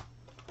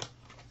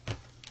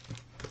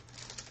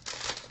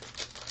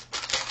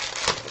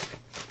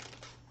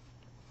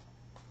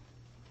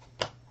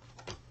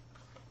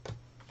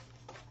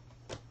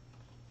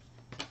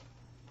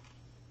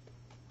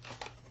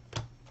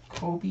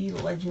 Kobe,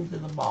 Legends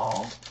of the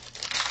Ball.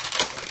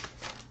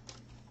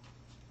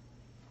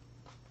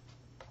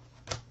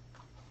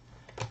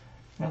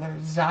 Another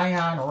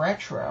Zion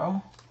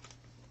Retro.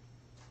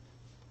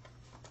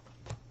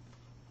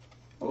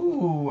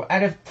 Ooh,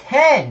 out of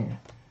 10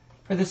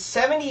 for the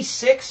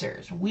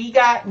 76ers, we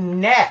got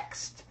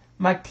next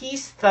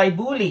Matisse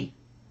Thybulle.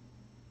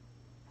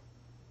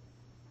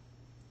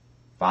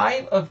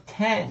 5 of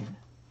 10.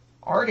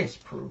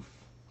 Artist proof.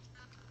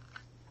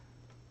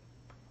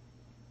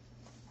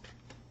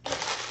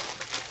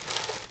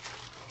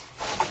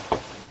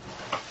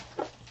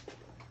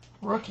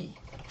 Rookie.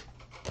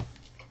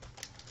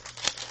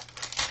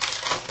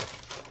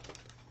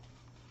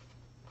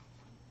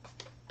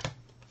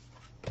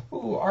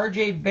 Ooh,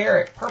 RJ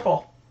Barrett,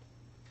 purple.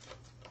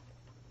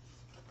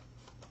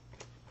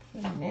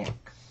 The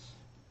Knicks.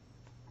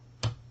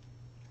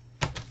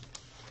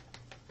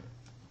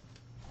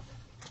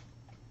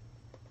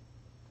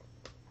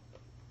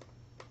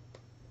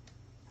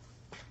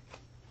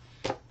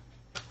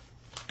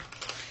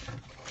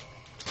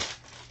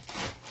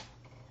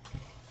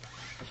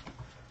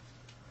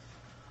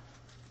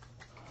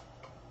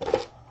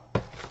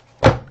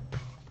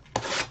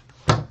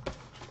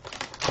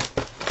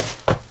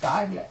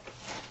 5 left.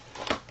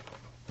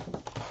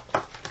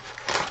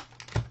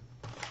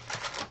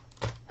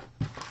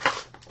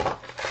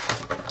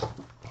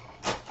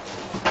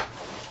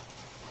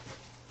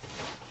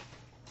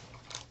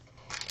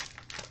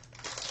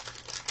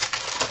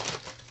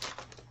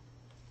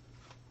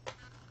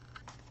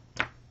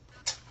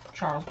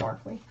 Charles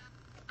Barkley.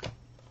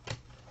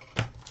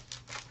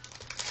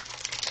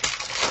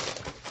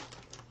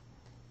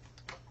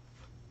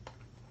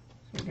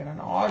 So we get an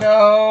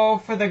auto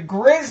for the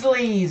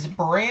Grizzlies,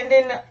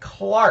 Brandon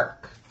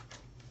Clark.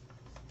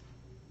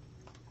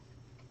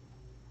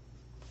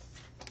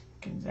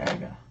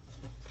 Gonzaga.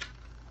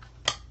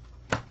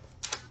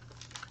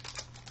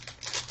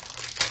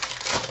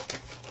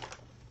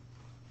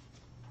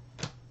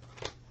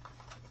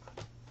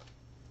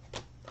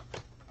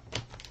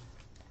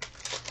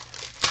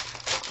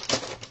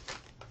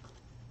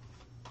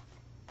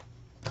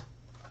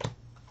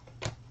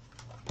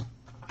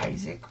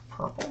 Isaac,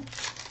 purple.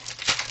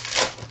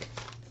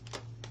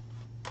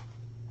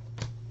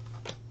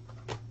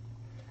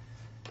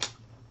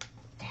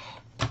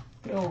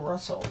 Bill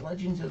Russell,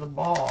 Legends of the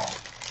Ball.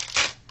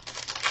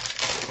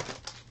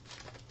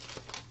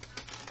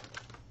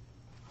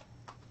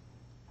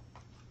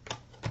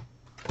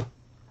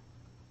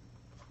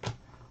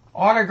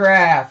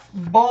 Autograph,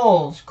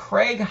 Bulls,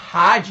 Craig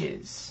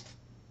Hodges.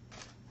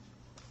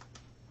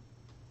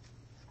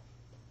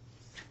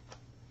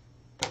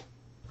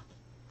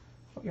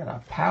 We got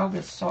a Pau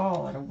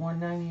Gasol at a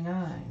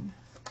 199.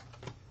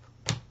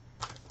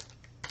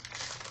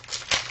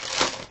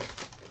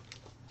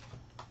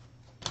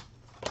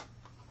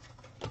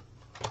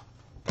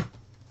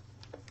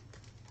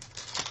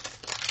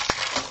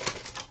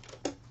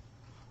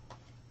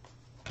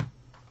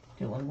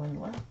 Dylan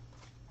Windler.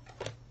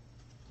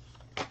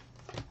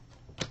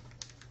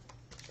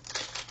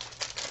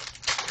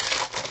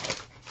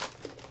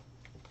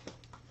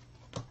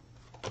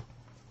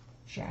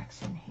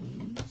 Jackson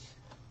Hayes.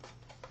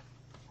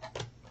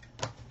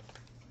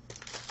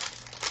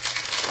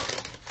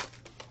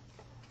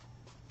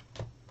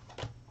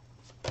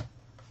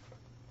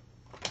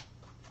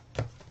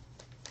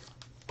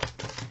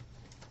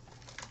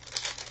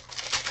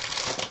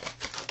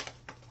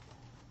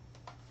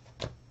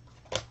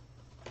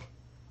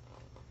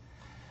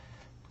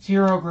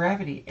 Zero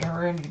Gravity,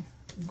 Aaron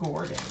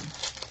Gordon.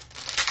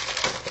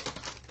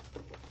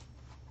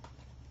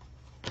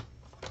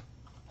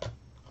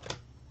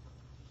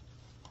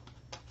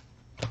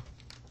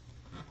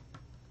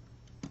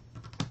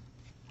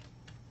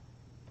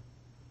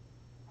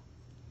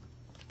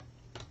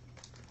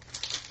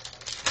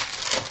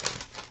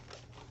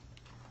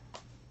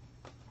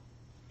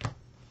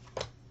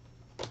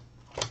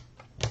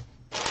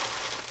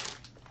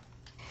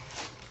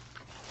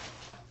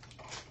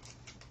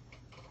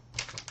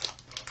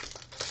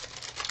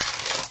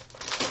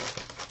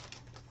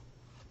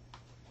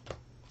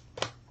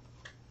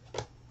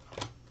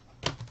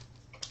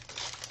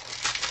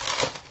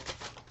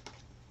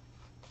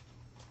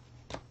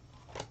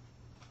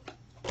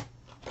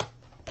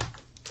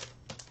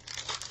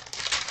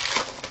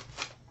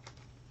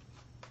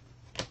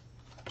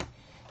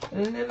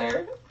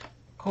 Lillard,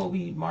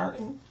 Cody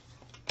Martin,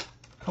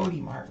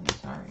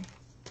 sorry.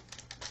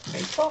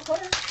 Baseball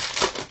player?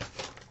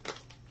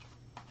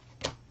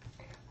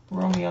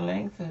 Romeo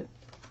Langford.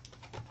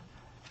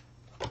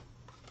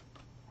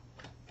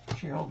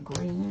 Gerald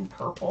Green,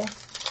 purple.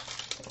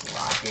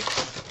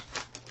 Rockets.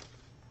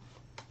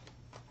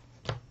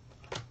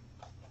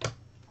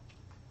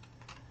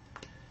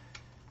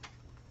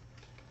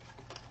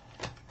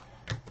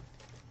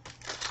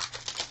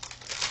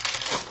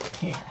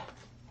 Yeah.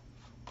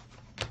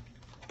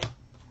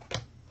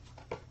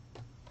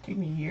 Took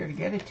me a year to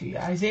get it to you.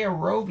 Isaiah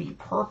Roby,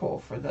 purple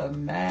for the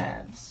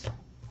Mavs.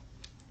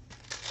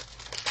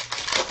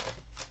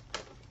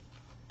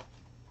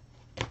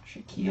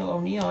 Shaquille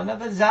O'Neal,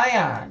 another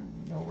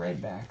Zion. No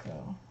red back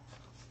though.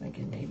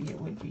 Thinking maybe it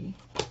would be.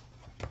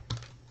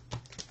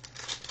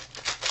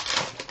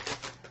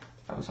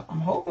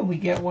 I'm hoping we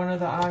get one of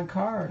the on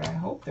card. I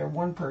hope they're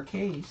one per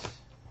case.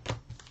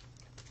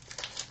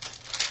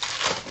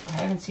 I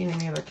haven't seen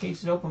any other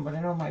cases open, but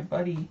I know my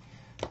buddy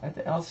at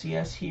the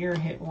LCS here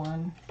hit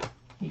one.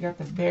 He got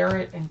the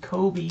Barrett and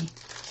Kobe.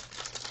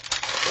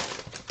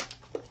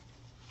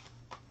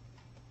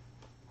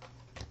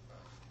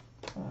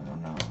 I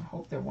don't know. I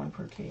hope they're one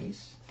per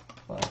case,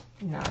 but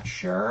not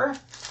sure.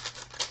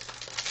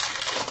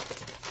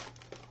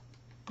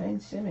 Ben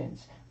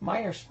Simmons,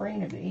 minor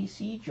sprain of the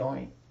AC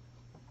joint.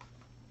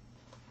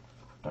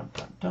 Dun,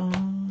 dun,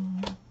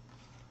 dun.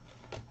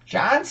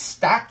 John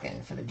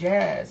Stockton for the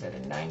Jazz at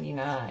a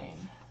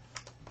 99.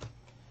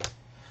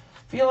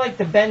 Feel like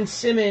the Ben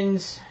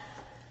Simmons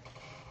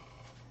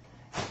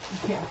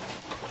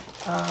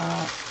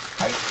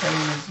hype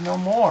train is no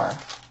more.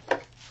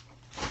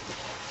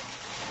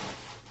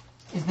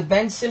 Is the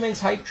Ben Simmons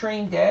hype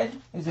train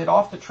dead? Is it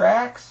off the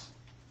tracks?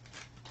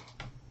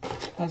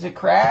 Has it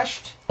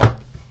crashed?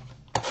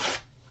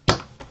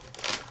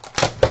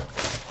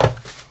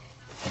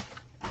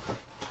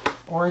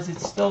 Or is it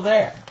still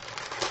there?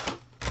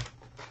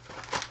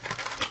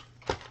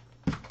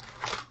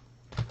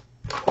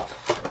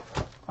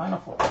 Final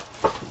four.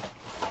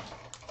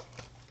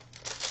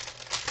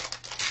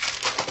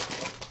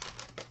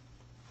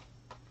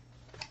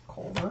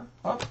 Culver.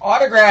 Oh,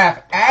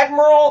 autograph.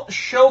 Admiral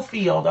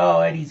Schofield.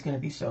 Oh, Eddie's going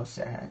to be so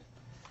sad.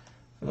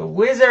 For the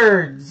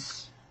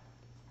Wizards.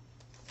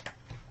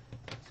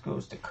 This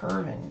goes to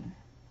Curvin.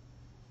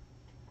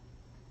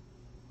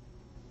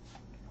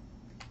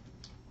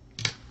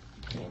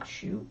 Can't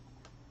shoot.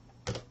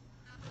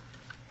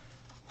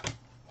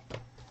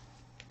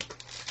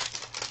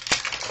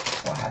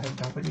 Well, how did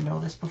nobody know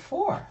this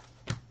before?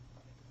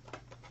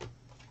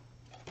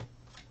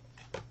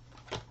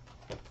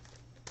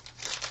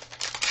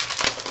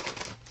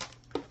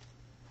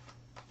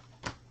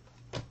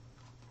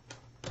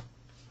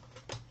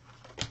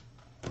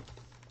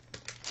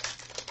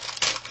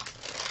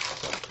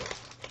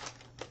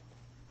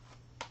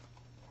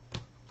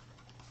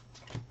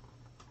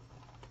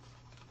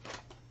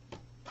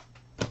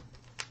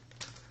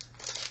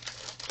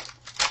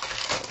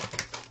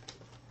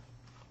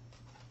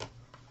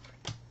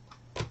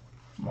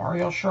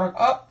 Mario Shark.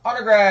 Up.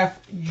 Autograph.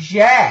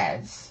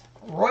 Jazz.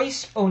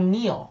 Royce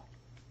O'Neal.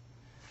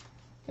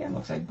 Yeah, it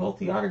looks like both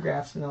the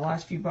autographs in the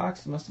last few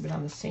boxes must have been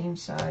on the same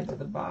side of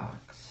the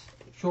box.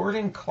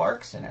 Jordan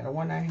Clarkson at a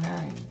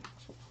 199.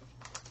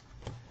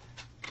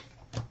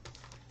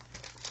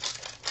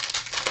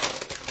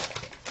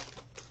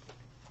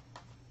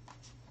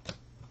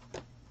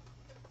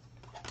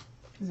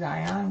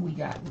 Zion, we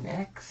got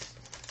next.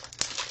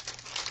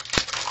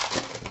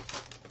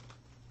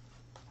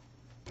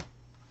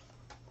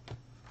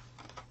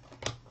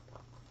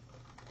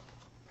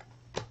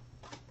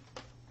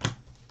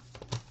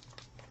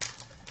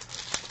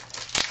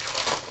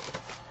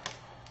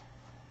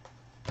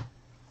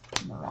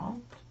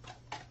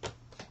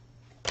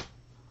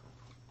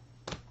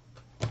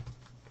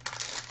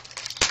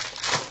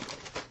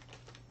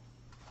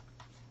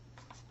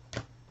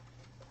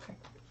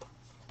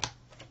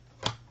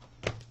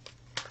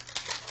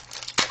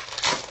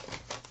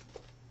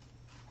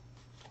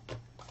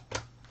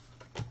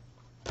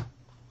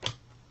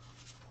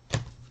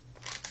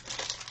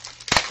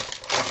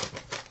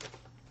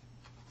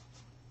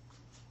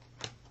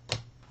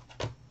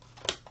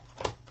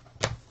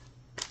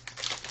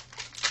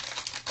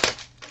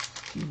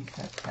 Jeez,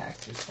 that pack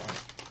just like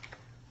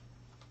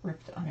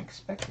ripped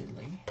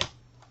unexpectedly.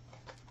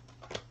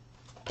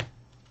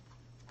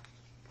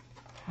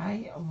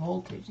 High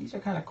voltage. These are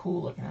kind of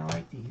cool looking. I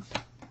like these.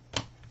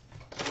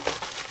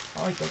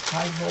 I like those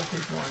high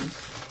voltage ones.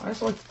 I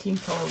also like the team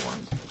color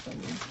ones.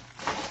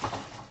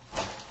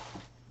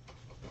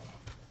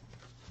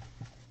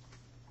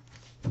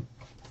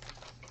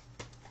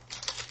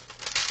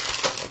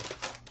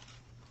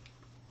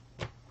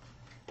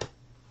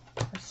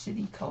 Or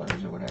city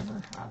colors or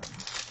whatever. I don't know.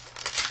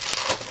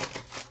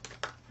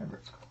 Whatever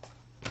it's called.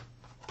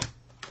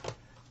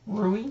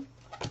 Rui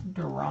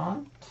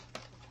Durant.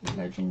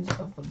 Legends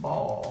of the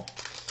Ball.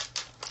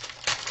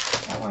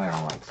 That one I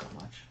don't like so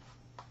much.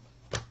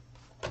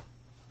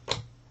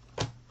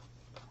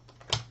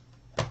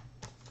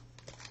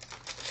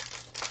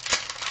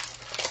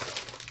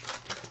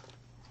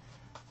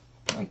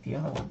 I like the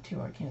other one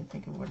too. I can't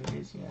think of what it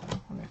is yet.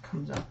 When it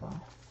comes up,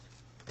 I'll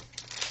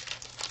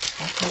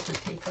take or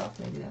take off.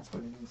 Maybe that's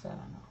what it is. I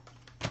don't know.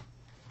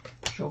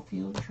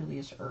 Schofield,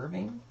 Julius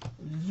Irving,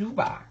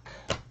 Zubac.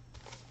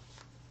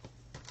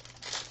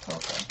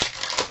 Okay.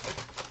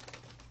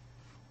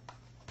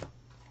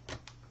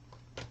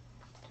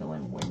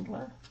 Dylan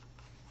Windler.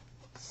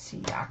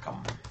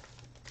 Siakam.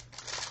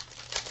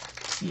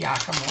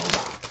 Siakam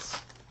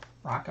Robots.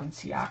 Rock'em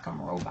Siakam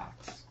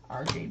Robots.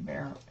 RJ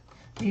Barrett.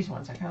 These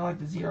ones, I kind of like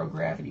the zero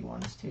gravity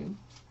ones too.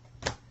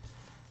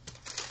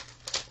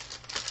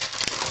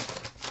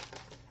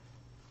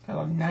 Kind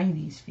of a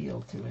 90s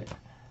feel to it.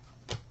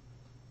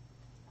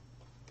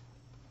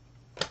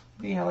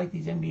 Maybe I like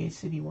these NBA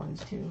City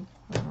ones too.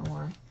 I don't know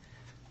why.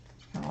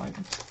 Kind of like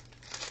them.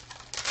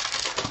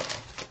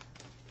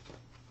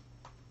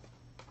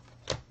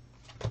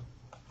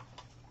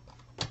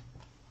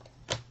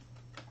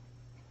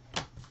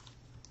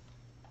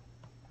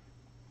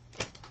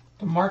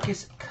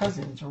 DeMarcus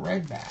Cousins,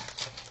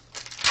 redback.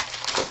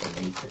 The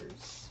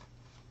Lakers.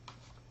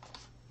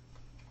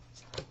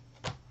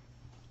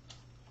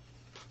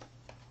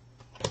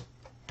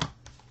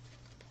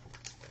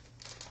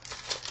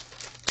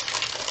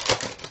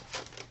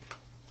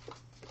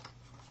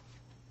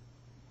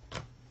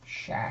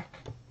 Shaq.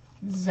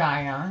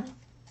 Zion.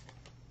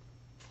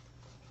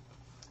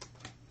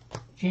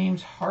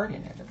 James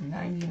Harden at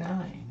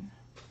 99.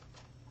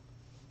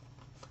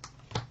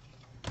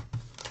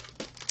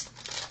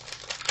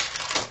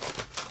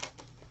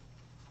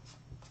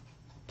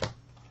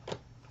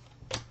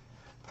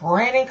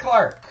 Brandon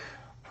Clark,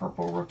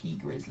 Purple Rookie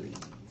Grizzlies.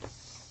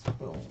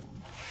 Boom.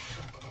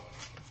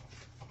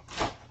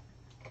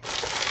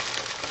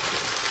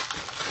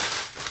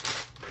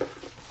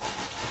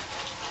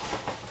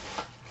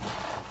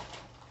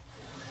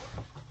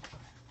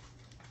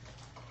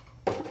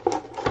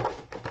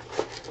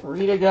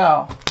 Three to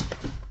go.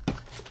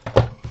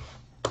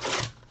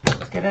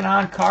 Let's get it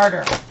on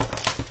Carter.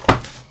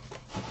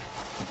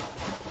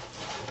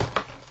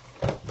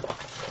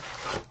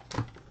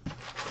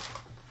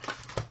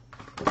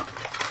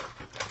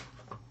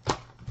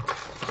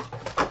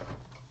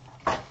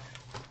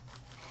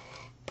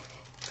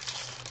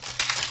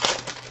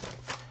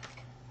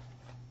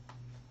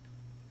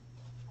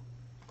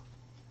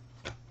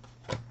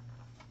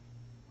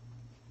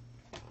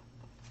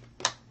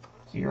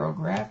 Zero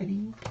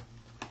Gravity.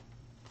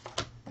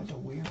 That's a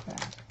weird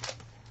pack.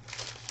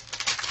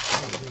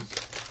 Oh, it is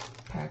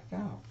packed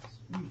out. It's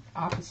the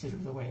opposite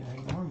of the way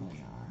they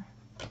normally are.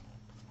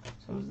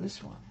 So is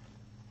this one.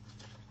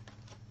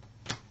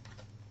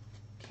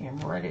 Cam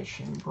Reddish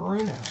and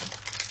Bruno.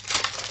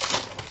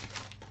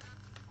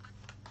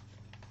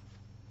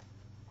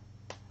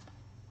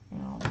 You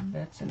know,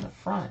 that's in the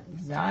front.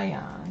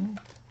 Zion,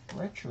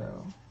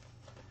 retro.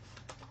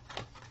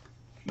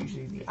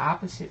 Usually the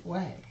opposite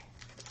way.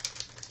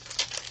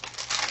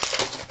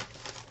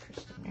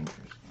 Interesting,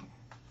 interesting.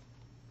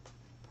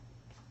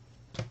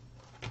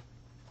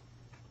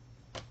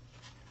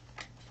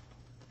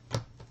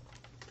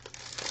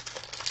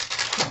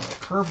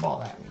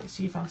 Curveball at me.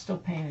 See if I'm still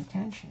paying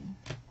attention.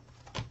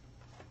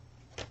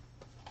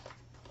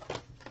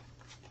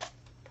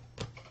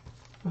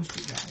 Those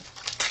two guys.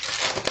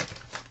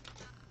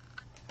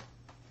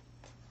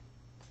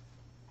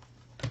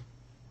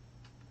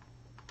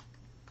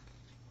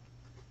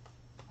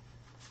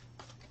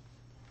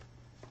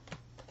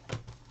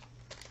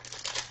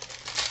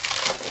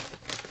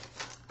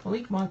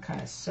 Malik Monk kind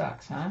of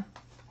sucks, huh?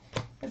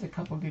 He has a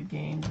couple good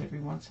games every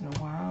once in a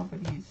while,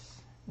 but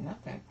he's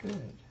not that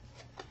good.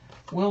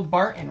 Will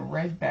Barton,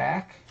 red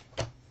back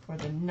for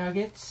the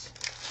Nuggets.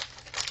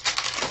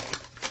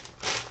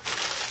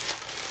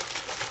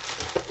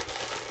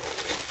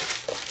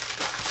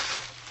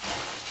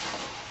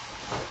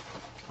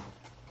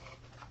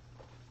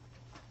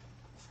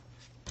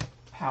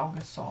 Pau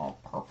Gasol,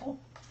 purple.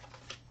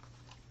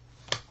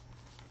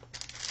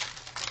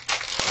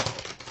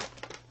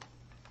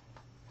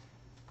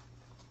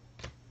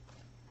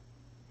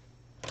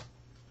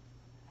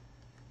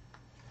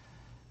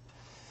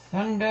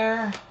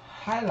 Thunder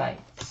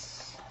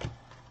highlights.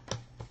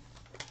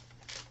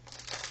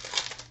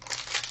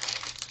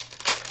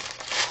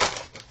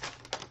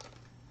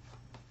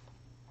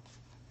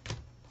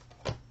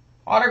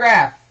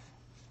 Autograph.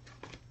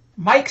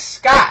 Mike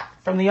Scott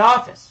from The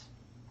Office.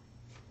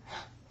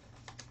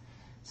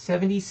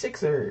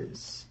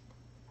 76ers.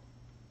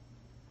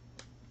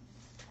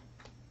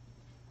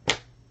 I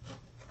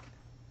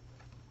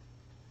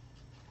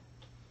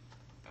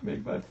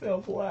make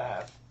myself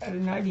laugh. At a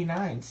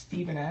 99,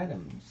 Steven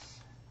Adams.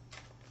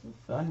 The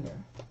Thunder.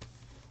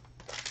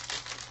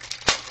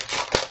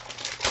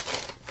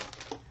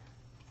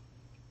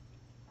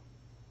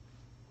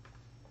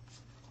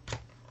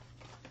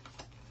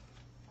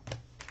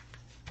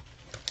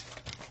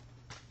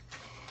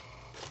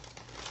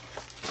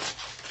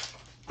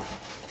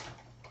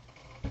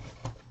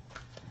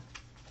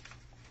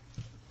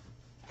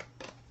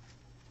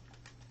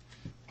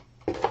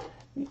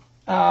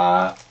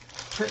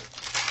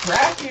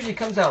 Draft usually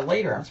comes out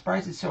later. I'm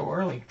surprised it's so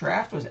early.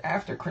 Draft was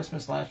after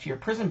Christmas last year.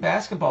 Prison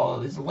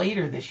Basketball is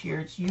later this year.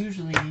 It's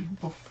usually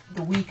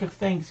the week of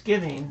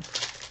Thanksgiving.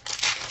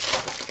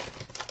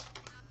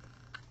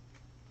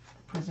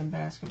 Prison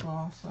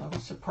Basketball. So I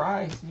was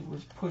surprised it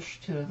was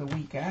pushed to the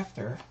week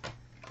after.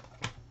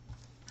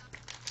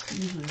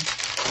 Usually.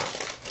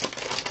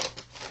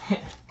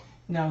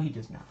 No, he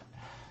does not.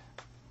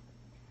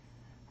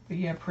 But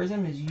yeah,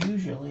 Prism is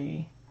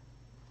usually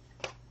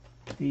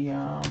the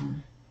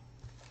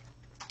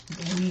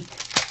week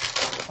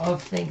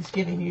of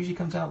Thanksgiving. It usually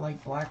comes out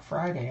like Black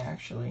Friday,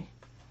 actually.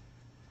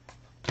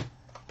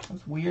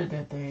 It's weird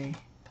that they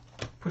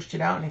pushed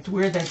it out, and it's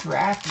weird that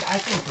I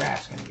think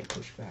Draft's going to get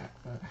pushed back,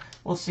 but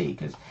we'll see,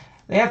 because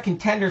they have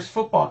Contenders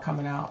football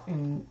coming out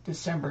in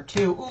December,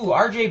 too. Ooh,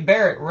 R.J.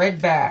 Barrett,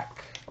 redback,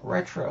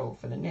 retro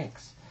for the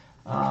Knicks.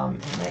 And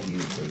that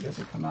usually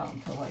doesn't come out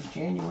until like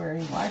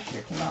January. Last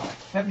year it came out like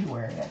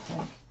February, I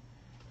think.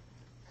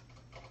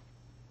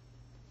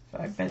 So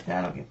I bet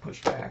that'll get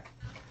pushed back.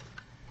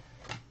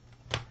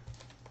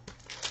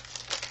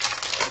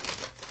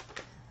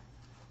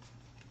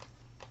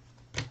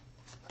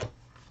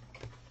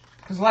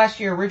 Because last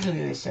year,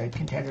 originally they said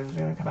Contenders was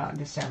going to come out in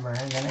December,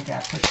 and then it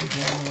got pushed to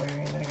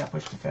January, and then it got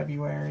pushed to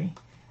February.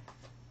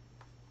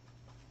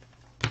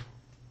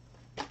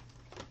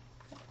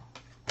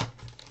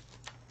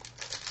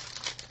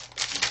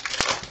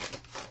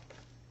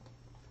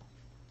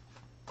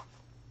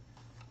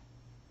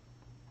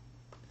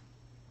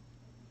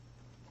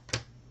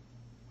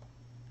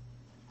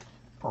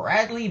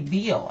 Bradley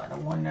Beal at a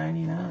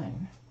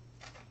 199.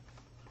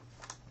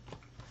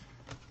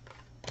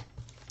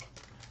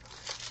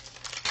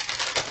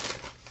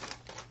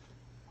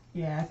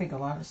 Yeah, I think a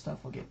lot of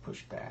stuff will get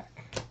pushed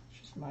back. It's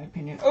just my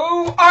opinion.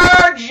 Oh,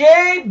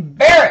 R.J.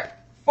 Barrett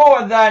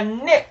for the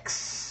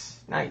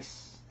Knicks.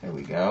 Nice. There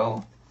we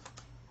go.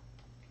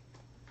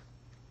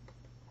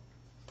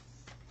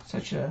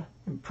 Such a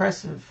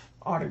impressive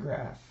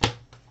autograph.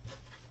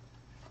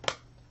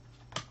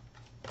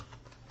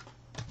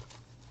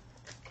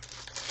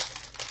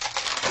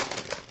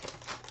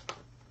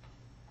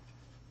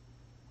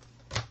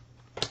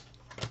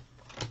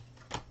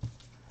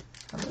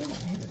 I really want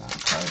to hit it on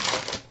card.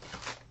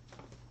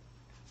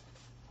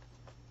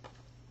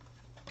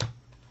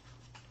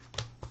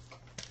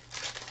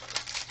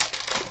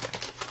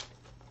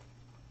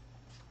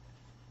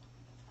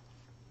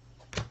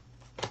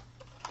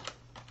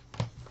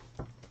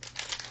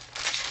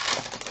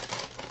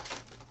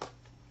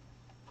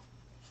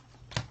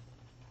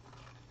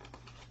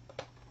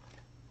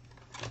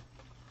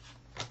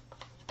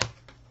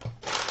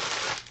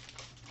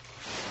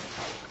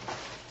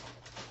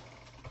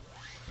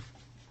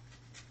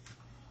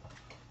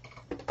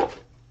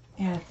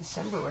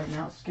 December right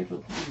now. It's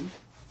scheduled to be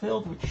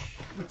filled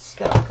with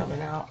stuff coming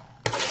out.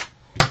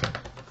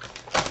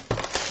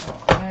 So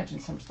I imagine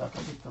some stuff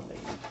will get delayed.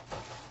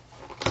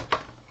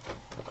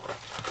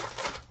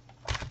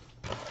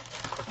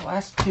 The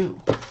last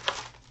two.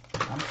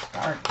 I'm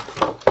starting.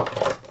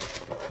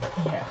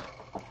 Yeah.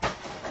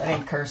 That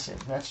ain't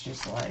cursive. That's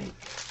just like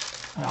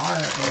an R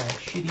and a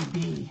shitty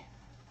B.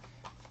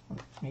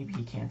 Maybe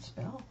he can't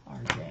spell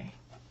RJ.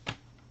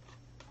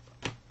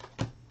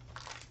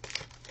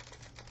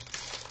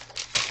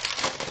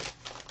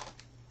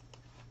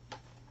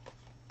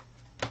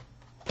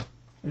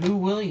 Lou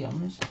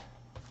Williams.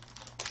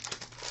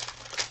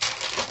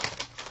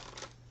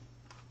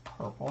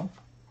 Purple.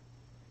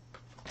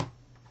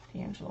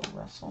 D'Angelo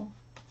Russell.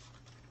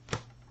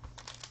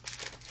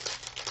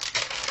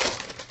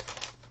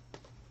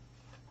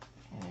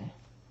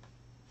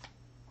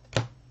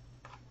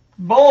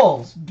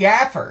 Bulls,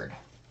 Gafford,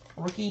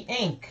 Rookie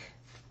Ink.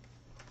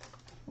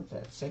 What's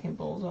that? Second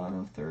Bulls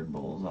auto, third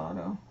Bulls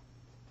auto.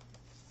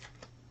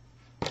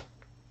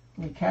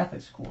 The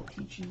Catholic school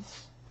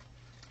teaches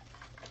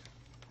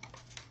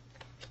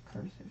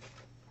cursive.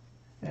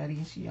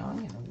 Thaddeus Young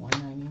and a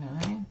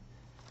 199.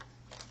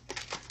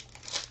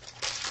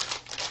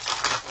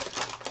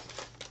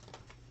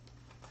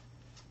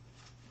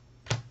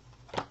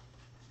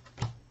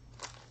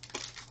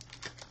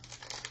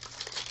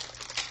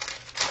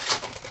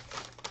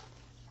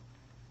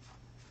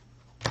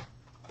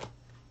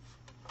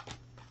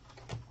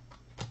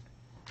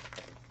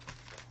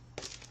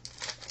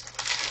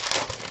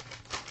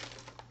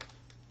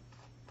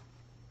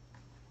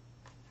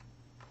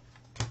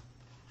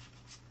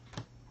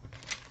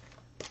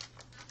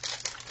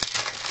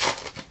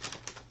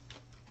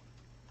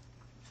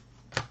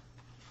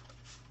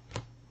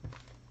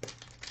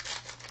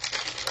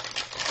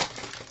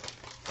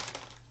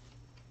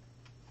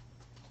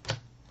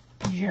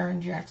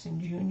 Jaren Jackson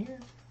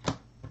Jr.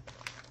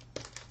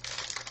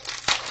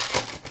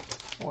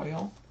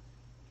 Foil.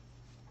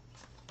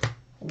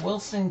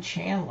 Wilson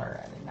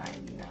Chandler at a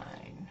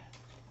 99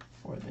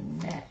 for the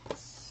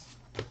Nets.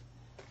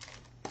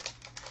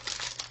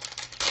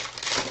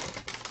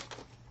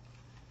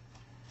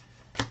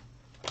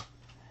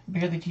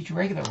 Barely teach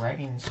regular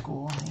writing in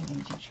school. I didn't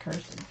even teach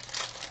cursive.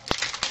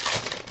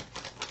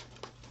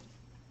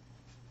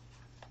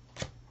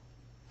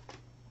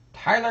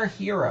 Tyler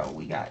Hero,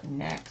 we got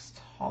next.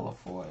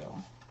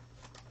 Holofoil.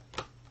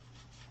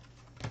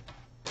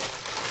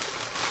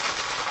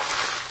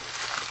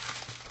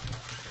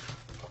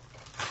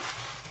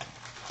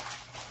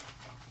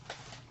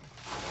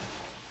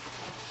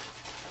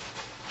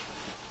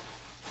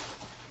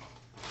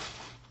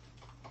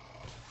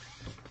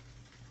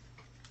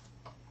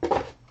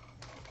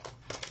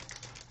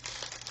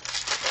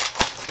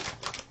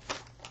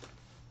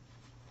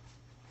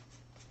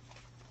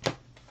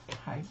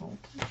 High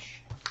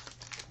voltage.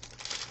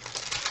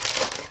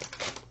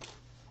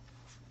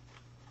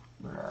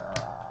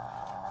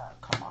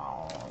 Come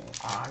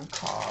on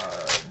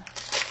card.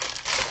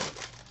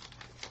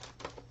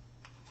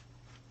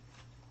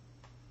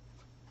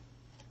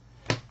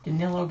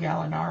 Danilo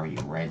Gallinari,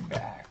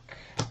 Redback.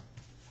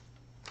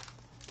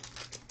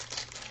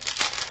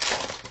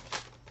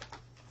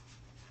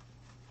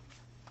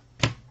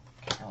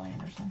 Kyle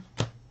Anderson.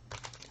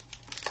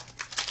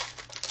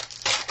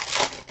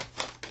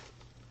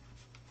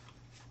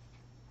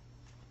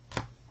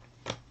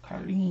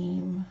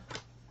 Kareem.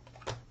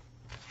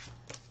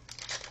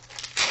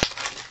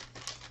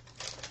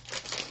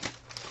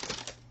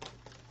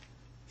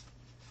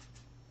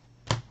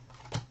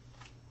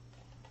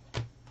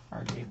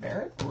 RJ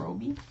Barrett,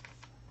 Roby.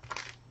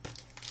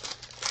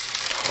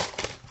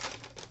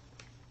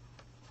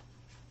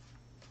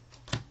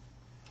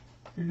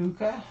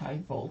 Luca, High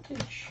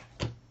Voltage.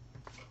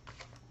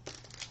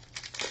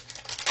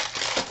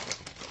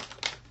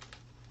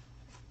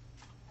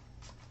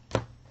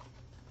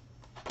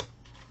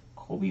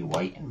 Kobe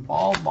White and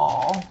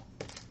Ball.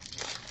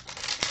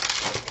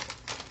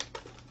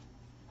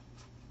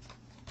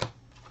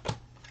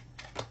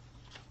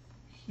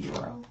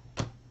 Hero.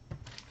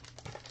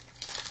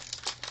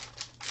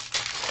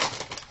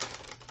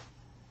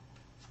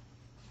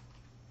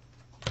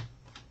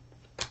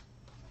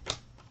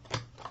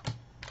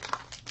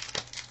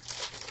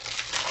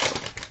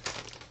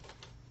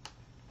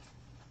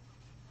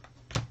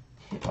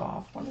 Tip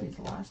off. One of these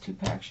last two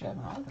packs should have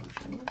an auto,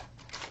 shouldn't it?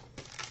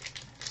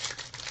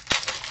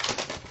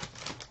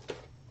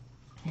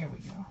 Here we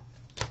go.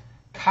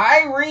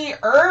 Kyrie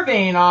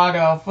Irving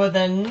auto for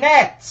the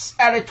Nets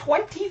at a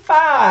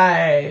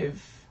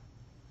 25.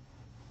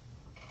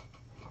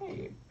 There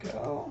you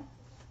go.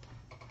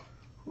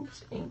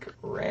 Hoops Ink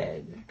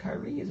Red.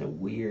 Kyrie is a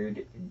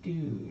weird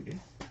dude.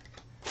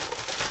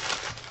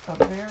 A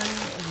very,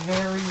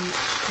 very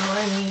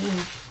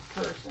strange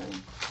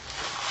person.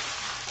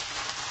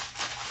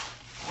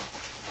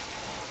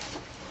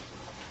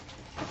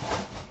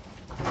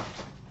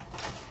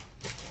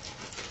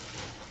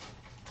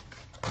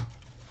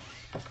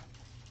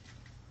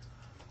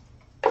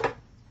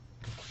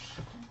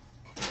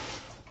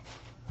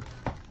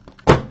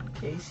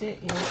 That's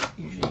it. Yeah.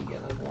 Usually you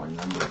get like one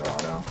numbered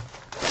auto.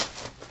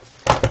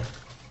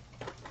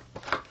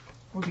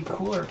 Would be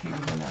cooler if you was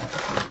in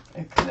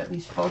it could at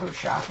least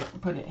Photoshop it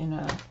and put it in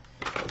a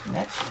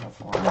Nets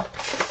uniform. That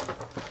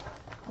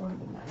would have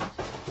been nice.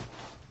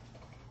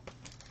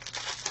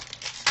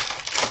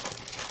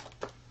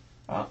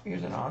 Oh,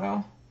 here's an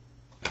auto.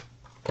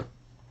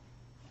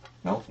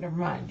 Nope, never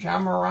mind.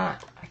 John Morant.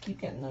 I keep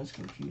getting those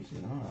confused.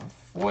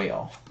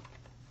 Foil.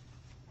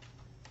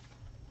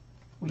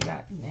 We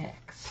got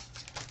next.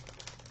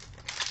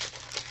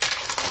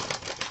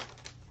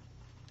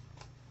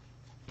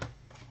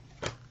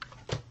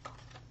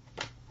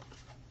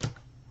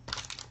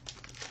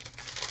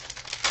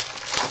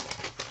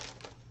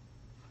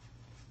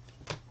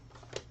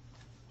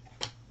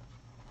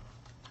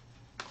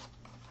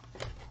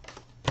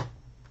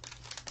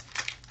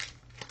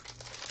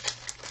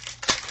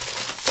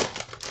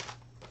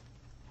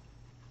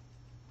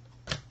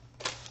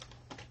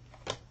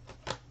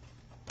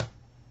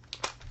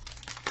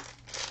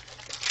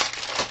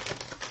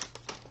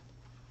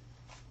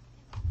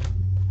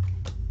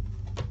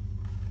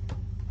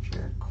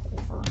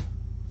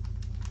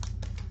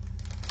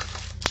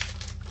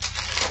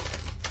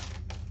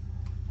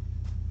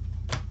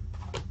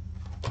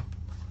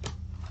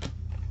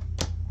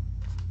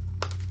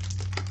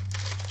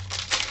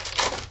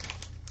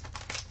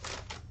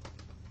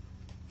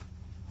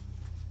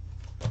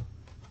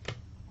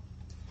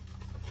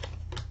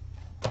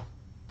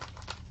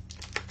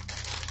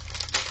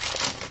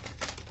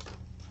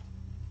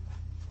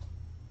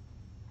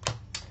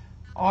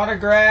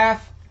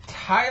 Autograph,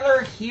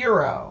 Tyler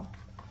Hero.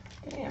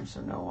 Damn,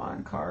 so no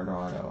on-card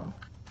auto.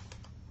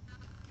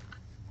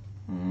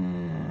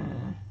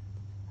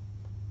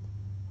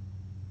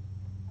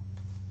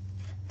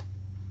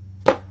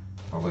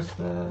 Or was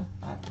the...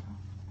 I don't know.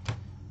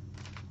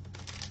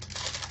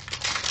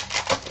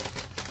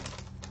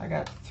 I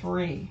got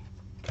 3.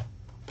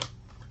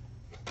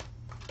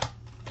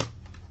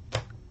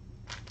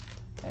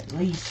 At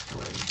least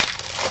 3.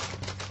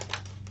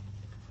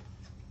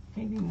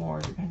 Maybe more,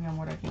 depending on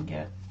what I can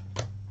get.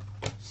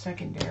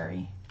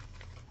 Secondary.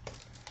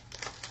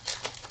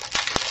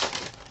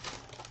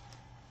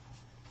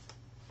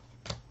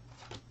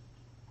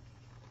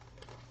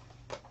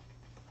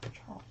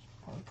 Charles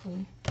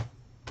Barkley.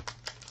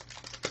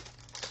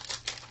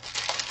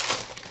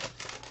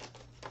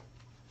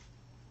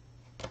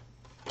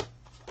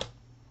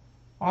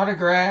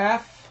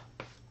 Autograph.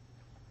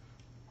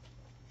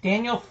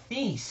 Daniel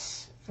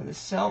Theis for the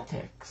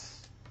Celtics.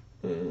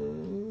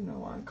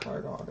 No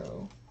on-card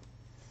auto.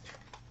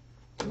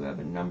 We have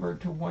a number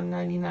to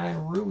 199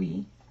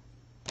 Rui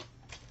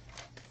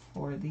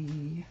for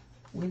the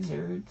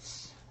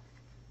Wizards.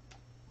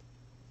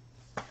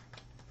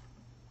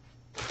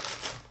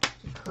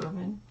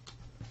 Kervin.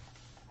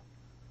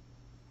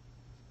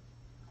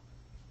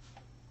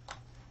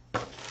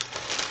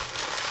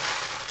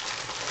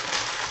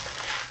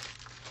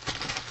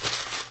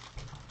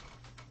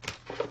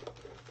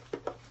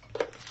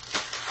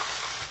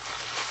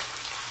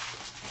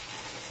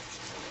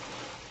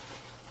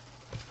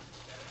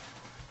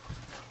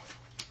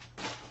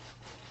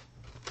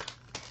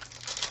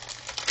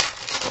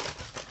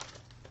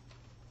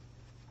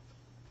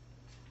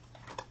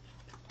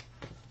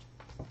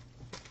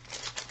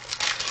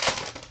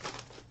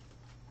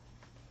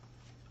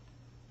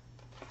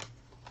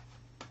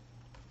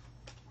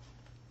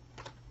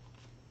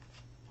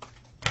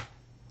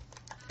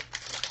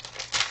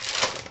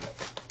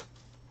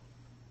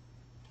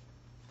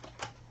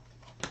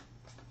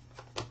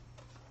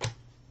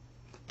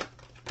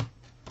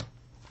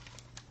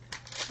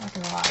 Not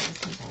gonna lie,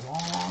 this is a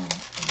long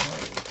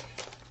break.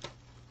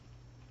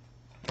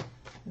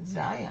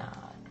 Zion.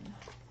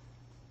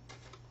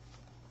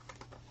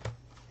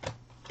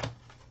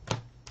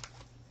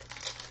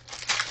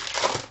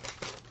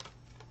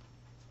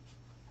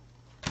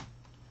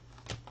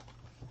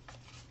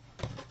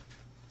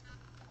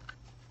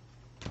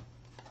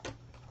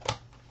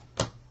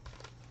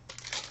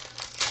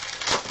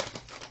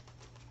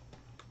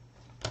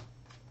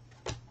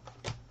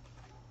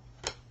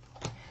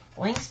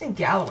 Langston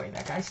Galloway,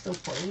 that guy still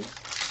plays. He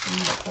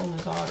was pulling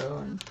his auto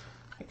in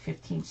like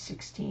 15,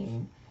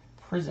 16.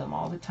 Prism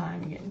all the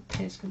time and getting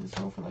pissed because it's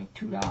sold for like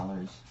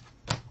 $2.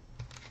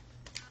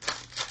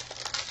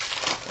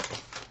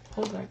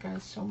 Pulled that guy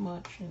so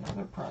much in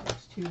other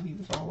products too. He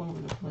was all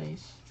over the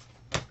place.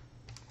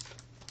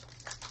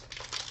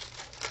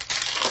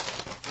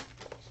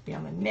 Just be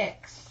on the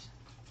Knicks.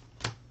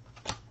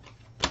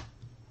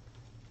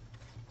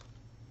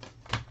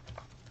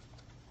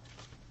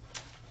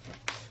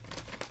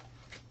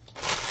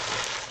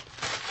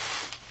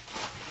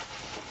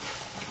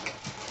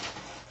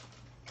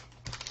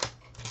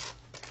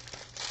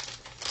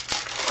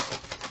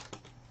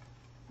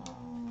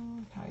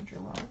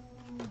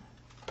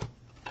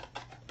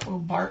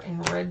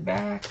 Barton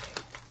Redback.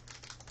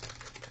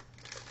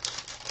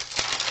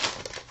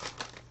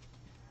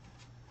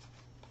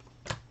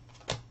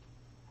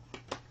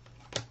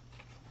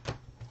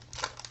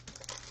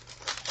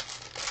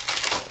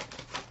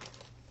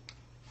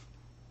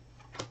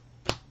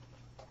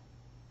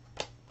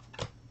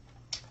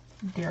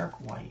 Derek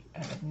White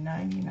out of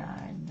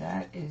 99.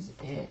 That is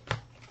it.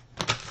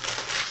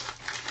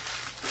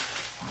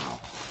 Wow.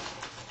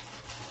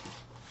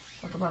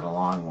 Talk about a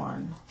long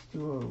one.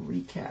 Do a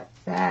recap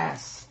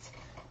fast.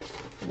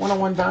 The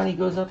 101 bounty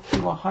goes up to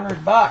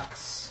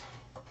 $100.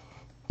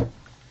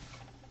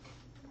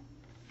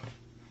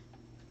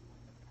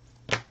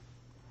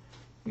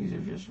 These are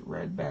just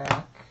red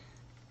back.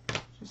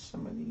 Just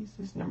some of these.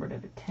 This is numbered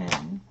at a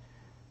 10.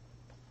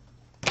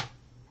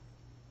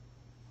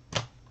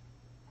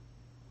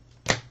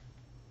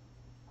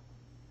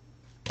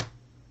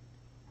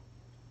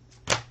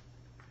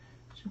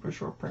 Super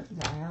short print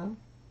Zion.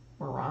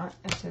 Morant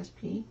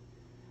SSP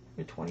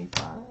at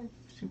 25.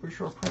 Super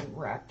short print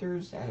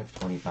Raptors out of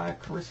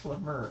 25. Caris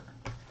LeVert.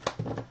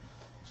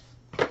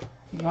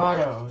 The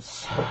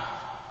autos.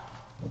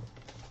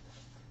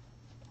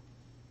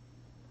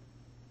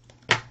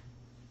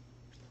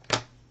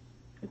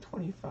 At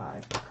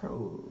 25.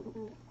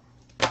 Code.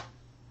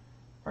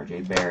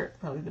 RJ Barrett,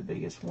 probably the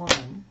biggest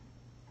one.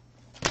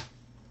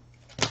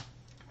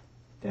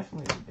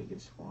 Definitely the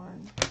biggest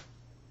one.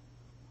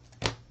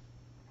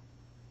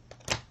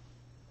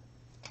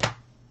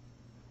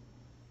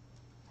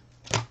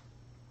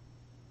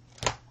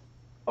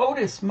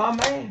 Otis, my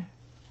man.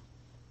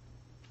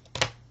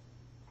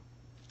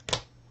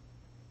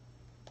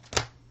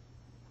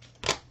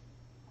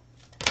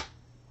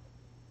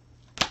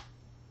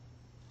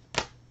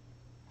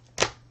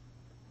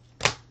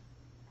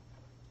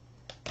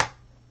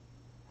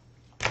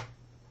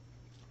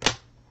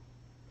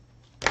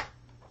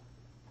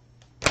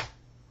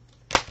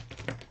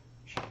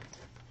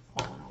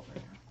 Falling over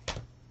here.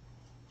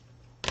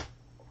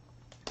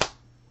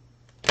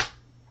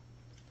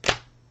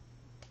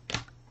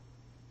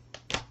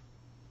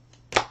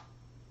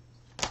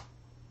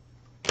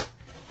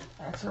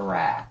 That's a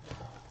wrap.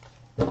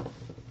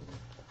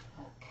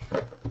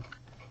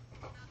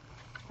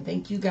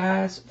 Thank you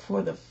guys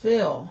for the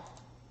fill.